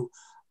can do.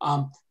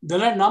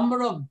 There are a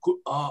number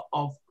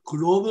of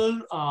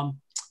global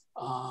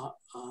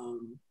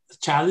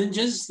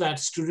challenges that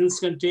students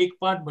can take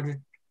part, but it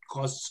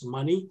costs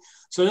money.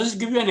 So let's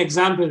give you an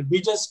example.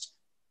 We just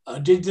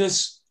did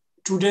this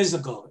 2 days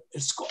ago.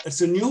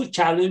 It's a new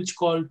challenge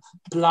called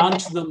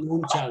Plant the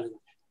Moon Challenge.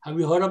 Have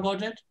you heard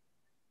about it?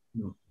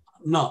 No.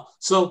 No.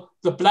 So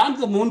the Plant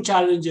the Moon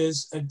Challenge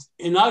is,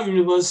 in our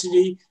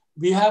university,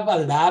 we have a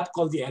lab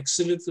called the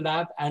Excellence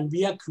Lab, and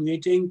we are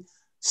creating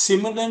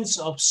simulants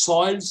of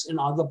soils in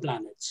other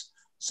planets.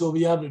 So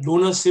we have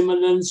lunar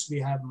simulants, we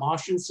have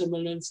Martian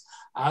simulants,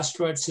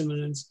 asteroid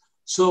simulants.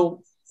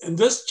 So in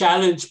this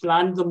challenge,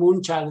 Plant the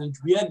Moon Challenge,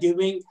 we are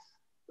giving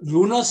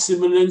lunar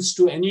simulants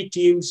to any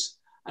teams,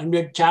 and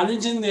we're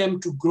challenging them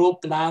to grow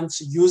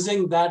plants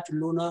using that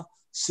lunar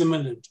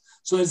simulant.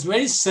 So it's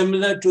very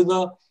similar to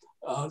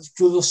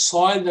the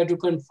soil that you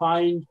can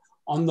find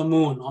on the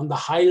moon, on the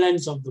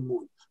highlands of the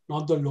moon,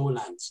 not the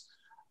lowlands.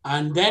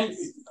 And then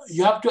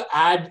you have to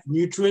add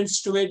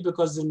nutrients to it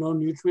because there are no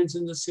nutrients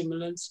in the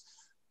simulants.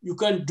 You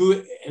can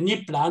do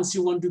any plants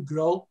you want to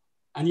grow,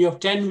 and you have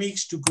 10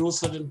 weeks to grow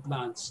certain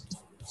plants.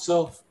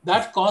 So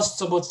that costs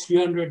about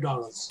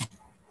 $300.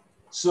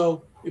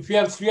 So if you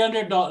have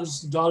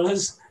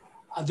 $300,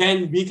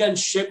 then we can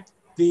ship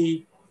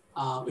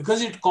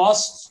because it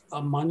costs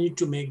money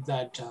to make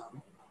that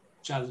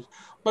challenge.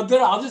 But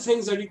there are other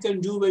things that you can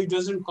do where it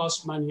doesn't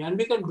cost money, and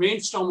we can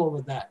brainstorm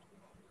over that.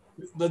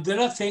 But there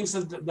are things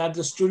that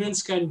the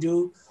students can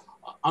do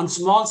on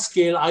small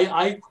scale.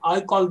 I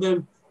call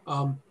them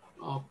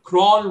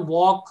crawl,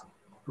 walk,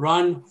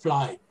 run,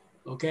 fly.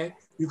 Okay,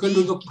 you can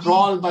do the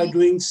crawl by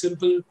doing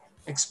simple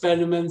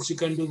experiments. You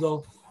can do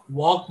the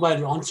walk by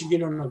launching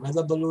it on a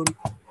weather balloon,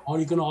 or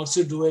you can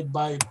also do it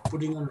by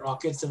putting on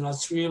rockets. And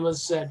as three of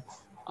us said,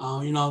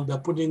 they're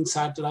putting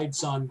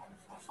satellites on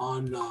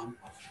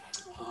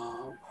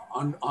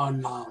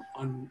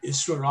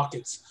ISRO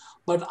rockets.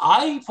 But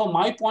from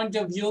my point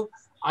of view,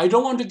 I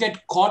don't want to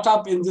get caught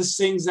up in these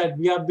things that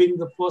we are being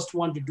the first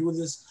one to do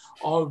this,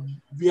 or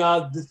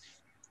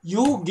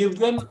you give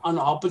them an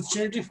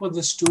opportunity for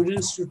the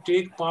students to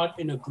take part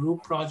in a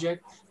group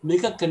project,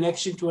 make a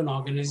connection to an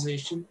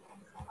organization,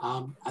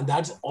 and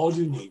that's all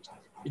you need.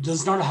 It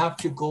does not have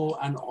to go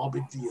and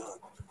orbit the Earth.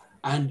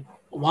 And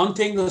one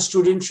thing the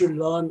student should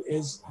learn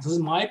is, this is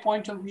my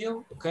point of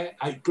view, okay?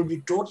 I could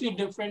be totally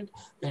different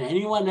than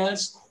anyone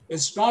else.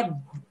 It's not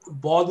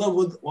bother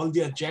with all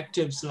the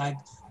objectives like,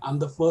 I'm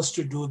the first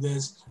to do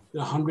this,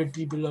 there are 100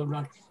 people have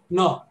done.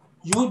 No,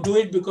 you do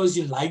it because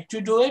you like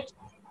to do it,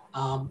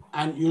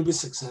 and you'll be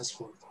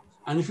successful.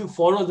 And if you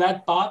follow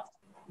that path,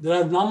 there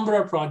are a number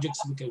of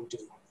projects we can do,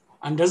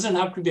 and doesn't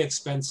have to be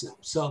expensive.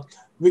 So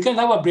we can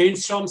have a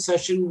brainstorm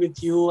session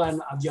with you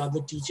and the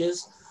other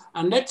teachers,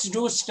 and let's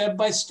do step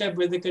by step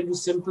where they can do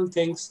simple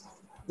things.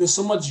 There's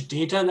so much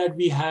data that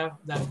we have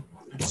that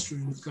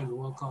students can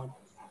work on.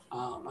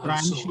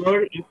 I'm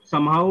sure if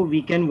somehow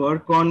we can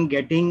work on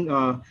getting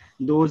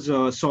those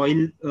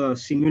soil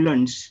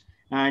simulants,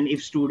 and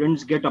if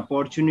students get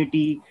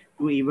opportunity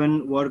to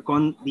even work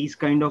on these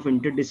kind of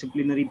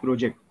interdisciplinary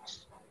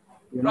projects,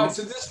 Right,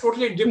 so this is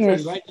totally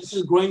different, right? This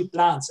is growing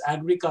plants,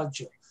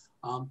 agriculture.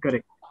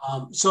 Correct.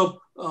 There's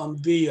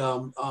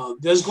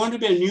going to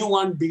be a new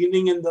one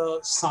beginning in the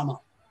summer,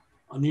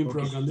 a new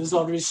program. This is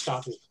already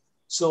started.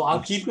 So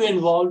I'll keep you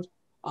involved.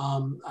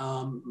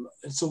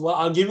 So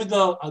I'll give you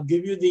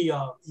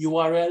the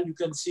URL. You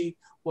can see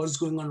what's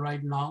going on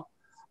right now.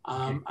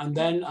 And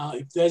then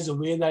if there's a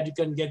way that you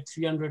can get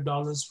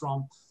 $300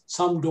 from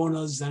some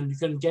donors, then you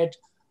can get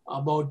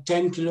about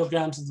 10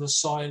 kilograms of the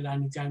soil,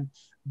 and you can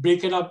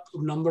break it up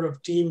a number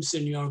of teams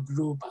in your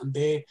group, and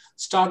they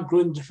start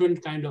growing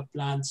different kind of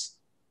plants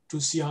to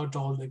see how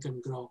tall they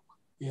can grow.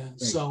 Yeah. Right.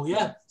 So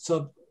yeah.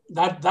 So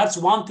that's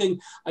one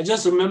thing. I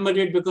just remembered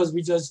it because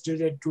we just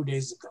did it 2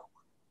 days ago.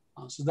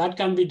 So that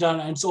can be done,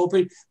 and it's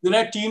open. There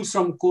are teams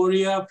from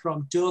Korea,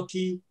 from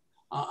Turkey,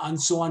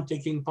 and so on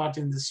taking part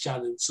in this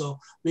challenge. So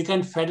we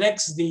can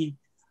FedEx the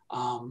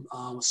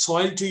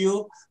soil to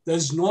you.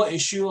 There's no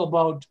issue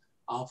about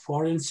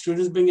foreign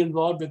students being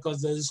involved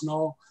because there's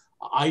no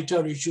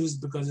ITER issues,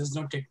 because there's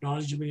no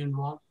technology being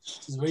involved.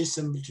 It's very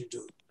simple to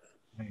do.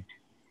 Right.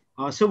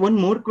 So one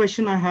more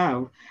question I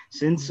have,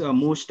 since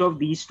most of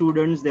these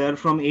students, they are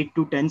from 8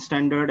 to 10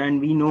 standard, and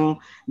we know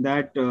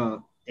that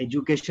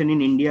education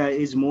in India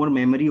is more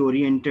memory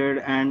oriented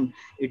and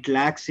it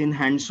lacks in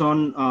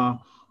hands-on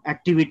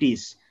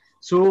activities.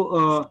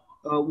 So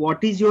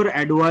what is your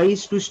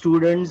advice to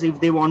students if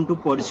they want to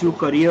pursue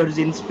careers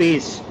in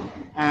space,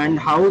 and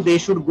how they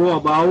should go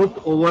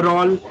about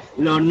overall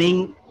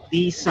learning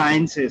these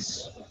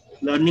sciences,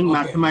 learning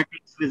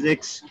mathematics,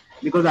 physics?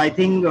 Because I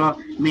think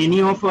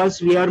many of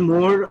us, we are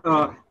more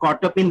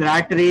caught up in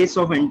rat race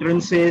of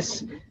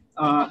entrances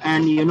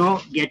and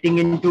getting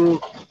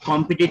into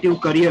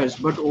competitive careers.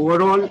 But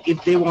overall,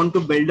 if they want to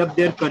build up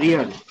their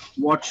career,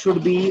 what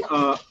should be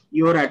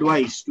your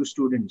advice to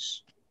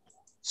students?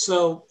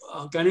 So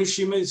can you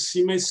see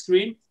my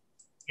screen?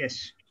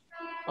 Yes.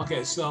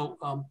 Okay, so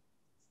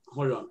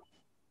hold on.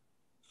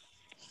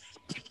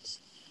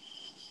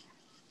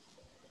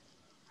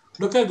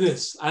 Look at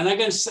this, and I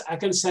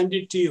can send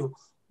it to you.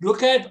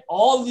 Look at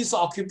all these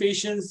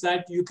occupations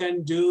that you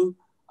can do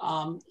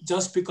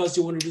just because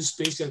you want to do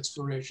space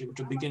exploration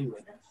to begin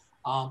with.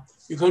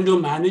 You can do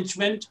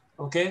management,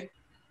 okay?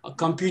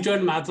 Computer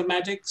and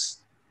mathematics,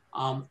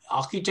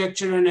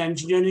 architecture and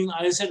engineering.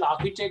 I said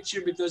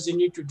architecture because you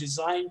need to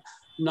design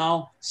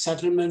now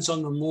settlements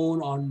on the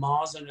moon, on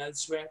Mars and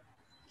elsewhere.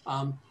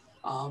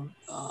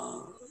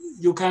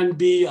 You can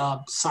be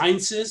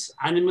sciences,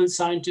 animal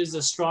scientists,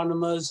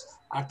 astronomers,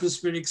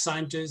 atmospheric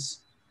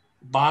scientists,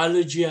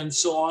 biology, and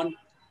so on.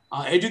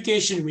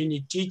 Education, we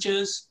need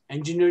teachers,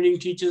 engineering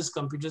teachers,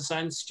 computer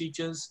science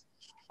teachers,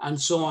 and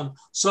so on.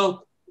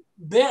 So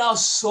there are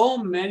so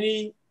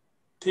many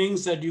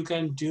things that you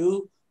can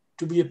do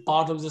to be a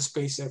part of the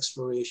space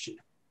exploration.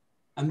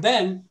 And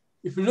then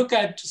if you look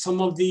at some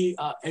of the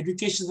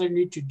education that you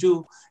need to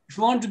do, if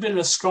you want to be an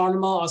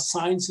astronomer or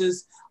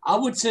sciences, I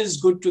would say it's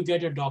good to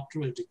get a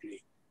doctoral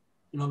degree,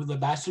 with a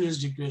bachelor's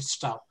degree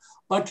stuff.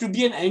 But to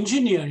be an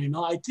engineer,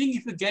 I think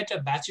if you get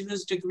a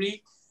bachelor's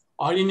degree,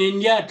 or in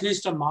India, at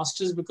least a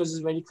master's, because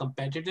it's very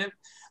competitive,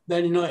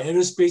 then,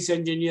 aerospace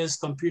engineers,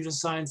 computer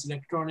science,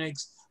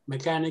 electronics,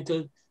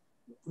 mechanical,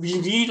 we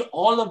need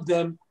all of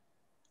them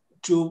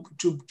to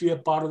be a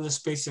part of the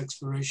space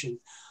exploration.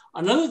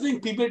 Another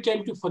thing people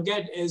tend to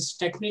forget is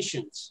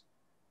technicians.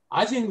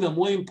 I think they're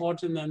more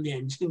important than the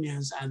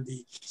engineers and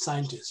the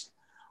scientists.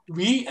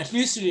 We, at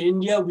least in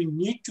India, we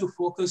need to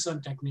focus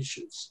on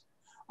technicians.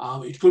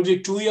 It could be a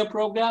 2-year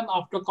program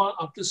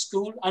after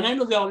school, and I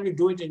know they already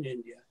do it in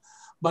India.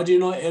 But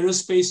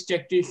aerospace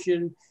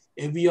technician,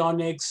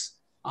 avionics,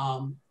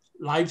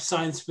 life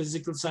science,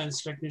 physical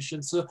science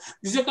technician. So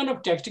these are kind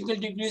of technical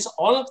degrees.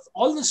 All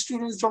the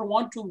students don't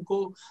want to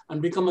go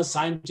and become a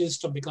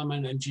scientist or become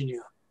an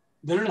engineer.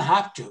 They don't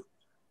have to,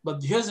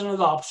 but here's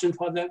another option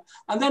for them.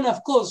 And then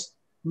of course,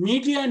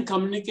 media and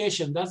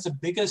communication, that's the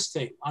biggest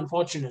thing,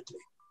 unfortunately.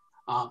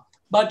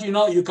 But you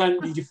know, you can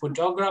be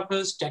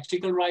photographers,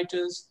 technical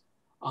writers,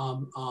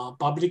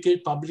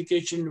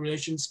 publication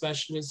relations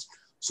specialists.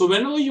 So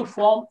whenever you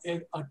form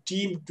a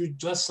team to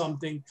do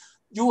something,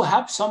 you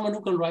have someone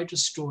who can write a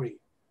story,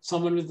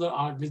 someone with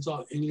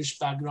an English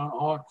background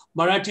or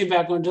Marathi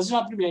background, doesn't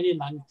have to be any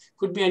language,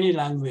 could be any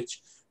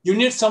language. You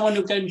need someone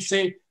who can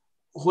say,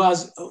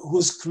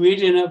 who's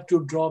creative enough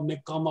to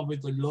come up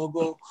with a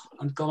logo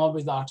and come up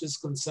with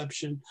artist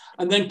conception,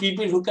 and then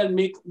people who can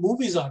make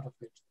movies out of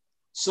it.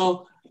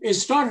 So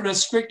it's not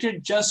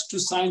restricted just to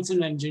science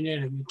and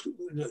engineering.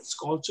 It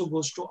also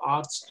goes to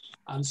arts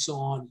and so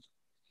on.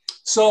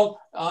 So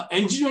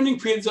engineering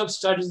fields of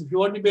studies, if you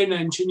want to be an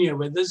engineer,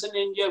 whether it's in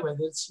India, whether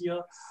it's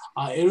here,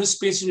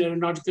 aerospace and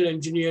aeronautical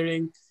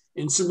engineering,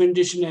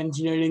 instrumentation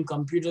engineering,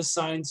 computer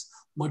science,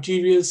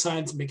 material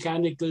science,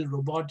 mechanical,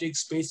 robotics,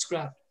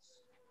 spacecraft,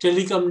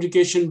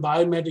 telecommunication,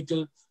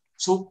 biomedical.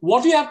 So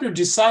what you have to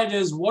decide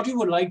is what you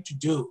would like to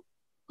do.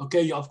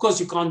 Okay, of course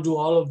you can't do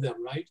all of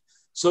them, right?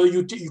 So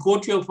you go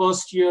to your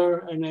first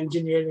year in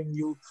engineering,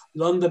 you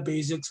learn the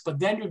basics, but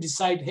then you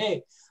decide,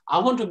 hey, I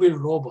want to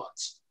build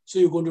robots. So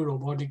you go to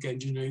robotic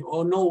engineering.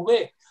 Oh, no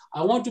way.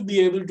 I want to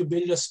be able to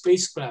build a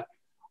spacecraft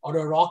or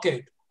a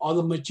rocket or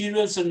the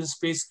materials in the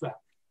spacecraft.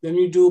 Then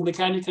you do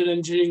mechanical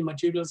engineering,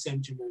 materials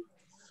engineering.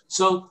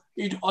 So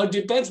it all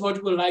depends what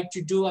you would like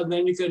to do. And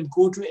then you can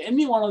go to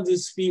any one of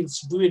these fields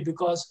to do it,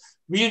 because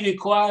we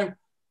require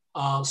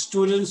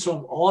students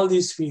from all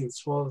these fields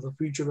for the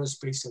future of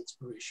space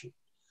exploration.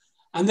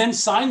 And then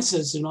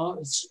sciences,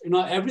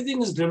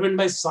 everything is driven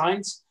by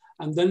science,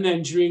 and then the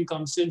engineering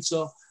comes in.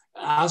 So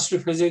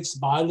astrophysics,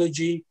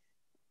 biology,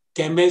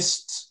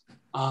 chemists,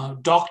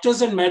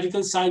 doctors and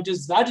medical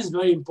scientists, that is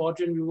very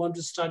important. We want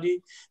to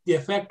study the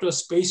effect of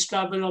space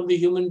travel on the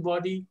human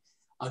body,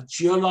 a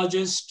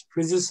geologist,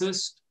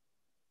 physicist,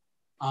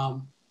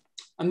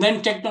 and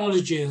then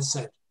technology, as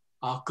I said,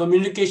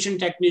 communication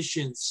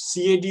technicians,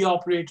 CAD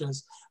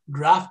operators,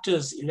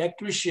 drafters,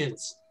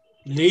 electricians,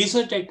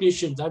 laser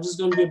technicians, that is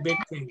going to be a big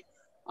thing.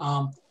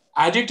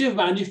 Additive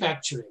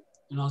manufacturing,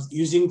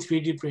 using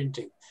 3D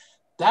printing.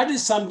 That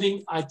is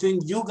something I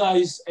think you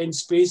guys in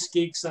Space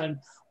Geeks and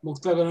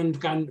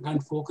Muktagaran can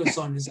focus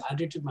on, is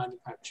additive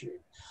manufacturing.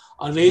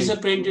 A laser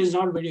printer is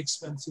not very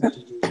expensive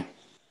to do.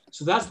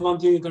 So that's one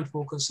thing you can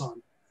focus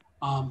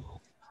on.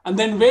 And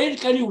then where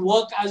can you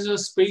work as a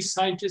space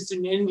scientist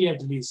in India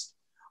at least?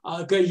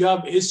 Okay, you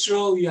have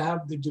ISRO, you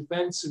have the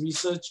Defense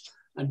Research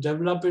and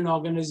Development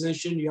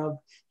Organization, you have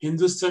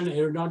Hindustan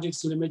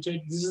Aeronautics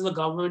Limited. This is a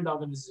government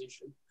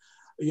organization.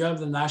 You have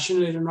the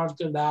National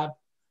Aeronautical Lab.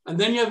 And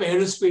then you have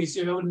aerospace.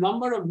 You have a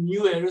number of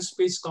new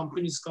aerospace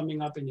companies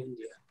coming up in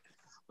India.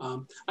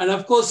 And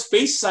of course,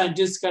 space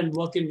scientists can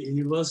work in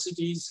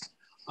universities.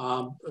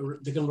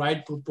 They can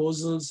write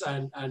proposals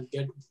and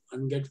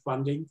get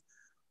funding.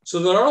 So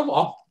there are a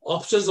lot of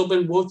options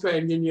open both for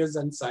engineers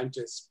and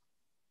scientists.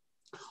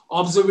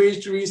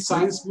 Observatories,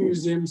 science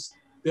museums,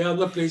 they are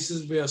the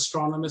places where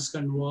astronomers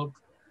can work.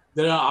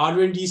 There are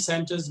R&D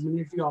centers,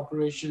 military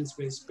operations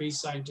where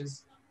space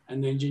scientists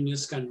and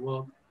engineers can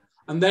work.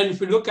 And then if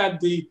you look at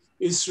the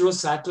ISRO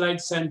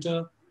Satellite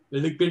Center, the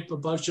Liquid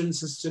Propulsion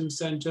System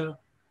Center,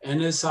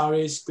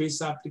 NSRA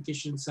Space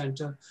Application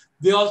Center,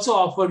 they also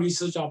offer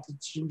research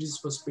opportunities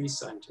for space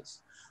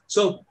scientists.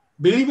 So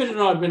believe it or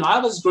not, when I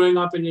was growing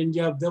up in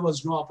India, there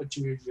was no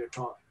opportunity at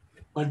all.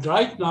 But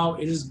right now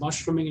it is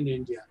mushrooming in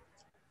India.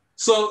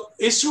 So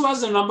ISRO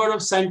has a number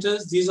of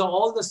centers. These are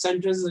all the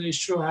centers that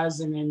ISRO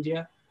has in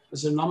India.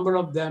 There's a number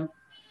of them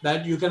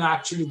that you can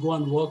actually go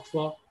and work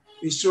for.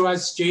 ISRO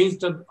has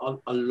changed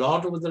a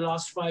lot over the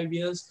last 5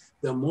 years.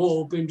 They're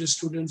more open to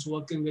students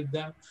working with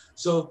them.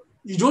 So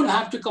you don't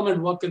have to come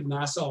and work at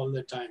NASA all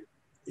the time.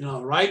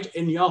 Right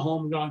in your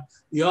home ground,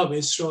 you have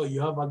ISRO,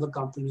 you have other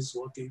companies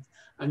working,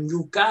 and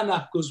you can,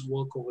 of course,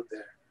 work over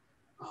there.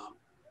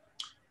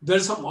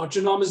 There's some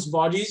autonomous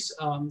bodies.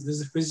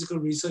 There's a physical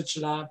research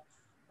lab,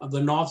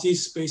 the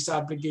Northeast Space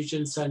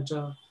Application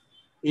Center,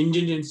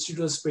 Indian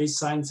Institute of Space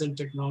Science and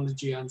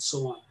Technology, and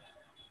so on.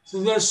 So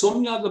there are so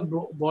many other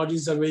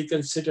bodies that where you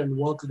can sit and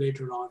work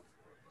later on.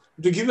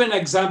 To give you an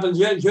example,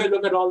 here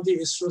look at all the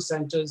ISRO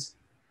centers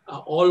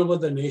all over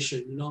the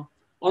nation.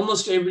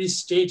 Almost every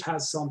state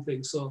has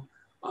something. So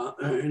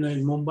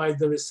in Mumbai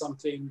there is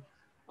something,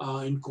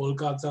 in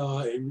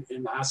Kolkata,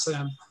 in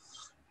Assam.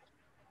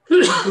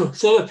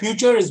 So the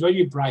future is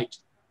very bright.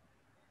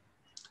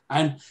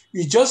 And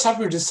you just have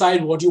to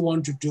decide what you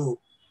want to do.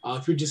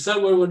 If you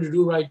decide what you want to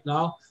do right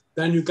now,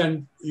 then you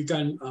can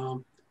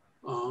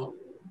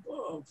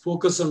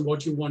focus on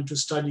what you want to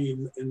study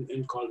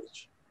in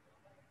college.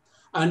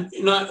 And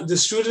the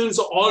students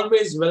are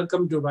always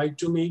welcome to write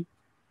to me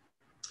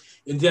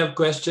if they have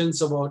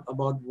questions about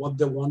what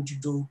they want to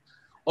do,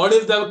 or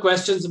if they have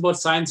questions about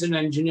science and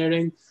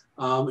engineering.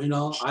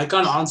 I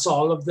can't answer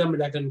all of them,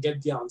 but I can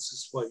get the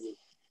answers for you.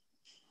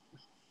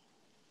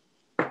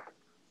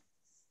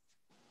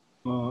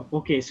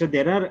 Okay, so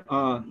there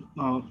are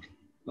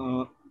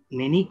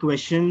many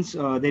questions.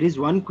 There is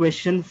one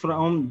question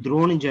from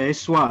Drone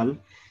Jaiswal.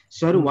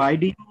 Sir,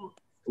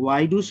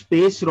 why do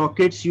space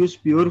rockets use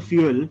pure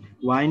fuel?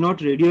 Why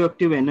not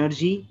radioactive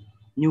energy,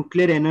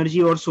 nuclear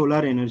energy, or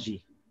solar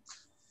energy?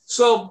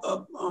 So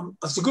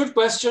it's a good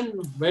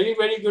question. Very,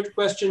 very good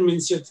question.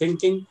 Means you're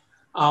thinking.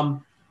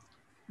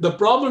 The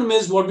problem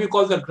is what we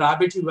call the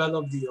gravity well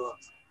of the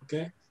Earth.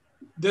 Okay,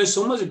 there's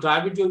so much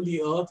gravity on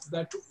the Earth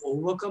that to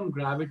overcome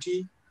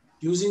gravity,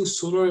 using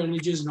solar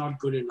energy is not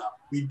good enough.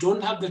 We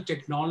don't have the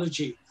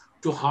technology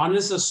to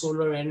harness the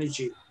solar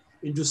energy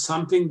into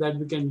something that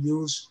we can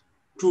use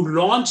to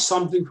launch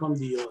something from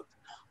the Earth.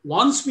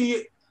 Once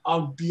we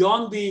are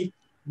beyond the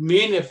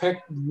main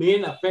effect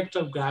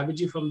of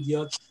gravity from the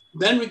Earth,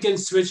 then we can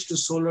switch to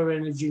solar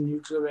energy,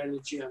 nuclear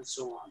energy, and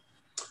so on.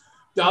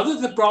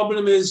 The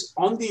problem is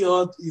on the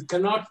Earth, you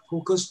cannot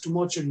focus too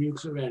much on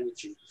nuclear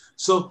energy.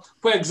 So,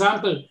 for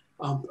example,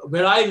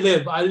 where I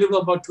live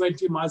about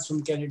 20 miles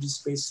from Kennedy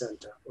Space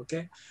Center,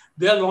 okay?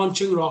 They're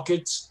launching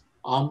rockets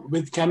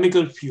with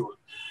chemical fuel.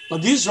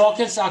 But these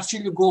rockets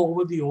actually go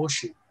over the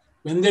ocean.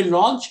 When they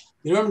launch,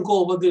 they don't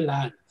go over the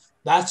land.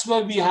 That's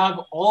why we have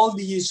all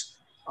these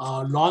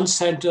launch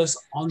centers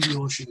on the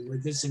ocean,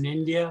 whether it's in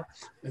India,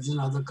 whether in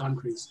other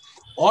countries.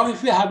 Or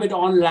if we have it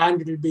on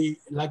land, it'll be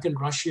like in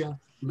Russia,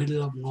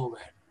 middle of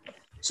nowhere.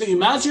 So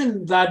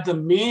imagine that the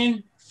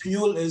main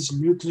fuel is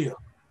nuclear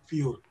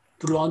fuel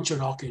to launch a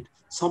rocket.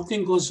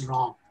 Something goes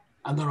wrong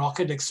and the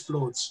rocket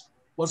explodes.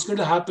 What's going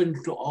to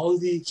happen to all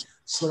the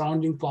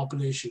surrounding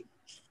population?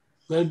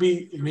 They'll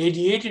be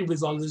radiated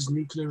with all this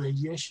nuclear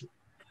radiation.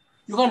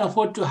 You can't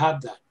afford to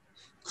have that.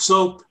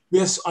 So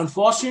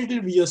unfortunately,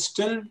 we are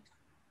still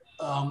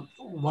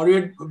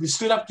worried. We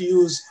still have to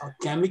use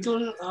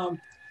chemical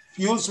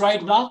fuels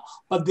right now,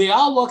 but they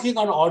are working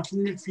on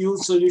alternate fuel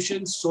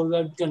solutions so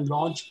that we can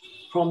launch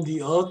from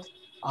the Earth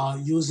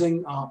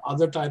using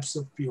other types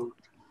of fuel.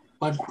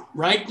 But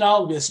right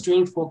now, we're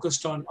still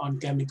focused on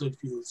chemical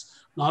fuels.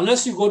 Now,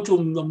 unless you go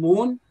to the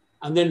moon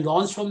and then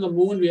launch from the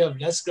moon, we have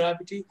less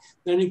gravity,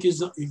 then you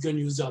can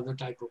use the other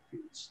type of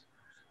fuels.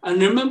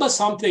 And remember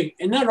something,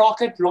 in a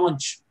rocket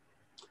launch,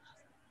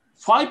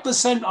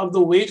 5% of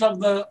the weight of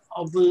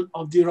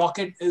the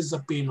rocket is the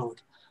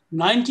payload.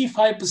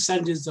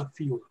 95% is the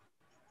fuel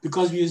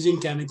because we're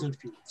using chemical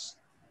fuels.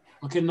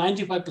 Okay,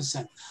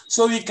 95%.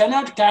 So we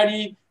cannot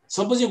carry,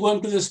 suppose you're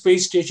going to the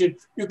space station,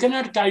 you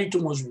cannot carry too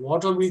much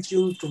water with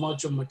you, too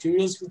much of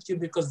materials with you,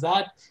 because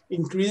that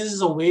increases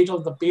the weight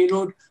of the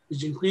payload,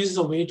 which increases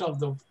the weight of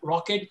the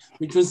rocket,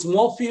 which means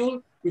more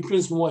fuel, which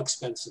means more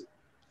expensive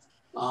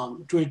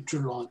to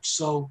launch.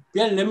 So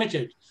we are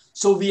limited.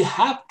 So we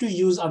have to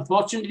use,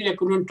 unfortunately, I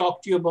couldn't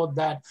talk to you about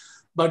that,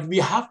 but we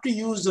have to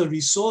use the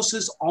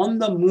resources on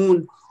the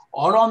moon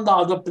or on the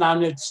other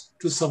planets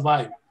to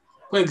survive.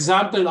 For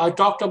example, I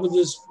talked about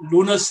this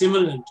lunar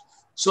simulant.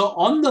 So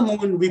on the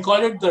moon, we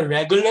call it the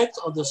regolith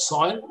or the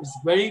soil. It's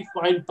very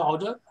fine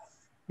powder.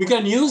 We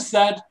can use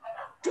that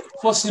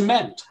for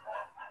cement,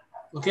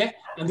 okay?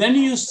 And then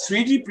you use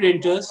 3D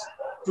printers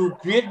to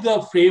create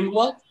the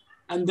framework,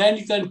 and then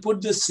you can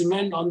put the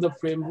cement on the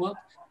framework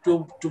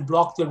to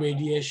block the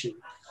radiation.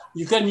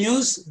 You can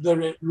use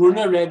the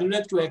lunar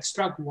regolith to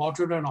extract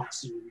water and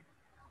oxygen.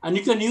 And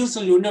you can use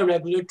the lunar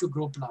regolith to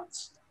grow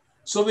plants.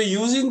 So we're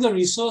using the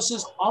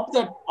resources of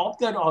that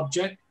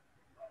object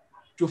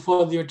to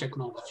further your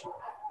technology.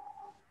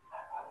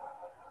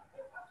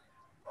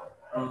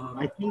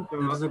 I think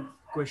there's a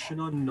question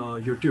on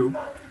YouTube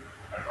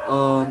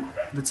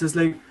that says,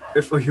 like,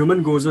 if a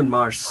human goes on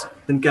Mars,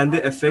 then can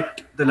they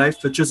affect the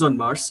life which is on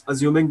Mars,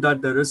 assuming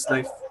that there is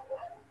life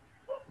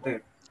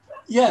there?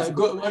 Yeah,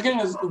 again,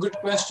 a good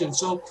question.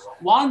 So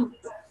one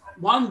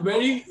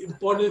very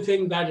important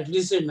thing that at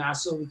least in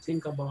NASA we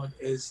think about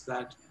is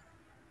that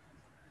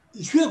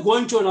if you're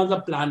going to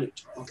another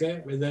planet, okay,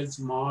 whether it's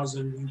Mars,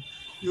 and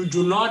you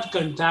do not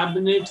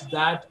contaminate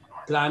that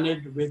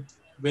planet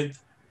with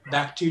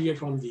bacteria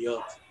from the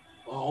Earth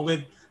or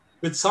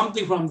with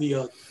something from the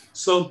Earth.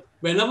 So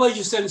whenever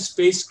you send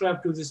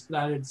spacecraft to this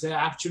planet, they're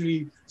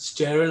actually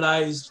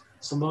sterilized.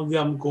 Some of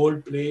them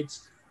gold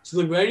plates. So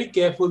they're very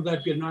careful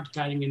that we're not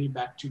carrying any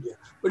bacteria,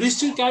 but you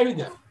still carry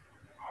them.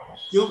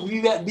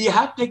 We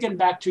have taken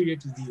bacteria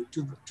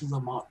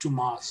to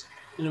Mars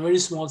in a very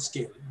small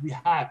scale. We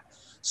have.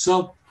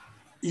 So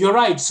you're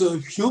right. So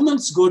if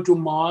humans go to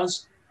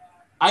Mars,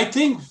 I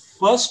think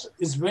first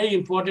it's very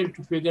important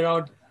to figure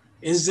out,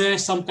 is there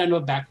some kind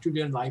of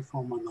bacterial life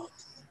form on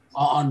Earth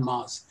or on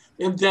Mars?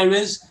 If there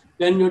is,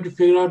 then we have to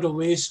figure out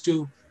ways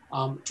to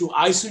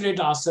isolate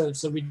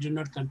ourselves so we do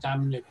not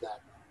contaminate that.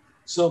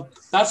 So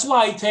that's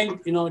why I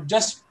think,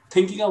 just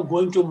thinking of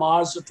going to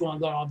Mars or to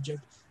another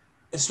object,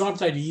 it's not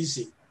that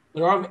easy.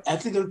 There are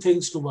ethical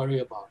things to worry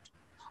about.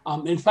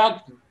 In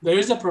fact, there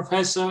is a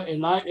professor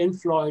in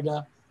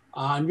Florida,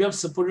 and we have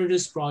supported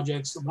his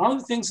projects. One of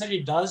the things that he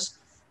does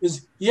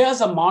is he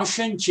has a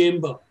Martian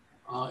chamber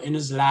in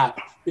his lab,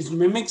 which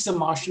mimics the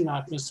Martian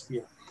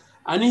atmosphere.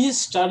 And he is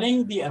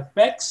studying the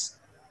effects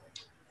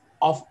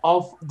of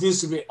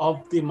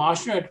the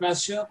Martian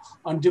atmosphere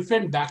on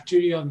different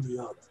bacteria on the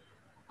Earth.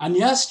 And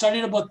he has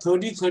studied about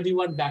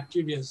 31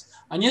 bacteria,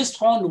 and he has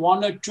found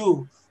one or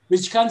two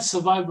which can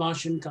survive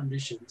Martian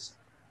conditions.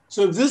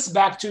 So if this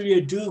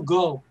bacteria do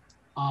go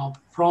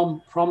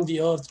from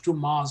the Earth to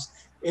Mars,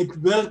 it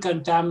will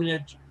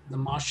contaminate the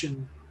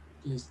Martian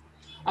place.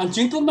 And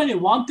Chintamani,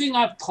 one thing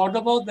I've thought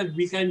about that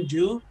we can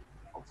do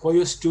for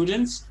your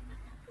students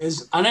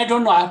is, and I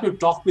don't know, I have to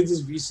talk with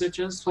these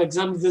researchers. For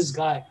example, this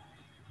guy,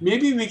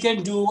 maybe we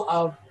can do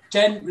a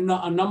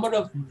number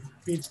of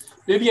feeds,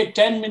 maybe a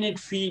 10-minute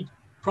feed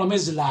from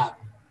his lab,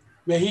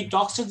 where he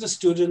talks to the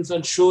students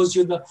and shows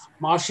you the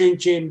Martian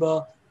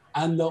chamber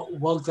and the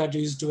work that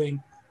he's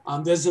doing.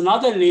 There's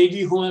another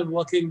lady who I'm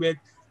working with.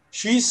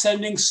 She's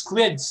sending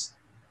squids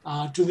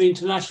to the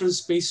International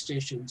Space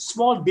Station,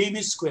 small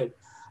baby squid.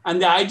 And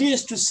the idea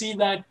is to see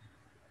that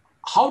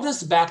how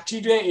does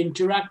bacteria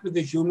interact with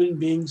the human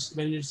beings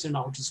when it's in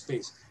outer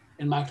space,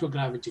 in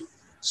microgravity.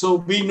 So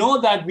we know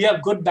that we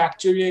have good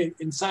bacteria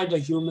inside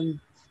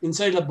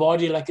inside the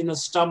body, like in the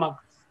stomach,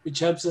 which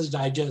helps us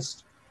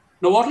digest.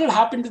 Now, what will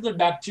happen to the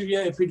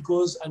bacteria if it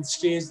goes and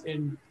stays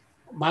in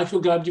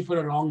microgravity for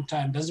a long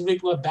time? Does it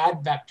become a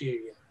bad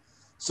bacteria?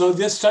 So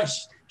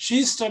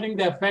she's studying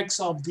the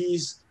effects of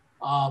these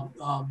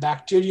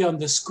bacteria on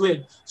the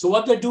squid. So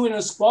what they do in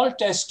a small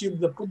test tube,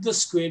 they put the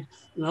squid,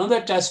 in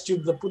another test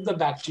tube, they put the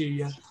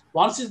bacteria.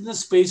 Once it's in the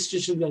space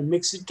station, they'll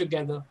mix it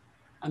together,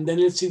 and then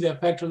you'll see the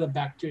effect of the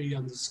bacteria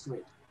on the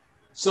squid.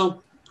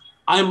 So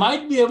I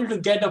might be able to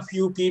get a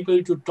few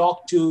people to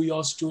talk to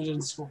your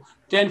students for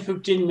 10,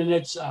 15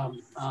 minutes.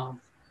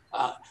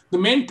 The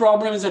main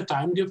problem is the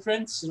time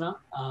difference,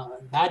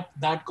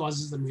 that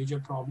causes the major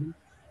problem.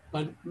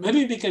 But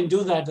maybe we can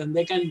do that, and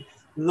they can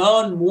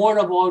learn more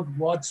about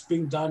what's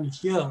being done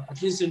here,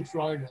 at least in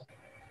Florida,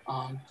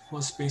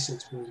 for space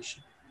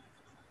exploration.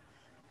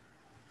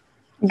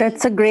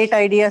 That's a great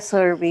idea,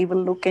 sir. We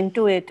will look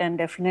into it, and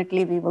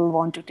definitely we will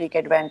want to take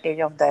advantage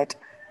of that.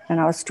 And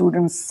our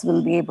students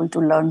will be able to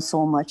learn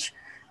so much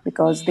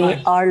because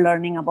they are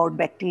learning about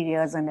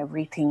bacteria and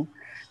everything,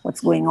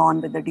 what's going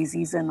on with the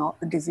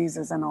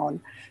diseases and all.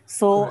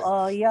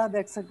 So yeah,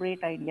 that's a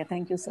great idea.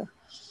 Thank you, sir.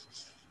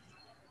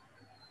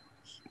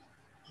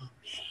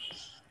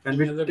 Can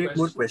we take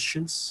more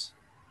questions?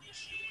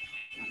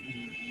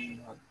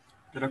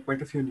 There are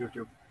quite a few on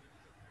YouTube.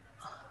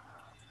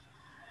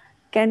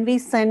 Can we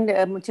send,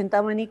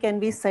 Chintamani, can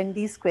we send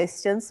these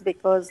questions?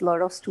 Because a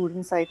lot of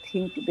students, I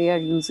think they are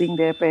using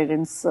their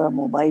parents'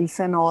 mobiles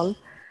and all.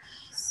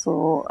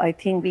 So I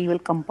think we will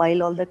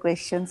compile all the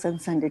questions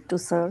and send it to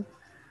sir.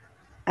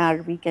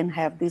 Or we can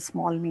have these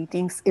small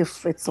meetings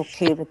if it's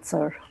okay with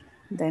sir.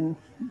 Then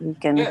we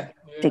can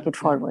take it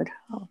forward.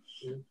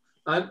 Yeah.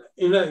 And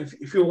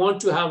if you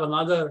want to have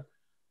another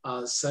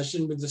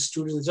session with the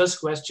students, just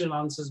question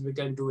answers, we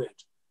can do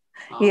it.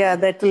 Yeah,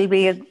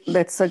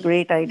 that's a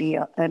great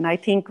idea. And I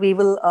think we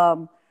will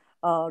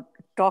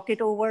talk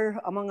it over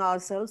among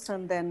ourselves,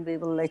 and then we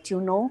will let you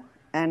know.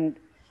 And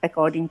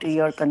according to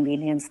your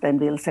convenience, then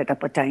we'll set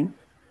up a time.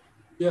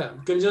 Yeah,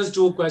 you can just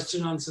do a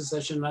question answer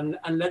session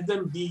and let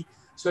them be,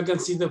 so I can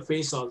see the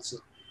face also.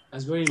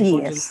 That's very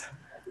important. Yes.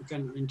 You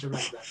can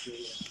interact that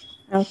way.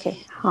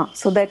 Okay.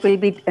 So that will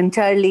be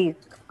entirely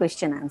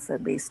question answer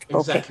based.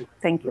 Exactly. Okay.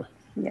 Thank you.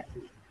 Yeah.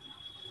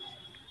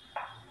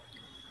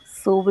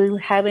 So we'll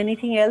have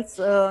anything else,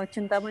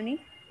 Chintamani?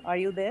 Are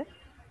you there?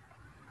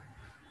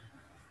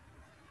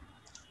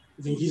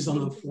 I think he's on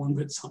the phone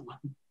with someone.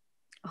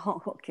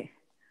 Oh, okay.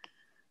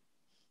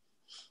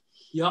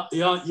 Yeah,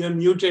 you're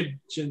muted,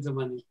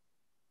 Chintamani.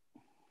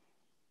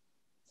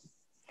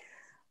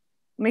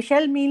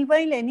 Michelle,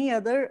 meanwhile, any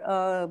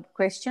other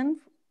question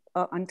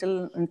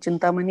until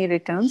Chintamani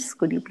returns?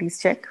 Could you please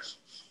check?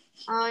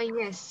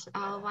 Yes,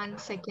 1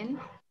 second.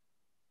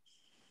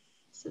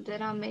 So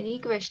there are many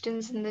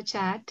questions in the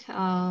chat.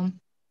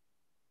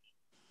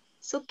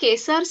 So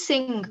Kesar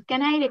Singh,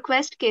 can I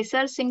request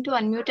Kesar Singh to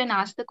unmute and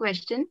ask the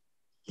question?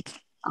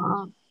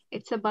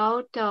 It's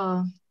about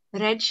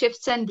red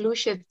shifts and blue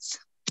shifts.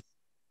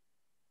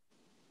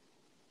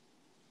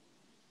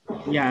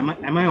 Yeah,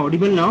 am I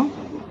audible now?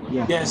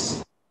 Yeah.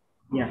 Yes.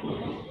 Yeah.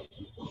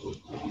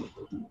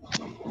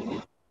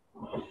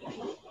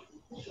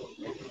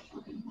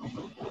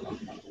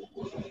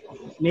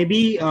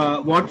 Maybe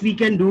what we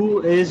can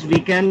do is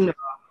we can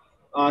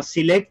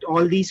select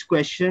all these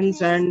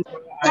questions, and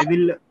I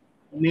will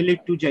mail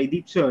it to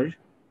Jaydeep sir.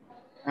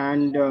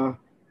 And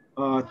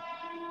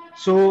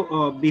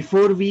so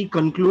before we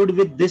conclude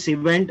with this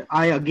event,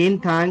 I again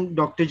thank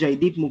Dr.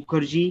 Jaydeep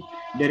Mukherjee,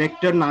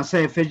 Director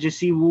NASA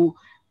FSGC, who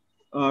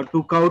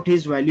took out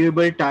his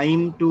valuable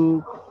time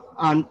to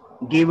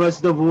give us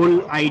the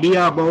whole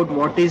idea about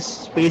what is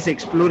space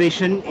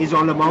exploration is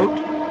all about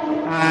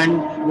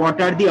and what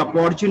are the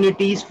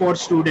opportunities for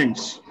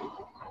students.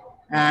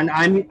 And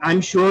I'm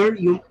sure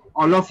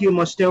all of you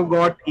must have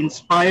got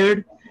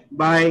inspired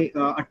by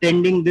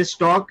attending this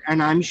talk,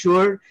 and I'm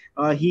sure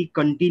he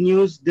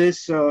continues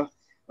this.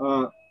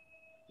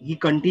 He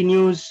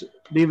continues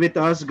be with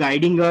us,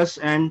 guiding us,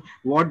 and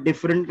what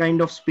different kind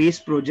of space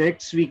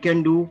projects we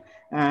can do.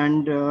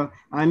 And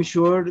I'm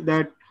sure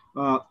that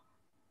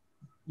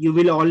you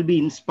will all be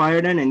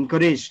inspired and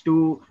encouraged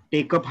to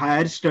take up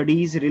higher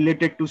studies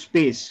related to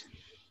space.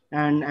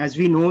 And as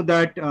we know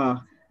that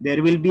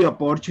there will be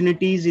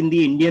opportunities in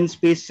the Indian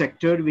space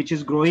sector, which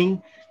is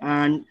growing,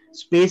 and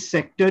space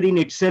sector in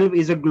itself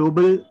is a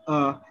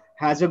global,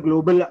 has a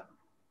global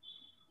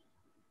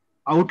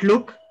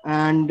outlook,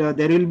 and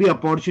there will be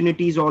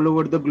opportunities all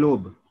over the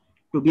globe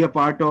to be a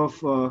part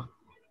of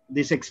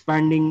this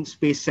expanding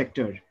space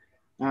sector.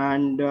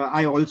 And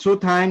I also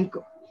thank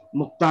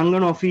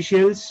Muktangan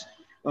officials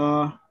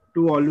to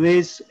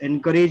always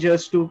encourage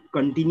us to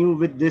continue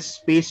with this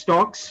space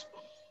talks.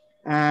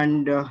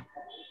 And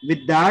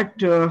with that,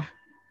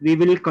 we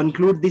will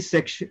conclude this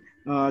section,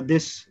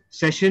 this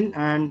session.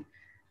 And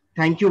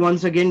thank you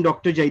once again,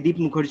 Dr. Jaydeep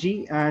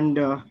Mukherjee. And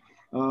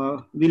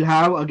we'll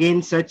have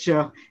again such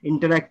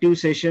interactive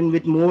session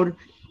with more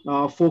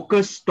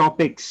focused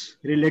topics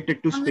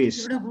related to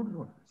space.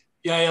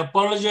 Yeah, I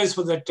apologize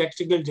for the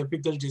technical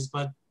difficulties,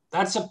 but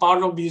that's a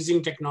part of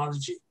using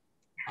technology.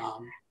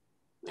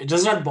 It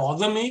does not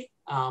bother me,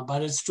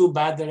 but it's too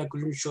bad that I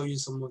couldn't show you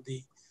some of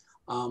the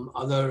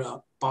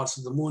other parts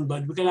of the moon,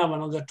 but we can have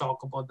another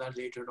talk about that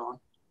later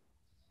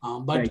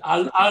on. But right.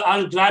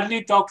 I'll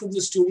gladly talk to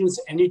the students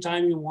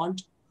anytime you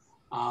want.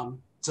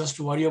 Just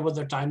worry about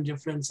the time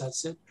difference,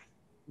 that's it.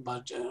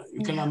 But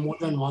you can have more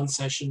than one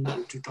session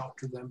to talk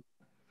to them.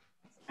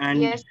 And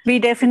yes, we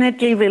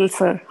definitely will,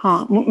 sir.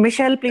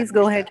 Michelle, please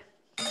go ahead.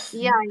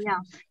 Yeah.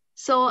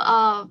 So,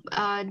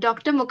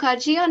 Dr.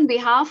 Mukherjee, on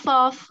behalf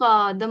of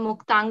the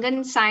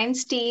Muktangan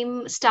science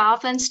team,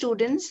 staff and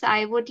students,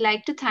 I would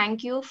like to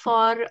thank you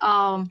for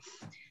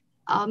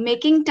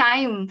making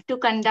time to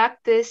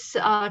conduct this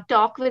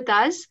talk with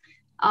us.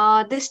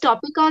 This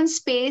topic on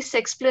space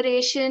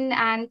exploration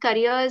and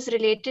careers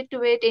related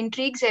to it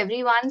intrigues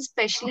everyone,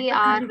 especially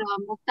our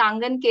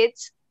Muktangan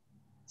kids.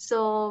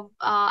 So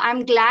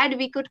I'm glad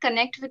we could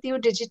connect with you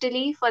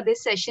digitally for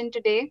this session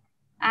today,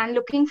 and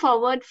looking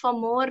forward for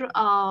more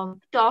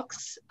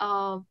talks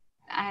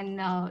and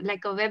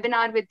like a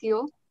webinar with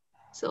you.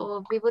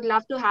 So we would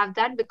love to have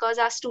that because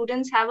our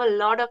students have a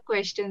lot of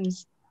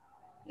questions.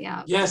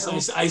 Yeah. Yes, so,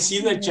 I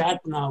see the chat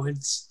now.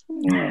 It's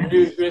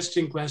very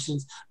interesting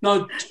questions.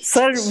 Now,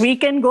 sir, we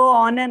can go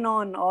on and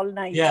on all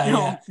night.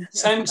 Yeah.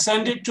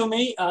 Send it to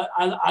me.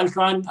 I'll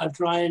try and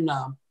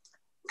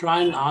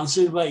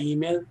answer it by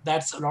email.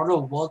 That's a lot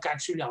of work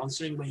actually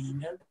answering by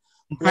email.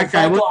 I'll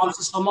try to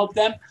answer some of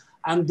them,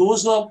 and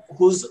those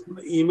whose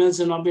emails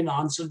have not been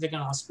answered, they can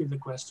ask me the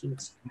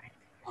questions.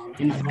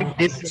 In fact,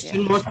 this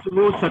session was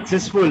so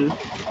successful.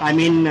 I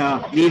mean,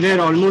 we were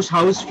almost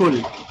house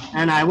full,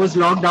 and I was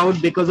logged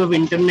out because of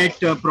internet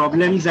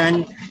problems,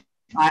 and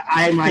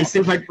I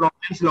myself had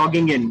problems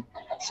logging in.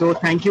 So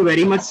thank you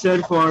very much,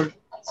 sir, for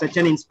such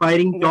an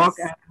inspiring talk.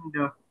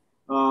 And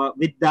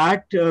with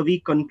that, we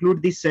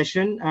conclude this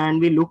session,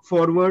 and we look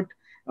forward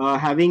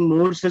having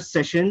more such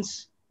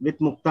sessions with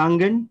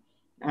Muktangan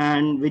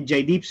and with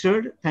Jaydeep,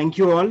 sir. Thank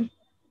you all.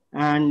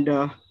 And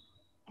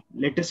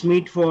let us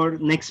meet for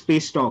next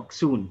space talk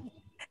soon.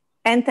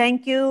 And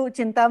thank you,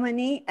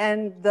 Chintamani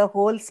and the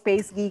whole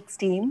Space Geeks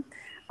team.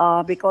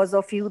 Because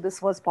of you,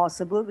 this was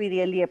possible. We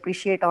really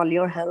appreciate all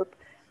your help.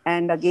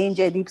 And again,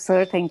 Jaydeep,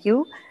 sir, thank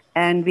you.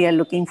 And we are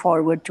looking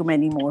forward to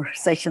many more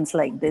sessions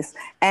like this.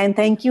 And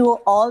thank you,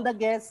 all the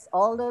guests,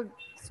 all the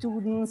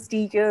students,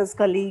 teachers,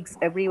 colleagues,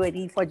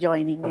 everybody for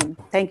joining in.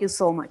 Thank you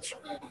so much.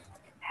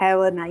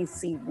 Have a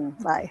nice evening.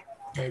 Bye.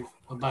 Okay,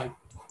 bye-bye.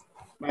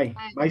 Bye.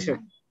 Bye, sir.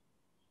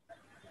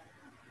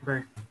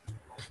 Bye.